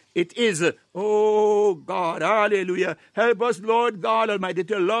be. It is. Oh God, hallelujah. Help us, Lord God Almighty,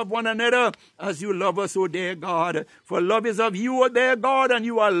 to love one another as you love us, oh dear God. For love is of you, oh dear God, and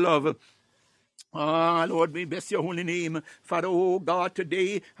you are love. Ah, Lord, we bless your holy name. Father, oh God,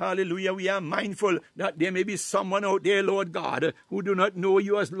 today, hallelujah, we are mindful that there may be someone out there, Lord God, who do not know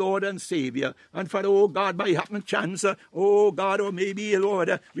you as Lord and Savior. And Father, oh God, by happen chance, oh God, or maybe,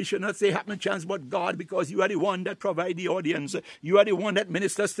 Lord, we should not say happen chance, but God, because you are the one that provide the audience. You are the one that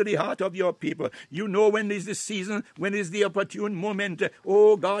ministers to the heart of your people. You know when is the season, when is the opportune moment,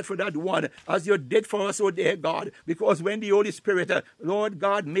 oh God, for that one, as you did for us, oh dear God, because when the Holy Spirit, Lord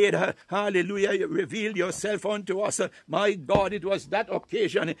God, made her, hallelujah, reveal yourself unto us. My God, it was that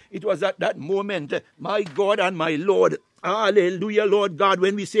occasion. It was at that moment, my God and my Lord. Hallelujah, Lord God,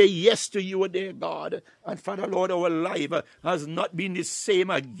 when we say yes to you, dear God. And Father, Lord, our life has not been the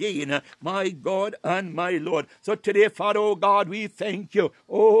same again, my God and my Lord. So today, Father, oh God, we thank you,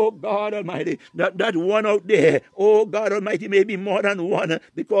 oh God Almighty, that one out there, oh God Almighty, may be more than one,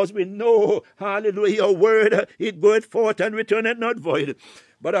 because we know, hallelujah, your word, it goeth forth and returneth not void,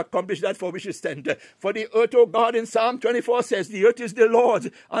 but accomplish that for which it sent. For the earth, O God, in Psalm 24 says, the earth is the Lord's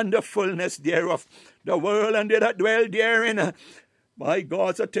and the fullness thereof, the world and they that dwell therein. My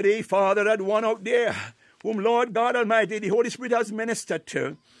God, so today, Father, that one out there, whom Lord God Almighty, the Holy Spirit has ministered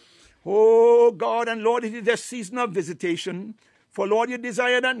to, oh God and Lord, it is a season of visitation. For Lord, you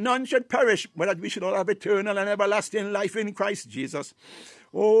desire that none should perish, but that we should all have eternal and everlasting life in Christ Jesus.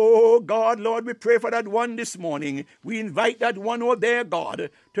 Oh God, Lord, we pray for that one this morning. We invite that one, oh there, God,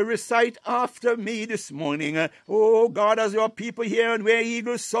 to recite after me this morning. Oh God, as your people here and where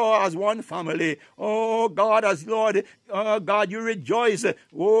eagles soar as one family. Oh God, as Lord, oh God, you rejoice.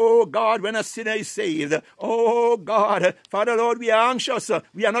 Oh God, when a sinner is saved. Oh God, Father Lord, we are anxious.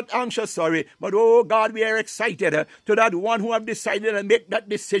 We are not anxious, sorry, but oh God, we are excited to that one who have decided to make that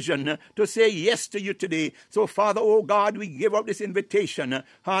decision to say yes to you today. So Father, oh God, we give up this invitation.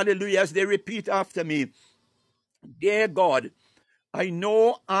 Hallelujah, as they repeat after me. Dear God, I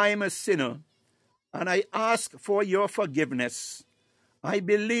know I am a sinner, and I ask for your forgiveness. I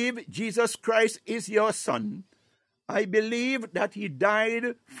believe Jesus Christ is your Son. I believe that he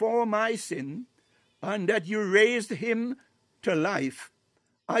died for my sin, and that you raised him to life.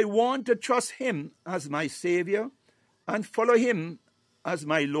 I want to trust him as my Savior, and follow him as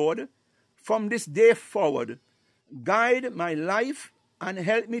my Lord. From this day forward, guide my life and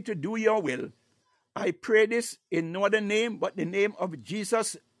help me to do your will. I pray this in no other name but the name of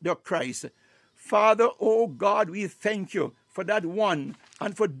Jesus the Christ. Father, oh God, we thank you for that one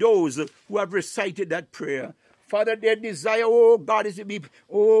and for those who have recited that prayer. Father, their desire, oh God, is to be,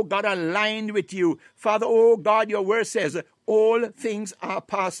 oh God, aligned with you. Father, oh God, your word says, all things are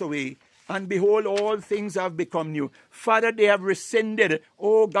passed away, and behold, all things have become new. Father, they have rescinded,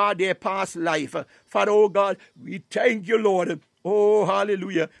 oh God, their past life. Father, oh God, we thank you, Lord. Oh,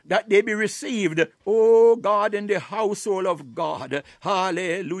 hallelujah, that they be received, oh God, in the household of God.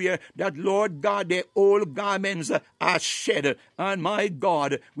 Hallelujah, that Lord God, their old garments are shed. And my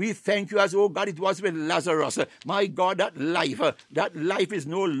God, we thank you as, oh God, it was with Lazarus. My God, that life is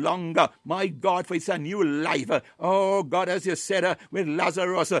no longer, my God, for it's a new life. Oh God, as you said with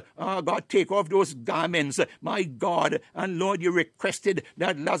Lazarus, oh God, take off those garments, my God. And Lord, you requested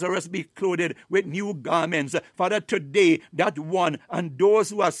that Lazarus be clothed with new garments. Father, today, that one and those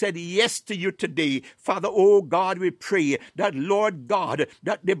who have said yes to you today, Father, oh God, we pray that, Lord God,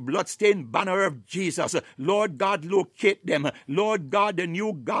 that the bloodstained banner of Jesus, Lord God, locate them. Lord God, the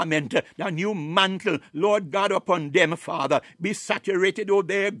new garment, the new mantle, Lord God, upon them, Father, be saturated, oh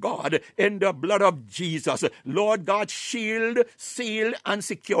their God, in the blood of Jesus. Lord God, shield, seal, and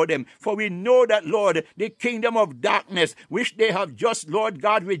secure them. For we know that, Lord, the kingdom of darkness, which they have just, Lord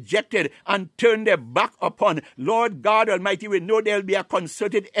God, rejected and turned their back upon, Lord God Almighty, we know there'll be a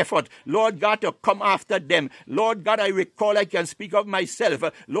concerted effort, Lord God, to come after them. Lord God, I recall, I can speak of myself,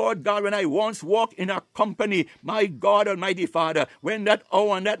 Lord God, when I once walked in a company, my God Almighty Father, when that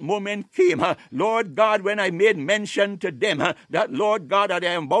hour and that moment came, Lord God, when I made mention to them that, Lord God, that I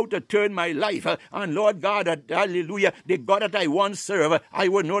am about to turn my life, and Lord God, that, hallelujah, the God that I once served, I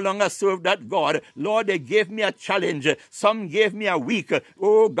would no longer serve that God. Lord, they gave me a challenge. Some gave me a week,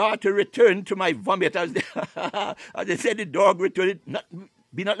 oh God, to return to my vomit. As they said, the dog returned,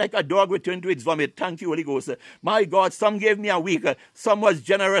 be not like a dog returned to its vomit. Thank you, Holy Ghost. My God, some gave me a week. Some was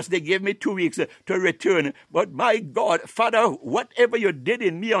generous. They gave me 2 weeks to return. But my God, Father, whatever you did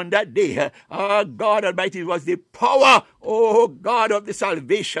in me on that day, God Almighty, was the power, oh God, of the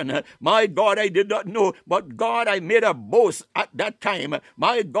salvation. My God, I did not know. But God, I made a boast at that time.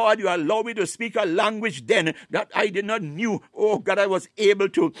 My God, you allowed me to speak a language then that I did not knew. Oh God, I was able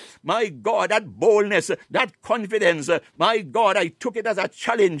to. My God, that boldness, that confidence, my God, I took it as a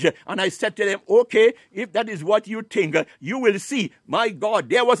challenge. And I said to them, okay, if that is what you think, you will see. My God,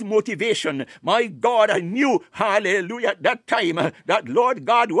 there was motivation. My God, I knew, hallelujah, at that time, that Lord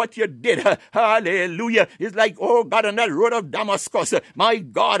God, what you did, hallelujah, is like, oh God, on that road of Damascus, my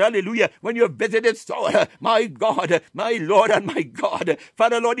God, hallelujah, when you visited Saul, my God, my Lord and my God,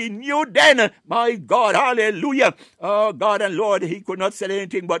 Father Lord, he knew then, my God, hallelujah, oh God and Lord, he could not say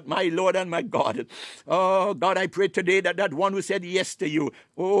anything but my Lord and my God. Oh God, I pray today that that one who said yes to you,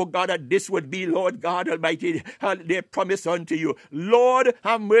 oh God, that this would be, Lord God Almighty, their promise unto you. Lord,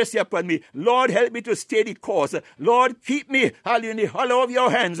 have mercy upon me. Lord, help me to stay the course. Lord, keep me in the hollow of your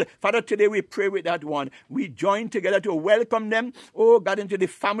hands. Father, today we pray with that one. We join together to welcome them, oh God, into the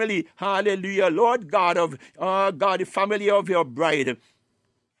family. Hallelujah. Lord God of, God, the family of your bride.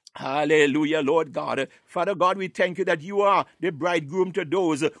 Hallelujah, Lord God. Father God, we thank you that you are the bridegroom to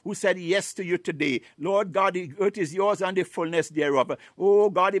those who said yes to you today. Lord God, the earth is yours and the fullness thereof. Oh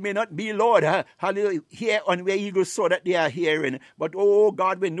God, it may not be, Lord, hallelujah, here on where eagles so that they are hearing. But oh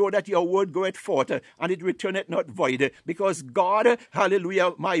God, we know that your word goeth forth and it returneth not void. Because God,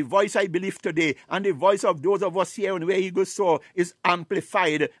 hallelujah, my voice I believe today and the voice of those of us here on where eagles soar is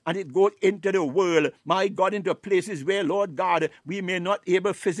amplified and it goes into the world. My God, into places where, Lord God, we may not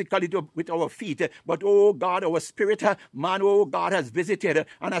able physically with our feet, but oh God, our spirit, man, oh God, has visited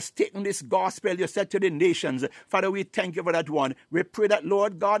and has taken this gospel you said to the nations. Father, we thank you for that one. We pray that,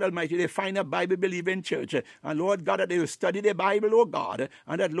 Lord God Almighty, they find a Bible-believing church, and Lord God, that they will study the Bible, oh God,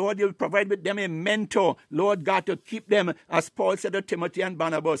 and that, Lord, you'll provide with them a mentor, Lord God, to keep them, as Paul said to Timothy and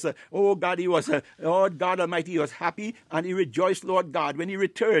Barnabas. Oh God, he was, Lord God Almighty, he was happy and he rejoiced, Lord God, when he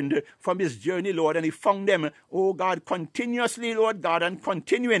returned from his journey, Lord, and he found them, oh God, continuously, Lord God, and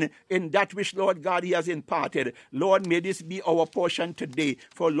continuing in that which, Lord God, he has imparted. Lord, may this be our portion today.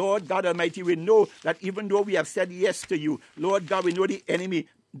 For, Lord God Almighty, we know that even though we have said yes to you, Lord God, we know the enemy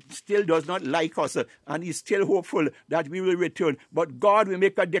still does not like us, and is still hopeful that we will return. But God, we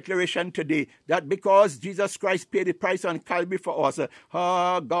make a declaration today that because Jesus Christ paid the price on Calvary for us,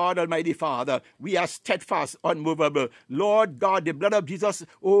 God Almighty Father, we are steadfast, unmovable. Lord God, the blood of Jesus,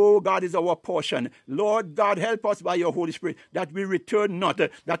 oh God, is our portion. Lord God, help us by your Holy Spirit that we return not,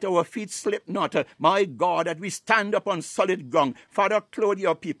 that our feet slip not. My God, that we stand upon solid ground. Father, clothe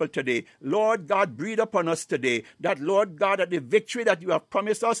your people today. Lord God, breathe upon us today. That, Lord God, that the victory that you have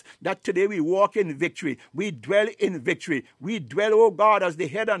promised us, that today we walk in victory. We dwell in victory. We dwell, oh God, as the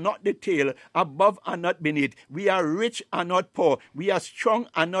head and not the tail, above and not beneath. We are rich and not poor. We are strong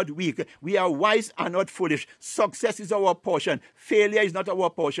and not weak. We are wise and not foolish. Success is our portion. Failure is not our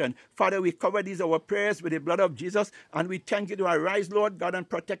portion. Father, we cover these our prayers with the blood of Jesus, and we thank you to arise, Lord God, and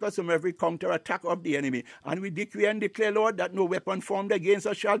protect us from every counterattack of the enemy. And we decree and declare, Lord, that no weapon formed against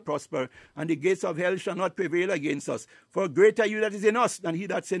us shall prosper, and the gates of hell shall not prevail against us. For greater you that is in us than he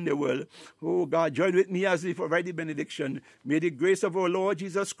that's in the world. Oh God, join with me as we provide the benediction. May the grace of our Lord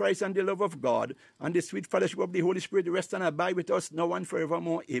Jesus Christ and the love of God and the sweet fellowship of the Holy Spirit rest and abide with us now and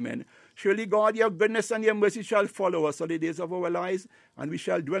forevermore. Amen. Surely, God, your goodness and your mercy shall follow us all the days of our lives, and we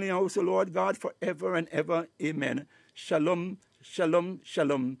shall dwell in your house, O Lord God, forever and ever. Amen. Shalom, shalom,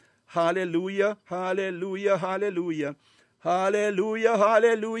 shalom. Hallelujah, hallelujah, hallelujah. Hallelujah,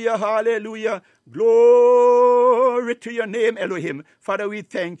 hallelujah, hallelujah. Glory to your name, Elohim. Father, we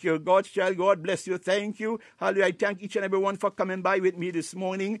thank you. God bless you. Thank you. Hallelujah. I thank each and every one for coming by with me this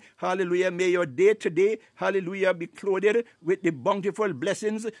morning. Hallelujah. May your day today, hallelujah, be clothed with the bountiful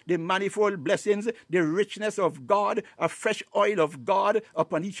blessings, the manifold blessings, the richness of God, a fresh oil of God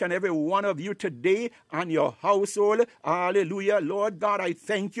upon each and every one of you today and your household. Hallelujah. Lord God, I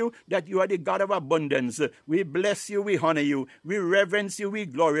thank you that you are the God of abundance. We bless you. We honor you. We reverence you. We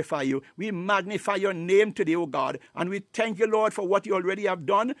glorify you. We magnify your name today, O God. And we thank you, Lord, for what you already have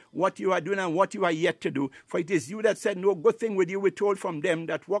done, what you are doing, and what you are yet to do. For it is you that said, no good thing will you withhold from them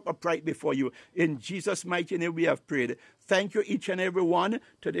that walk upright before you. In Jesus' mighty name we have prayed. Thank you, each and every one.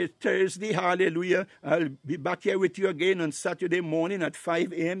 Today, Thursday, hallelujah. I'll be back here with you again on Saturday morning at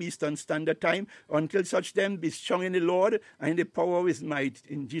 5 a.m. Eastern Standard Time. Until such time, be strong in the Lord and in the power of his might.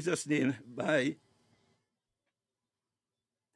 In Jesus' name, bye.